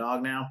money. They have a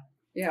dog now.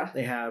 Yeah.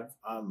 They have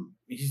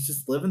he's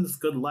just living this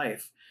good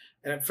life.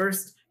 And at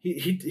first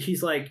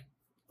he's like,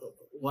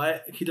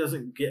 what? He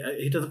doesn't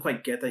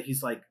quite get that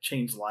he's like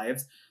changed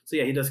lives. So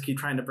yeah, he does keep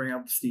trying to bring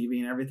up Stevie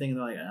and everything. And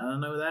they're like, I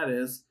don't know who that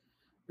is.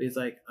 But he's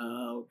like,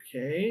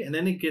 okay. And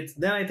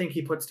then I think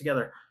he puts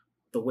together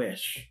the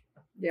wish.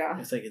 Yeah.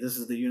 It's like, this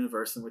is the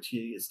universe in which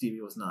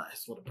Stevie was not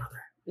his little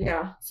brother.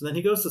 Yeah. So then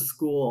he goes to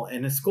school,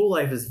 and his school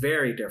life is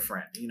very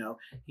different. You know,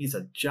 he's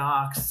a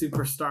jock,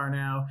 superstar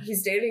now.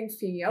 He's dating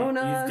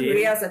Fiona, who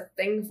he has a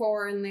thing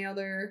for in the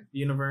other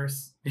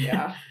universe.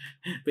 Yeah.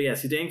 But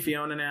yes, he's dating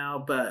Fiona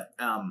now, but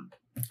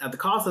at the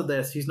cost of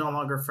this, he's no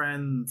longer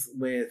friends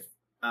with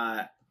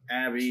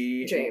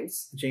Abby.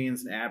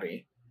 James and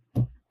Abby.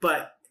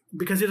 But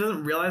because he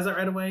doesn't realize that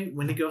right away,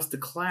 when he goes to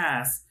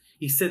class,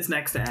 he sits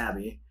next to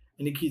Abby.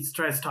 And he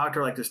tries to talk to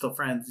her like they're still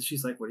friends. And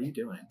she's like, what are you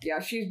doing? Yeah,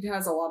 she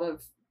has a lot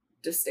of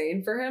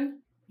disdain for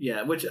him.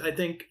 Yeah, which I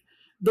think...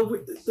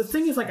 The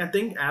thing is, like, I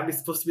think Abby's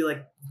supposed to be,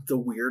 like, the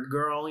weird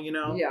girl, you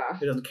know? Yeah.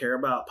 Who doesn't care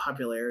about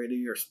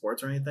popularity or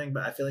sports or anything.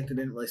 But I feel like they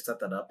didn't really set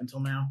that up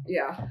until now.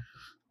 Yeah.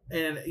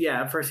 And,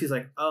 yeah, at first he's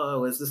like,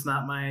 oh, is this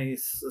not my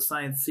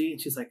assigned seat?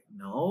 And she's like,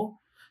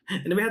 no.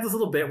 And then we have this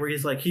little bit where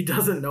he's like, he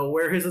doesn't know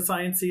where his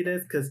assigned seat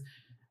is because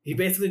he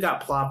basically got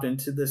plopped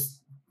into this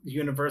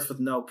universe with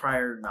no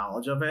prior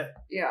knowledge of it.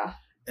 Yeah.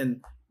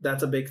 And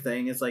that's a big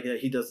thing. It's like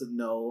he doesn't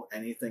know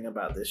anything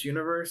about this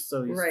universe,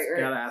 so he's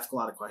got to ask a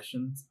lot of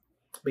questions.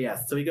 But yeah,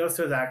 so he goes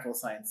to his actual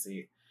science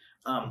seat.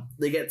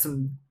 They get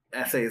some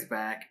essays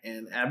back,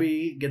 and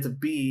Abby gets a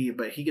B,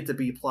 but he gets a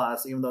B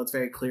plus, even though it's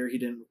very clear he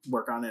didn't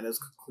work on it as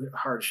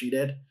hard as she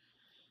did.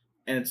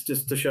 And it's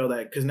just to show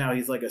that because now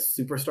he's like a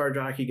superstar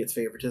jock, he gets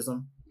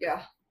favoritism.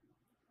 Yeah.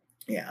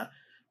 Yeah.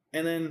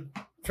 And then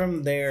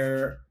from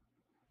there,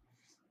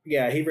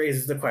 yeah, he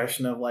raises the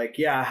question of like,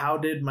 yeah, how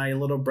did my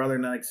little brother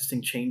not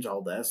existing change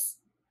all this?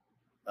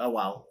 Oh,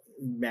 well,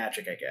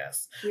 magic, I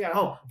guess. Yeah.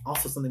 Oh,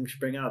 also something we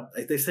should bring up.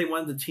 Like, they say one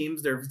of the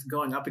teams they're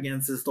going up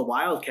against is the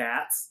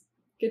Wildcats.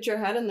 Get your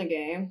head in the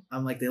game.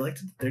 I'm like,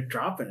 they're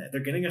dropping it. They're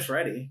getting us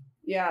ready.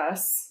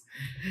 Yes.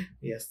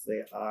 Yes,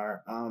 they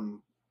are.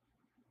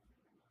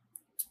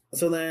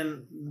 So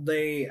then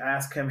they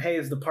ask him, hey,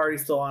 is the party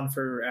still on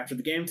for after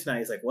the game tonight?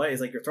 He's like, what? He's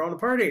like, you're throwing a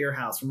party at your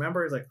house,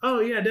 remember? He's like, oh,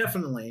 yeah,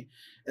 definitely.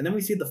 And then we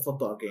see the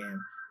football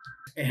game.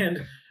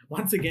 And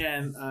once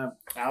again,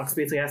 Alex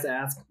basically has to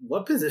ask,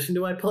 what position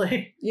do I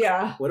play?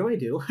 Yeah. What do I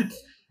do?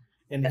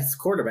 And he's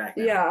quarterback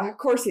now. Yeah, of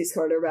course he's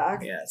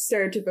quarterback. Yeah.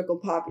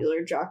 Stereotypical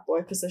popular jock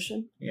boy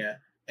position. Yeah.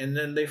 And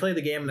then they play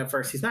the game, and at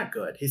first he's not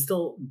good. He's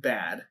still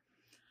bad.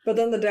 But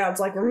then the dad's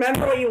like,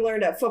 remember what you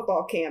learned at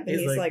football camp? And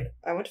he's like,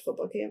 I went to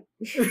football camp.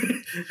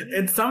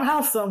 And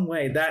somehow, some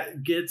way,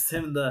 that gets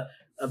him the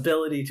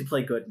ability to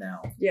play good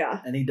now. Yeah.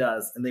 And he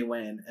does, and they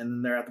win, and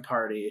then they're at the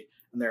party,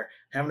 and they're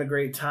having a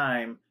great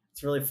time.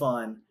 It's really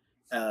fun.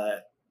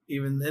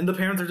 And the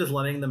parents are just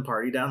letting them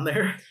party down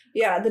there.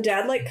 Yeah, the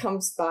dad like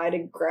comes by to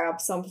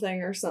grab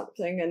something or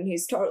something, and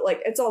he's totally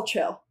like, it's all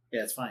chill.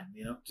 Yeah, it's fine.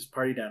 Just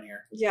party down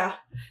here. Yeah.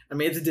 I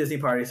mean, it's a Disney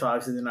party, so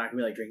obviously they're not gonna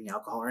be like drinking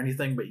alcohol or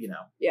anything, but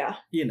Yeah.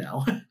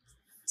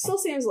 Still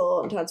seems a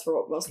little intense for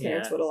what most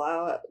parents would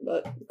allow it,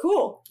 but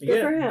cool.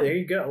 Good for him. There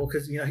you go. Well,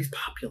 because he's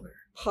popular.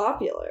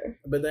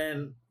 But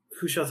then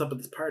who shows up at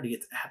this party?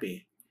 It's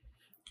Abby.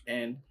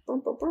 And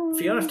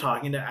Fiona's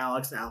talking to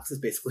Alex, and Alex is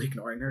basically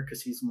ignoring her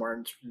because he's more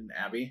interested in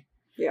Abby.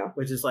 Yeah.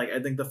 Which is I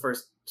think the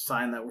first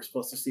sign that we're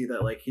supposed to see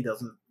that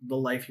the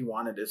life he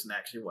wanted isn't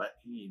actually what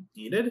he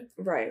needed.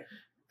 Right.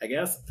 I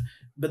guess.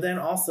 But then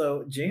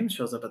also James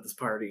shows up at this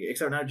party,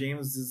 except now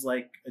James is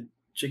a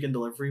chicken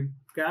delivery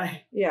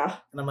guy. Yeah.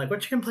 And I'm like,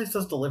 what chicken place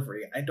does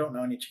delivery? I don't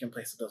know any chicken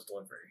place that does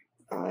delivery.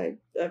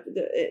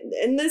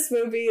 In this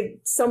movie,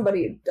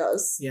 somebody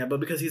does. Yeah,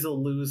 but because he's a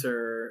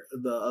loser,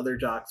 the other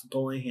jocks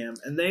bully him,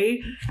 and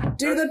they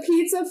do the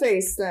pizza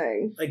face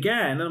thing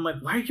again. And I'm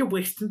like, why are you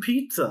wasting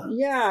pizza?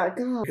 Yeah,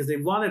 God. Because they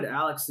wanted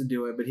Alex to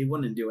do it, but he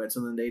wouldn't do it, so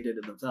then they did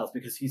it themselves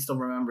because he still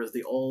remembers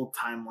the old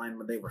timeline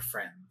when they were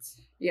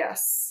friends.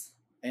 Yes.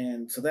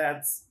 And so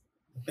that's.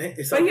 But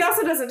he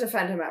also doesn't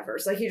defend him at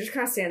first. He just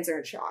kind of stands there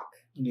in shock.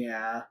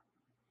 Yeah.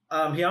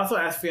 He also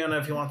asked Fiona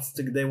if she wants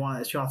to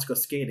go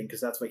skating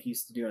because that's what he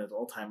used to do in his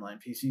old timeline.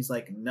 She's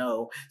like,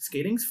 no,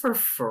 skating's for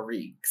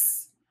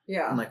freaks.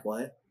 Yeah. I'm like,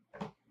 what?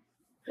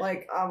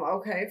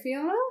 Okay,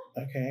 Fiona?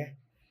 Okay.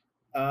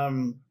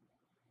 And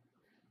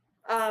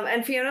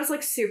Fiona's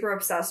super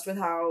obsessed with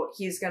how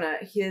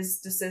his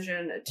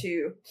decision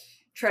to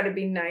try to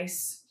be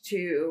nice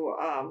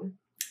to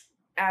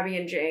Abby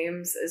and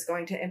James is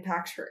going to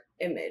impact her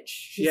image.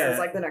 She says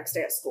the next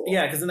day at school.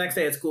 Yeah, because the next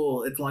day at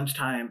school, it's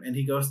lunchtime, and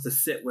he goes to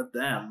sit with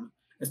them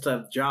instead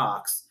of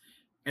jocks.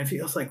 And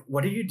feels like,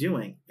 what are you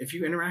doing? If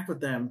you interact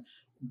with them,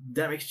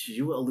 that makes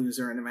you a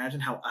loser, and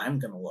imagine how I'm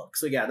going to look.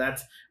 So yeah,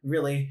 that's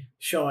really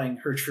showing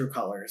her true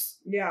colors.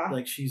 Yeah.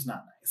 She's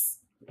not nice.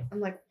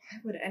 I'm like, why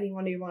would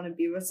anyone want to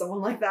be with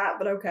someone like that?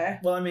 But okay.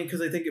 Well, I mean,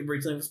 because I think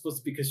originally it was supposed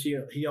to be because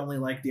he only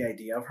liked the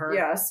idea of her.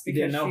 Yes, because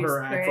he didn't know she's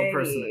her actual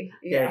personality.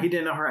 Yeah, he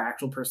didn't know her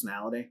actual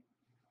personality.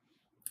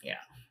 Yeah.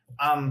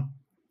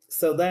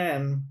 So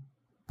then,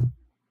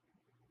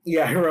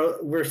 I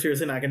wrote, we're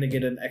seriously not going to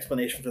get an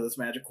explanation for this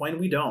magic coin.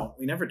 We don't.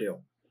 We never do.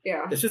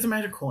 Yeah. It's just a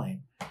magic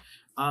coin.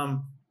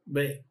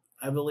 But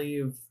I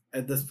believe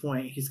at this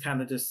point he's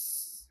kind of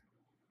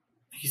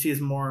he sees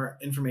more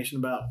information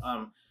about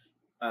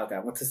oh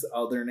God, what's his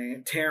other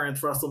name?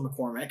 Terrence Russell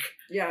McCormick.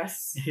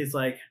 Yes. He's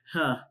like,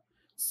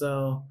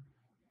 so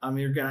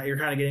you're kind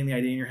of getting the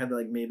idea in your head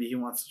that maybe he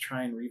wants to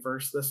try and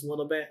reverse this a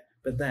little bit.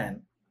 But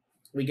then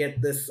we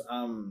get this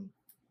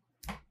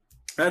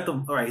he's at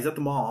the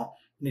mall,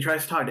 and he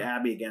tries to talk to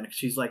Abby again because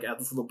she's at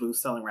this little booth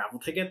selling raffle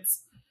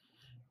tickets.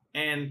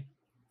 And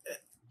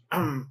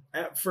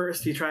at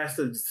first he tries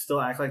to still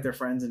act like they're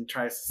friends and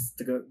tries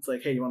to go, it's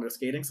like, hey, you want to go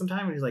skating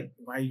sometime? And he's like,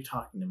 why are you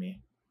talking to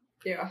me?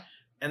 Yeah.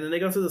 And then they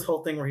go through this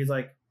whole thing where he's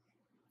like,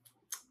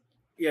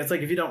 yeah, it's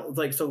like, if you don't,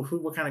 so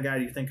what kind of guy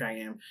do you think I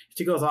am?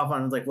 She goes off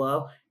on him, like,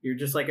 well, you're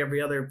just like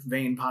every other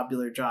vain,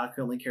 popular jock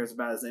who only cares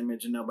about his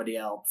image and nobody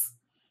else.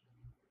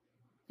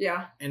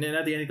 Yeah. And then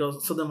at the end he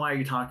goes, so then why are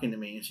you talking to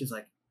me? And she's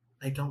like,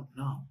 I don't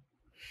know.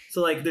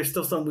 So there's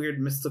still some weird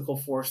mystical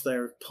force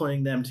there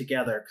pulling them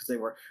together because they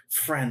were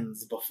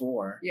friends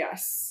before.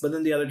 Yes. But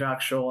then the other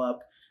jocks show up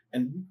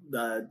and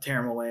tear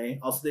him away.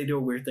 Also, they do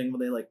a weird thing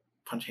where they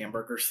punch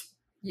hamburgers.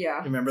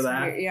 Yeah. Remember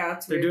that? Weird. Yeah,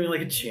 it's They're weird.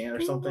 doing a chant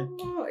or something.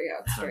 Oh,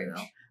 yeah, it's strange. I don't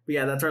know. But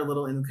yeah, that's our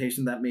little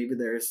indication that maybe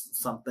there's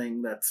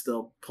something that's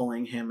still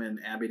pulling him and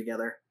Abby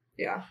together.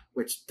 Yeah.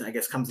 Which I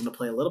guess comes into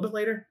play a little bit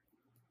later.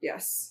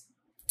 Yes.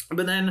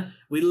 But then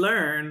we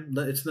learn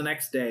that it's the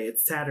next day.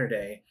 It's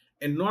Saturday.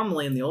 And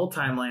normally in the old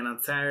timeline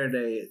on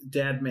Saturday,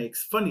 Dad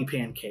makes funny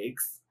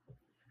pancakes.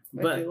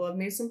 But I do love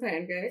me some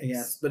pancakes.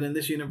 Yes, but in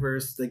this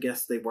universe, I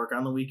guess they work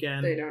on the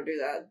weekend. They don't do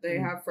that. They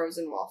have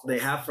frozen waffles. They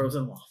have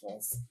frozen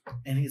waffles.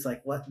 And he's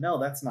like, what? No,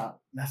 that's not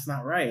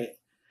right.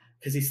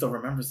 Because he still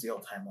remembers the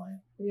old timeline.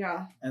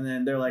 Yeah. And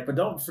then they're like, but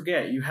don't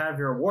forget, you have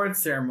your award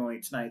ceremony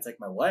tonight. It's like,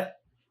 my what?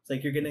 It's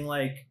like you're getting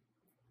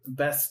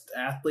best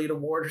athlete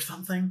award or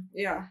something.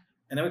 Yeah.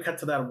 And then we cut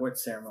to that award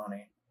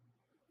ceremony.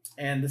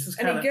 And this is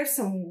kind of... And he gives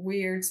some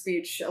weird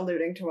speech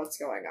alluding to what's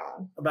going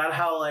on. About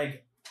how,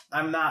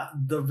 I'm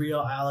not the real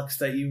Alex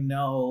that you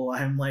know.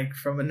 I'm,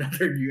 from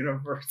another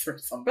universe or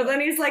something. But then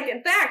he's like,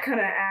 that could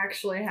have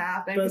actually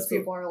happened. Because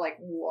people are like,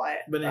 what?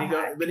 But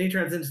then he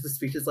turns into the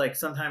speech. It's like,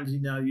 sometimes,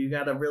 you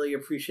got to really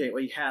appreciate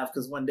what you have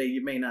because one day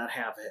you may not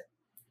have it.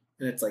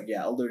 And it's like,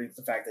 yeah, alluding to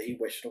the fact that he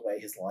wished away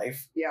his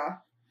life. Yeah.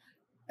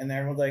 And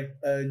everyone's like,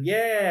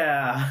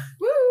 yeah.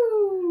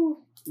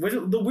 Woo! Which,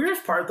 the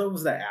weirdest part, though,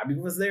 was that Abby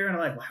was there. And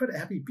I'm like, why would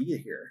Abby be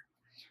here?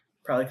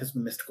 Probably because of the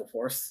mystical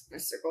force.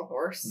 Mystical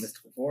horse.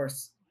 Mystical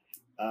force.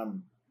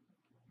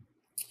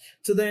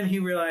 So then he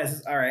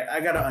realizes, all right,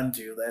 I got to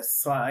undo this.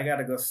 So I got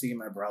to go see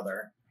my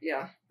brother.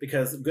 Yeah.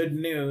 Because good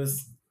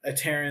news,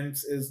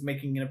 Terrence is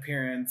making an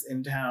appearance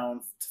in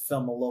town to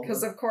film a local.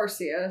 Because of course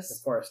he is.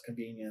 Of course,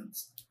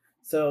 convenience.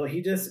 So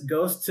he just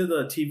goes to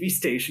the TV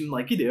station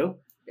like you do.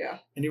 Yeah.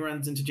 And he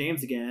runs into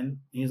James again. And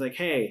he's like,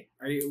 hey,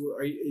 who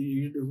are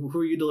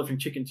you delivering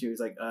chicken to? He's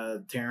like,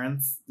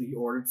 Terrence, you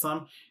ordered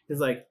some. He's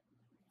like,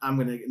 I'm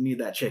going to need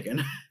that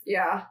chicken.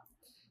 Yeah.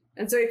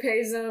 And so he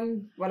pays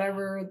him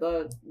whatever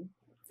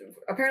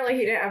apparently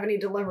he didn't have any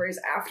deliveries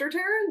after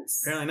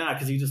Terrence. Apparently not,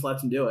 because he just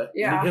lets him do it.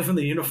 Yeah. And he gives him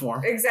the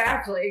uniform.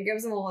 Exactly. He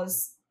gives him all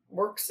his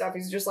work stuff.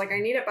 He's just like, I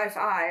need it by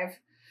 5.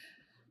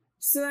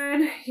 So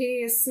then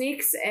he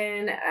sneaks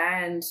in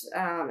and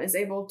is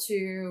able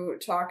to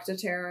talk to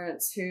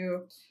Terrence,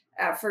 who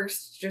at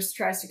first just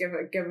tries to give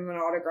him an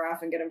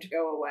autograph and get him to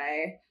go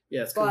away.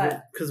 Yes,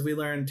 because we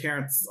learned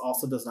Terrence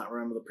also does not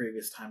remember the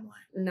previous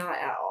timeline. Not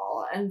at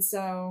all. And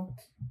so,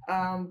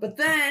 but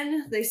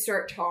then they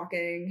start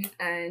talking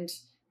and...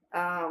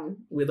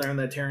 we learned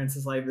that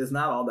Terrence's life is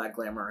not all that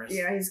glamorous.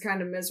 Yeah, he's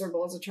kind of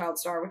miserable as a child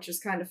star, which is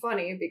kind of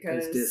funny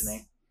because... It's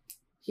Disney.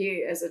 He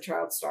is a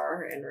child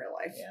star in real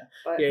life. Yeah.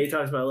 But yeah, he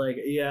talks about like,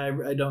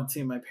 I don't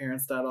see my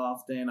parents that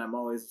often. I'm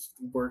always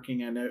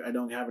working and I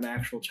don't have an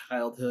actual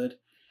childhood.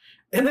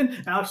 And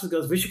then Alex just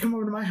goes, we should come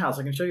over to my house.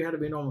 I can show you how to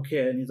be a normal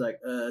kid. And he's like,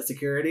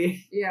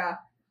 security? Yeah.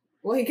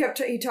 Well,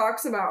 he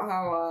talks about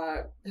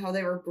how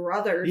they were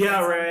brothers.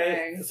 Yeah,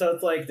 right. So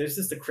it's like, there's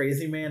just a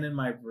crazy man in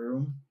my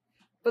room.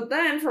 But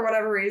then, for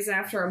whatever reason,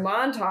 after a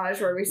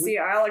montage where we see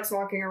Alex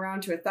walking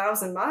around to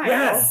 1,000 miles.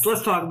 Yes!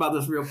 Let's talk about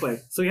this real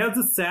quick. So he has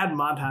this sad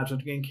montage after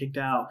getting kicked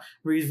out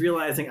where he's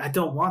realizing, I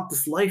don't want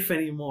this life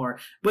anymore.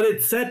 But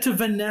it's set to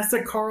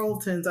Vanessa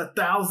Carlton's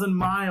 1,000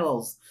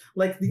 Miles.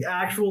 Like the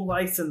actual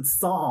licensed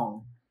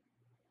song.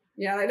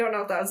 Yeah, I don't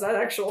know if that was that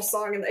actual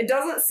song. And it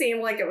doesn't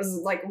seem like it was,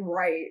 like,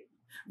 right.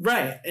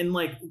 Right, and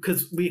like,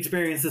 because we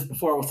experienced this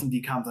before with some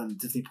decoms on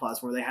Disney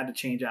Plus where they had to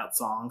change out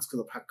songs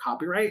because of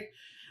copyright.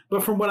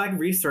 But from what I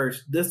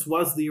researched, this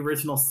was the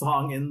original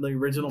song in the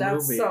original movie.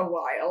 That's so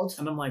wild.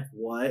 And I'm like,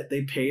 what?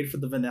 They paid for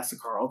the Vanessa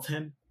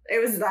Carlton?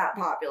 It was that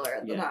popular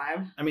at the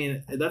time. I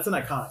mean, that's an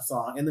iconic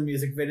song. In the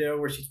music video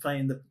where she's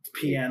playing the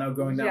piano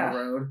going down the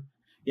road.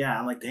 Yeah,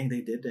 I'm like, dang,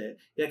 they did it.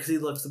 Yeah, because he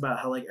looks about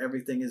how, like,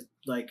 everything is,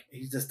 like,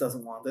 he just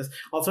doesn't want this.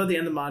 Also, at the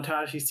end of the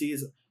montage, he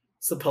sees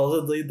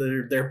supposedly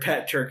their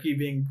pet turkey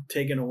being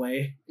taken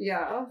away.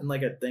 Yeah. In,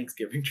 like, a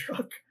Thanksgiving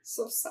truck.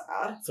 So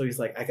sad. So he's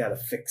like, I gotta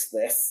fix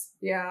this.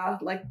 Yeah,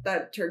 like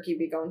that turkey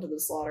be going to the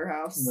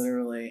slaughterhouse.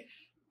 Literally.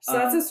 So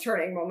that's his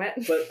turning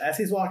moment. But as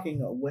he's walking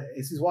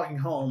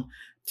home,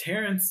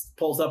 Terrence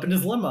pulls up in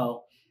his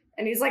limo.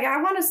 And he's like,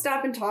 I want to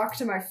stop and talk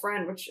to my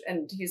friend,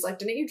 and he's like,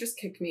 didn't you just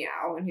kick me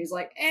out? And he's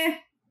like, eh.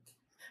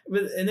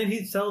 And then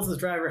he tells his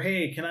driver,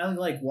 hey, can I,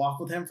 like, walk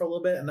with him for a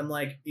little bit? And I'm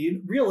like,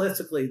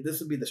 realistically, this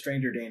would be the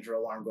stranger danger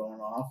alarm going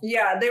off.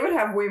 Yeah, they would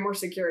have way more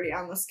security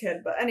on this kid,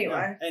 but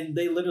anyway. Yeah. And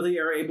they literally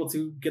are able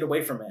to get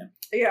away from him.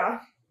 Yeah.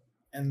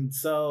 And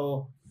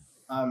so,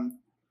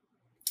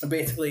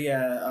 basically,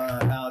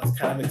 Alex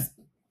kind of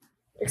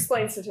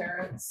explains to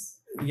Terrence.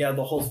 Yeah,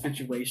 the whole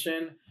situation.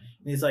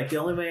 And he's like, the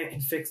only way I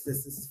can fix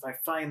this is if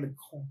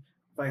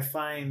I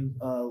find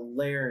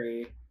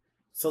Larry.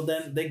 So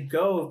then they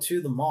go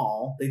to the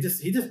mall. He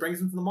just brings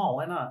them to the mall.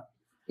 Why not?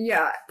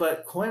 Yeah.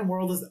 But Coin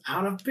World is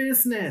out of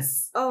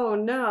business. Oh,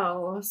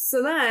 no.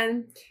 So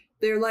then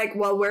they're like,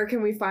 well, where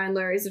can we find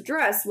Larry's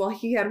address? Well,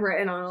 he had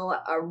written on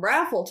a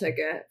raffle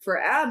ticket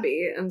for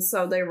Abby. And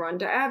so they run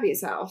to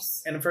Abby's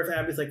house. And at first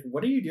Abby's like,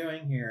 what are you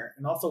doing here?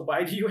 And also,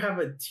 why do you have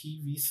a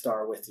TV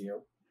star with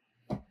you?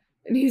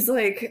 And he's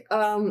like,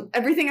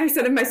 everything I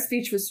said in my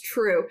speech was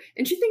true.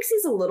 And she thinks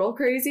he's a little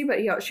crazy,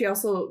 but she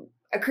also...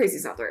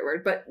 crazy's not the right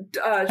word, but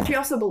she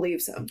also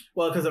believes him.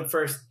 Well, because at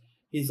first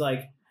he's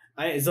like,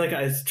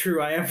 it's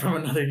true, I am from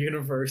another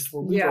universe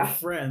where we were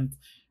friends.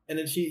 And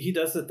then he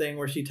does the thing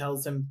where she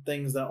tells him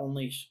things that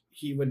only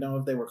he would know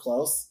if they were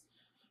close.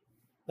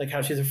 Like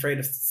how she's afraid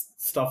of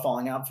stuff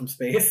falling out from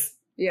space.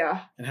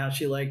 Yeah. And how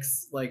she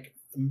likes, like,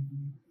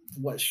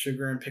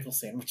 sugar and pickle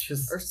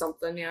sandwiches. Or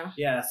something, yeah.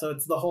 Yeah, so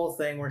it's the whole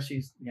thing where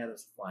there's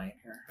a fly in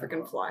here.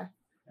 Freaking fly.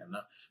 I don't know.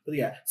 But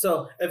yeah,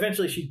 so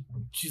eventually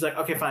she's like,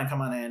 okay, fine,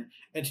 come on in.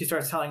 And she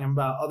starts telling him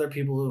about other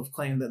people who have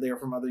claimed that they are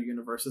from other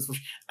universes,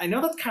 which I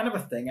know that's kind of a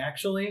thing,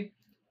 actually.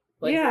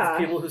 Like, there's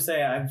people who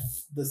say I'm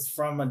this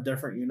from a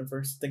different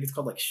universe. I think it's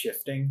called, like,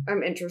 shifting.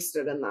 I'm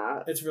interested in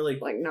that. It's really...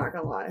 like, not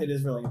gonna lie. It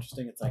is really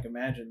interesting. It's like,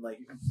 imagine, like,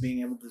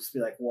 being able to just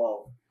be like,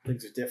 whoa,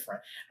 things are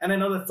different. And I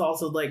know that's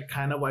also, like,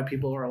 kind of why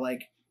people are,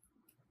 like,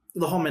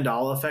 the whole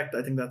Mandela effect.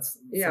 I think that's...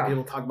 some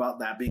people talk about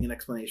that being an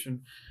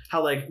explanation.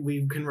 How, like,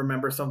 we can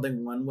remember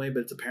something one way, but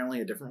it's apparently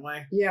a different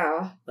way.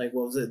 Yeah. Like,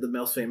 what was it? The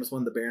most famous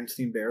one? The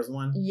Berenstein Bears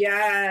one?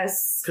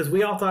 Yes. Because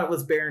we all thought it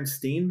was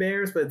Berenstein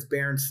Bears, but it's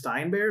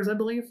Berenstein Bears, I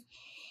believe.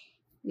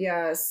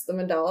 Yes. The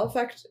Mandela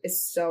effect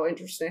is so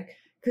interesting.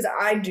 Because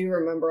I do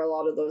remember a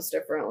lot of those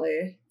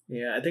differently.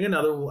 Yeah, I think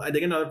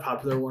another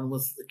popular one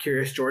was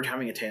Curious George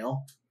having a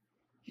tail.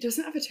 He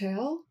doesn't have a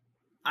tail?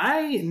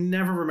 I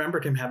never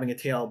remembered him having a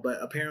tail, but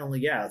apparently,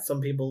 yeah,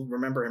 some people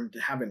remember him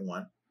having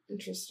one.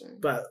 Interesting.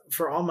 But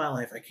for all my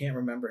life, I can't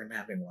remember him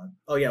having one.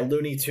 Oh yeah,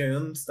 Looney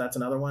Tunes, that's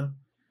another one.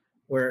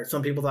 Where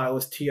some people thought it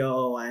was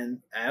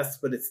TONS,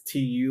 but it's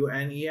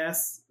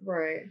TUNES.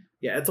 Right.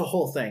 Yeah, it's a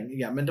whole thing.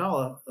 Yeah,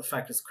 Mandela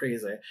effect is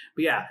crazy.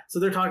 But yeah, so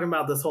they're talking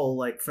about this whole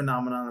like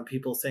phenomenon of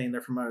people saying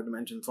they're from other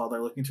dimensions while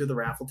they're looking through the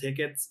raffle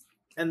tickets,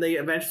 and they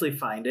eventually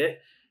find it.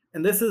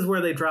 And this is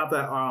where they drop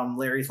that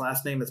Larry's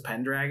last name is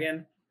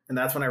Pendragon, and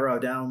that's when I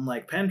wrote down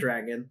like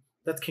Pendragon.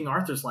 That's King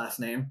Arthur's last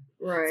name.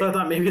 Right. So I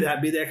thought maybe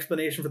that'd be the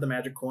explanation for the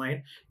magic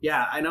coin.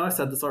 Yeah, I know I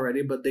said this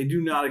already, but they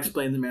do not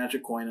explain the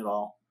magic coin at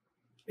all.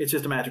 It's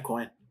just a magic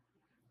coin.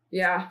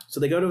 Yeah. So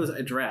they go to his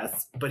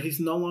address, but he's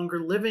no longer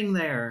living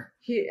there.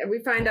 We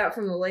find out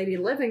from the lady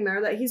living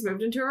there that he's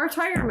moved into a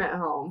retirement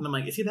home. And I'm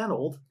like, is he that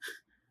old?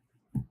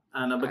 I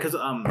don't know, because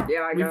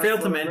I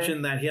failed to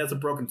mention that he has a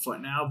broken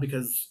foot now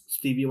because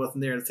Stevie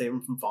wasn't there to save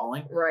him from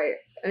falling. Right.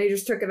 And he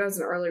just took it as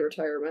an early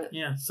retirement.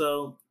 Yeah,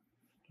 so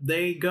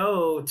they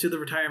go to the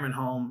retirement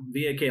home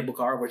via cable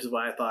car, which is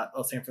why I thought,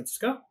 oh, San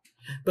Francisco.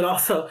 But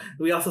also,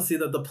 we also see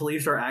that the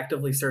police are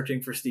actively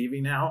searching for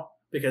Stevie now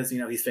because,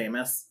 he's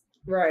famous.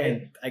 Right.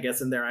 And I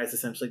guess in their eyes,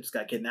 essentially just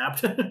got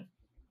kidnapped.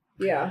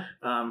 Yeah.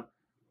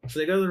 So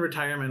they go to the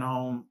retirement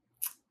home,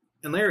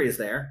 and Larry is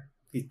there.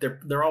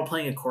 They're all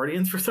playing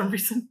accordions for some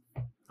reason.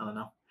 I don't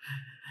know.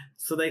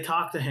 So they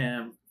talk to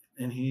him,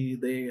 and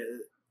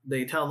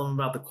they tell them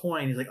about the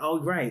coin. He's like,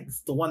 oh, right.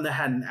 It's the one that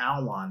had an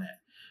owl on it.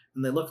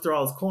 And they look through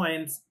all his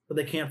coins, but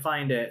they can't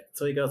find it.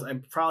 So he goes, I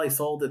probably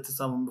sold it to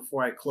someone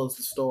before I closed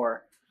the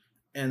store.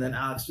 And then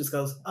Alex just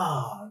goes,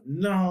 oh,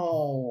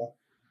 no.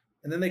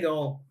 And then they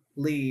go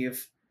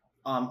leave.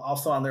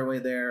 Also on their way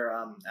there,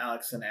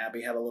 Alex and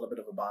Abby have a little bit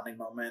of a bonding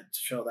moment to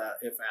show that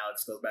if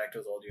Alex goes back to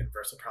his old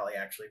universe, he'll probably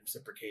actually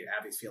reciprocate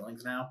Abby's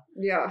feelings now.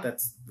 Yeah.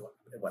 That's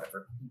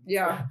whatever.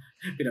 Yeah.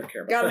 We don't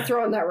care about Gotta that.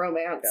 throw in that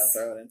romance. Gotta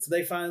throw it in. So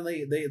they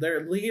finally,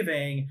 they're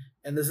leaving,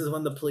 and this is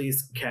when the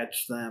police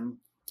catch them,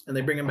 and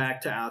they bring him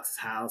back to Alex's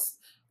house.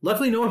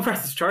 Luckily, no one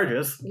presses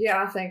charges.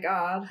 Yeah, thank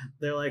God.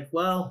 They're like,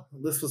 well,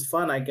 this was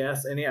fun, I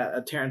guess. And yeah,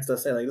 Terrence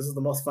does say, like, this is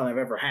the most fun I've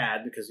ever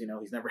had because,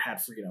 he's never had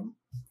freedom.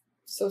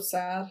 So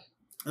sad.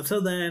 And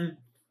so then,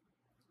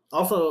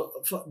 also,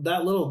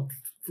 that little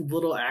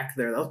act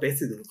there, that was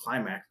basically the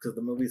climax because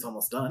the movie's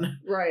almost done.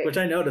 Right. Which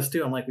I noticed,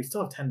 too. I'm like, we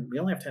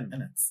only have 10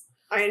 minutes.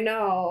 I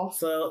know.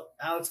 So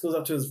Alex goes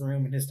up to his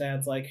room and his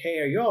dad's like, hey,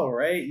 are you all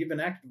right? You've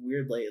been acting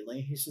weird lately.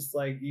 He's just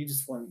like, you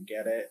just wouldn't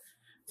get it.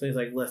 So he's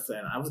like,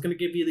 listen, I was going to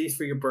give you these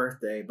for your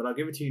birthday, but I'll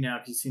give it to you now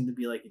because you seem to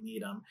be like you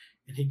need them.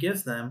 And he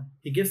gives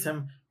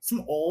him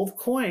some old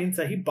coins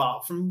that he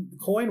bought from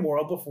Coin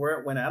World before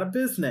it went out of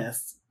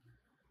business.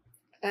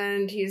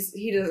 And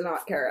he does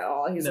not care at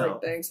all. He's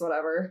like, thanks,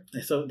 whatever.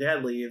 And so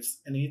Dad leaves,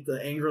 and he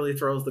angrily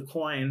throws the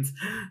coins.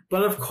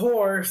 But of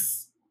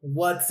course,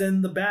 what's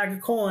in the bag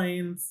of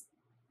coins?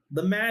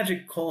 The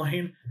magic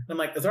coin. And I'm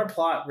like, is our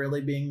plot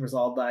really being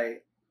resolved by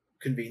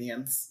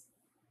convenience?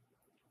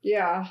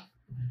 Yeah.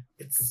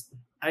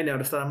 I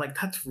noticed that. I'm like,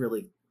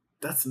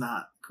 that's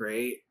not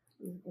great.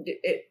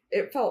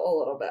 It felt a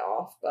little bit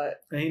off,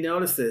 but... And he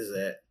notices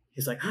it.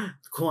 He's like, the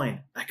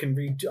coin, I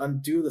can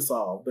undo this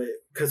all. But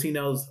because he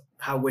knows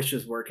how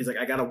wishes work, he's like,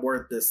 I got to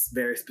word this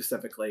very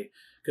specifically.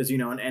 Because,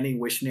 in any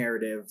wish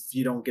narrative,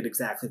 you don't get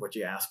exactly what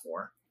you ask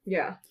for.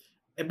 Yeah.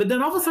 But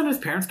then all of a sudden his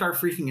parents start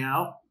freaking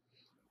out.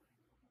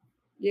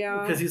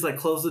 Yeah. Because he's like,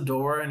 close the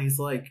door, and he's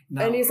like,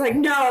 no. And he's like,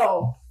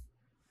 no!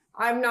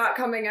 I'm not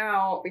coming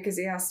out because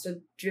he has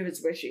to do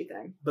his wishy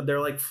thing. But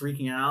they're like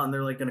freaking out, and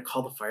they're like going to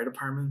call the fire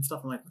department and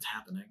stuff. I'm like, what's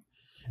happening?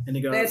 And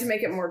he goes... They had to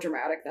make it more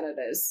dramatic than it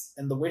is.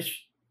 And the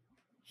wish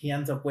he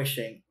ends up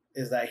wishing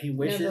is that he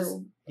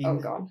wishes...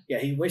 God. Yeah,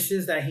 he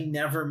wishes that he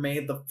never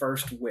made the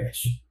first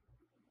wish.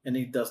 And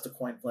he does the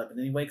coin flip. And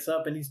then he wakes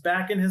up and he's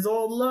back in his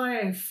old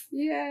life.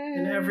 Yay.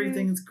 And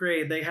everything's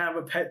great. They have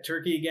a pet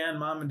turkey again.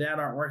 Mom and Dad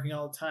aren't working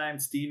all the time.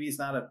 Stevie's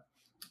not a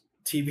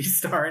TV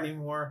star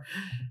anymore.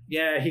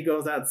 Yeah, he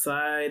goes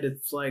outside.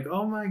 It's like,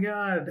 oh my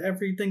God,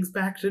 everything's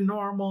back to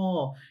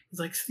normal. He's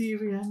like,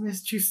 Stevie, I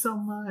missed you so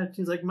much.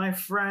 He's like, my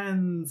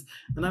friends.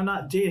 And I'm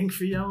not dating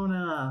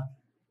Fiona.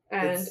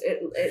 And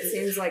it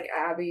seems like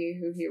Abby,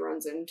 who he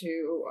runs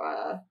into,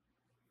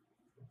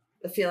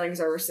 the feelings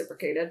are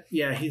reciprocated.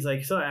 Yeah, he's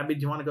like, so Abby,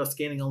 do you want to go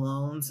skating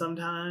alone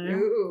sometime?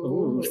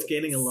 Ooh,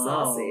 skating alone.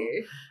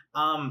 Saucy.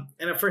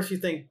 And at first you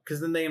think,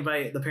 because then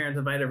the parents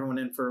invite everyone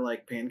in for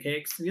like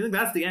pancakes. And you think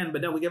that's the end,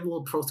 but no, we get a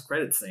little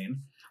post-credit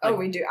scene. Oh,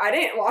 we do. I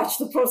didn't watch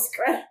the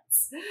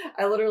post-credits.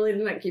 I literally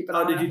didn't keep it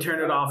on. Oh, did you turn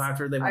it off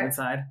after they went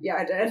inside? Yeah,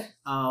 I did.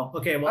 Oh,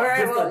 okay. Well, all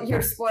right,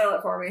 here, spoil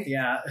it for me.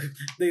 Yeah,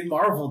 they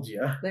marveled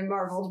you. They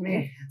marveled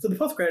me. So the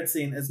post-credit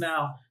scene is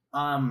now,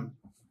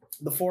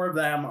 the four of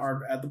them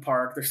are at the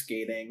park. They're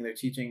skating. They're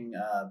teaching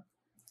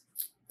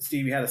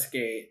Stevie how to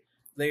skate.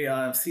 They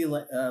see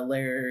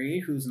Larry,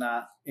 who's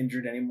not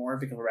injured anymore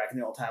because we're back in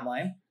the old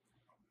timeline.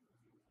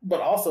 But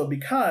also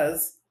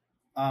because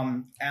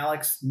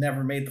Alex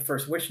never made the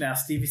first wish. Now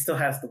Stevie still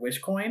has the wish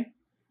coin.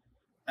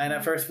 And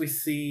at first we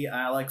see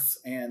Alex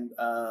and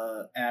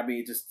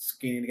Abby just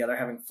skating together,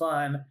 having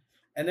fun.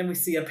 And then we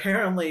see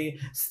apparently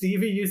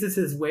Stevie uses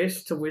his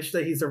wish to wish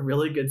that he's a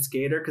really good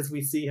skater because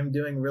we see him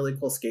doing really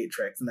cool skate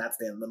tricks, and that's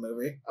the end of the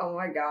movie. Oh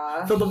my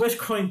god. So the wish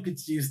coin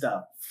gets used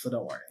up, so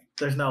don't worry.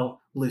 There's no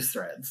loose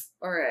threads.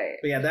 All right.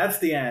 But yeah, that's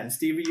the end.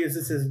 Stevie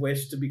uses his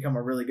wish to become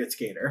a really good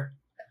skater.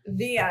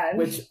 The end.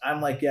 Which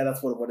I'm like, yeah,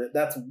 that's what it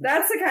that's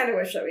the kind of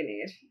wish that we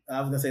need. I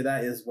was gonna say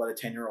that is what a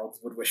 10-year-old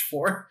would wish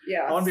for.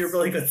 Yeah. I want to be a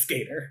really good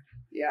skater.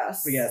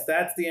 Yes. But yes,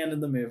 that's the end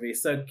of the movie.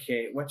 So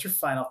Kate, what's your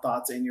final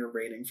thoughts and your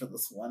rating for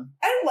this one?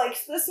 I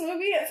liked this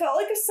movie. It felt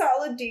like a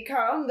solid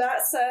decom.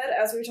 That said,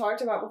 as we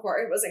talked about before,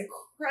 it was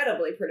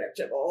incredibly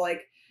predictable.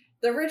 Like,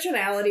 the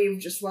originality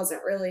just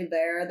wasn't really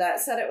there. That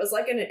said, it was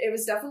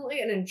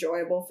definitely an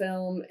enjoyable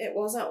film. It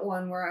wasn't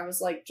one where I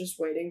was like just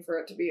waiting for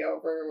it to be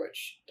over,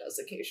 which does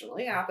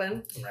occasionally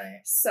happen. Right.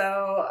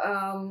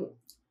 So,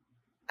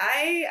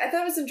 I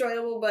thought it was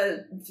enjoyable,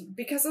 but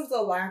because of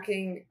the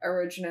lacking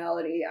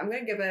originality, I'm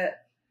gonna give it.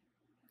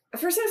 At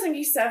first, I was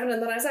thinking 7,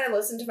 and then as I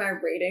listened to my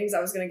ratings,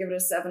 I was gonna give it a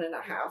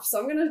 7.5. So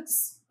I'm gonna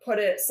put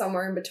it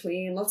somewhere in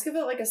between. Let's give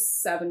it like a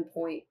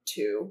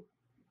 7.2.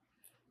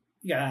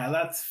 Yeah,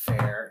 that's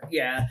fair.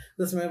 Yeah,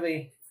 this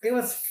movie, it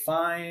was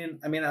fine.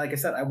 I mean, like I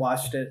said, I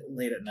watched it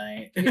late at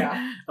night.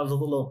 Yeah. I was a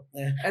little...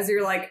 As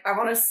you're like, I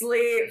want to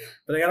sleep.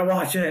 But I gotta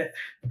watch it,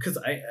 because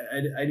I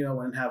knew I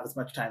wouldn't have as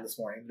much time this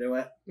morning to do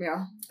it.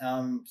 Yeah.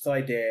 So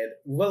I did.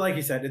 Well, like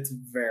you said, it's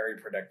very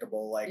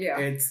predictable. Like, yeah.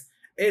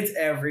 It's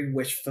every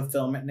wish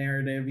fulfillment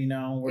narrative, you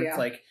know, where it's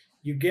like,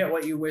 you get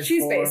what you wish for.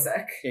 She's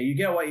basic. Yeah, you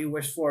get what you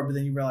wish for, but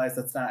then you realize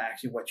that's not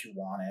actually what you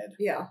wanted.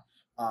 Yeah.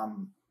 I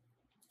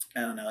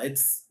don't know.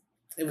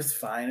 It was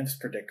fine. It was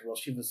predictable.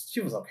 She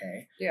was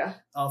okay. Yeah.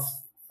 I'll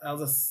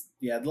just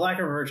the lack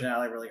of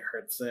originality really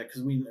hurts it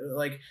because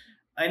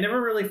I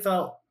never really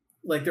felt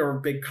like there were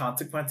big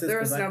consequences. There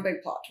was no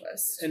big plot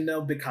twist and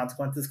no big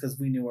consequences because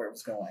we knew where it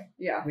was going.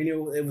 Yeah. We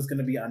knew it was going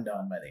to be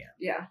undone by the end.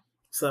 Yeah.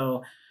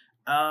 So,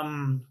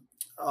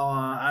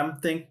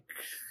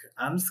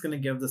 I'm just going to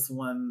give this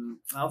one,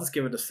 I'll just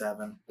give it a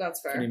 7.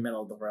 That's fair. Pretty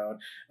middle of the road.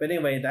 But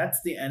anyway, that's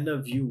the end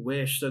of You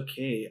Wish. So,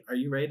 Kate, are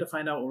you ready to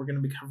find out what we're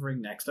going to be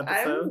covering next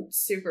episode? I'm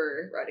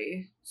super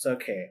ready. So,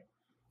 Kate,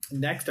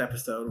 next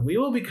episode, we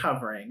will be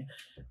covering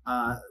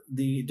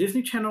the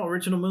Disney Channel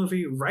original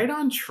movie, Right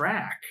on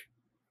Track.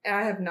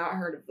 I have not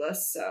heard of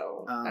this,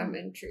 so I'm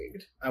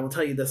intrigued. I will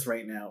tell you this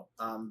right now.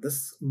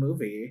 This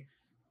movie,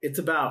 it's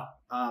about...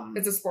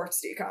 it's a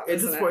sports decom.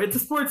 It's a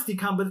sports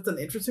decom, but it's an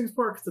interesting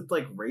sport because it's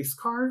like race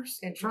cars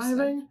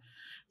driving.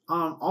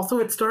 Also,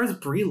 it stars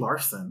Brie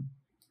Larson.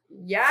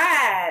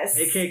 Yes,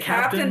 aka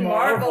Captain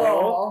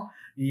Marvel.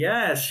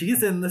 Yes,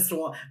 she's in this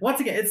one.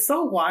 Once again, it's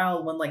so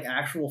wild when like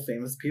actual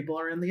famous people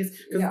are in these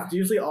because it's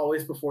usually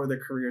always before their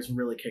careers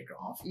really kick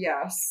off.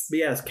 Yes. But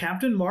yes,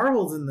 Captain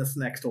Marvel's in this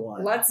next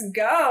one. Let's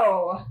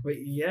go.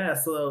 But yeah,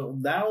 so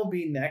that will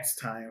be next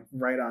time,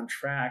 Right on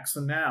Track.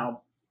 So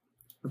now,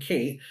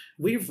 Kate,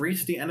 we've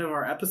reached the end of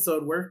our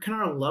episode. Where can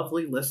our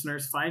lovely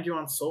listeners find you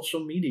on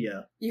social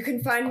media? You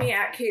can find me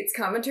at Kate's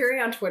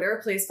Commentary on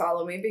Twitter. Please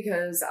follow me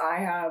because I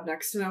have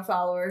next to no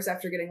followers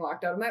after getting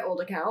locked out of my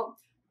old account.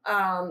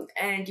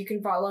 And you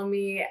can follow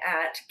me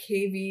at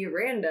KV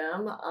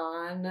Random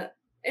on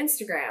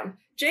Instagram.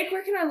 Jake,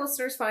 where can our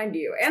listeners find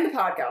you? And the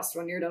podcast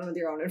when you're done with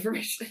your own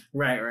information.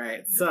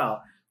 Right. So,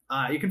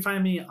 you can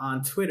find me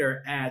on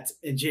Twitter at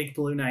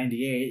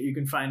JakeBlue98. You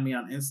can find me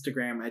on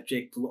Instagram at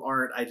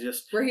JakeBlueArt.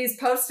 Where he's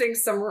posting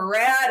some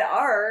rad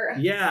art.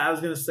 Yeah, I was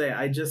going to say,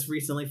 I just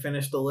recently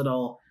finished a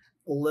little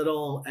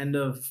end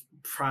of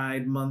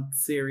Pride Month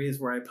series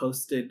where I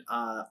posted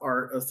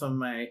art of some of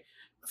my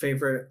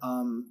favorite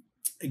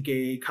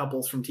gay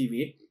couples from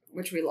TV.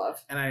 Which we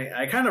love. And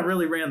I kind of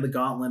really ran the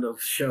gauntlet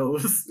of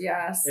shows.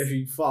 Yes. If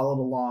you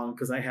followed along,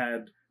 because I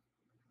had...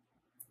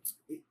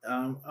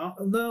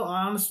 though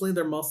honestly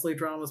they're mostly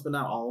dramas, but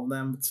not all of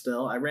them. But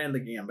still, I ran the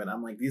gambit.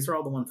 I'm like, these are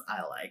all the ones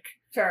I like.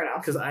 Fair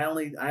enough. Because I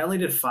only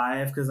did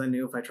 5 because I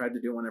knew if I tried to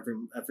do one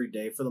every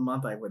day for the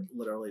month, I would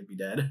literally be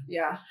dead.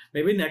 Yeah.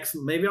 Maybe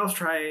I'll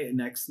try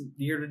next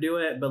year to do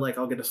it, but like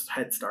I'll get a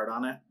head start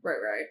on it. Right.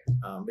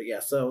 But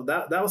yeah, so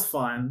that was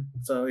fun.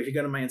 So if you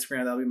go to my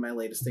Instagram, that'll be my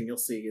latest thing you'll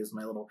see is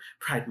my little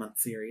Pride Month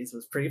series. It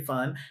was pretty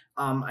fun.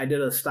 I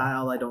did a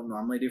style I don't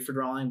normally do for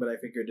drawing, but I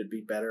figured it'd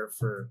be better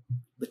for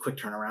the quick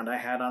turnaround I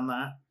had on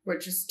that.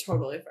 Which is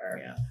totally fair.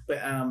 Yeah.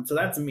 But so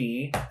that's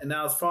me. And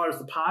now as far as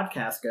the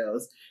podcast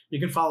goes, you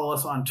can follow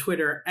us on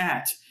Twitter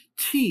at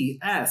TSOSN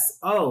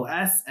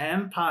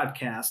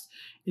Podcast.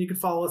 You can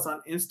follow us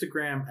on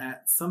Instagram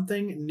at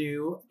Something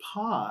New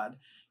Pod.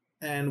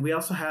 And we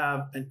also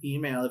have an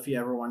email if you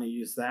ever want to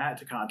use that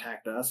to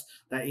contact us.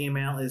 That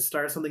email is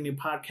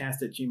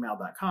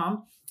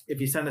startsomethingNewPodcast@gmail.com. If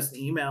you send us an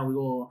email, we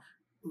will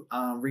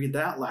read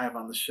that live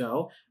on the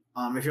show.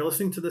 If you're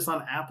listening to this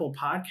on Apple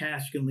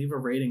Podcasts, you can leave a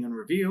rating and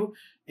review.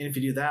 And if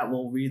you do that,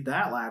 we'll read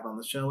that live on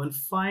the show. And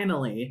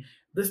finally,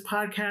 this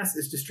podcast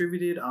is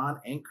distributed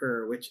on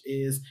Anchor, which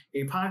is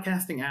a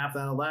podcasting app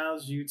that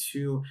allows you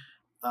to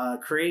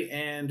create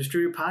and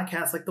distribute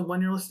podcasts like the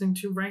one you're listening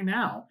to right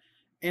now.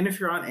 And if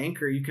you're on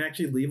Anchor, you can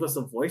actually leave us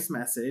a voice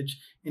message.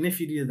 And if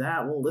you do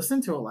that, we'll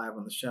listen to it live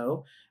on the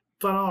show.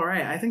 But all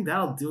right, I think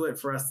that'll do it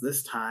for us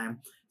this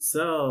time.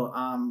 So,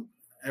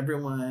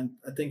 everyone,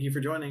 thank you for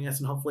joining us,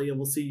 and hopefully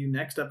we'll see you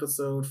next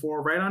episode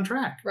for Right on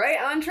Track.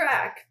 Right on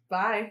Track.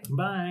 Bye.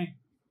 Bye.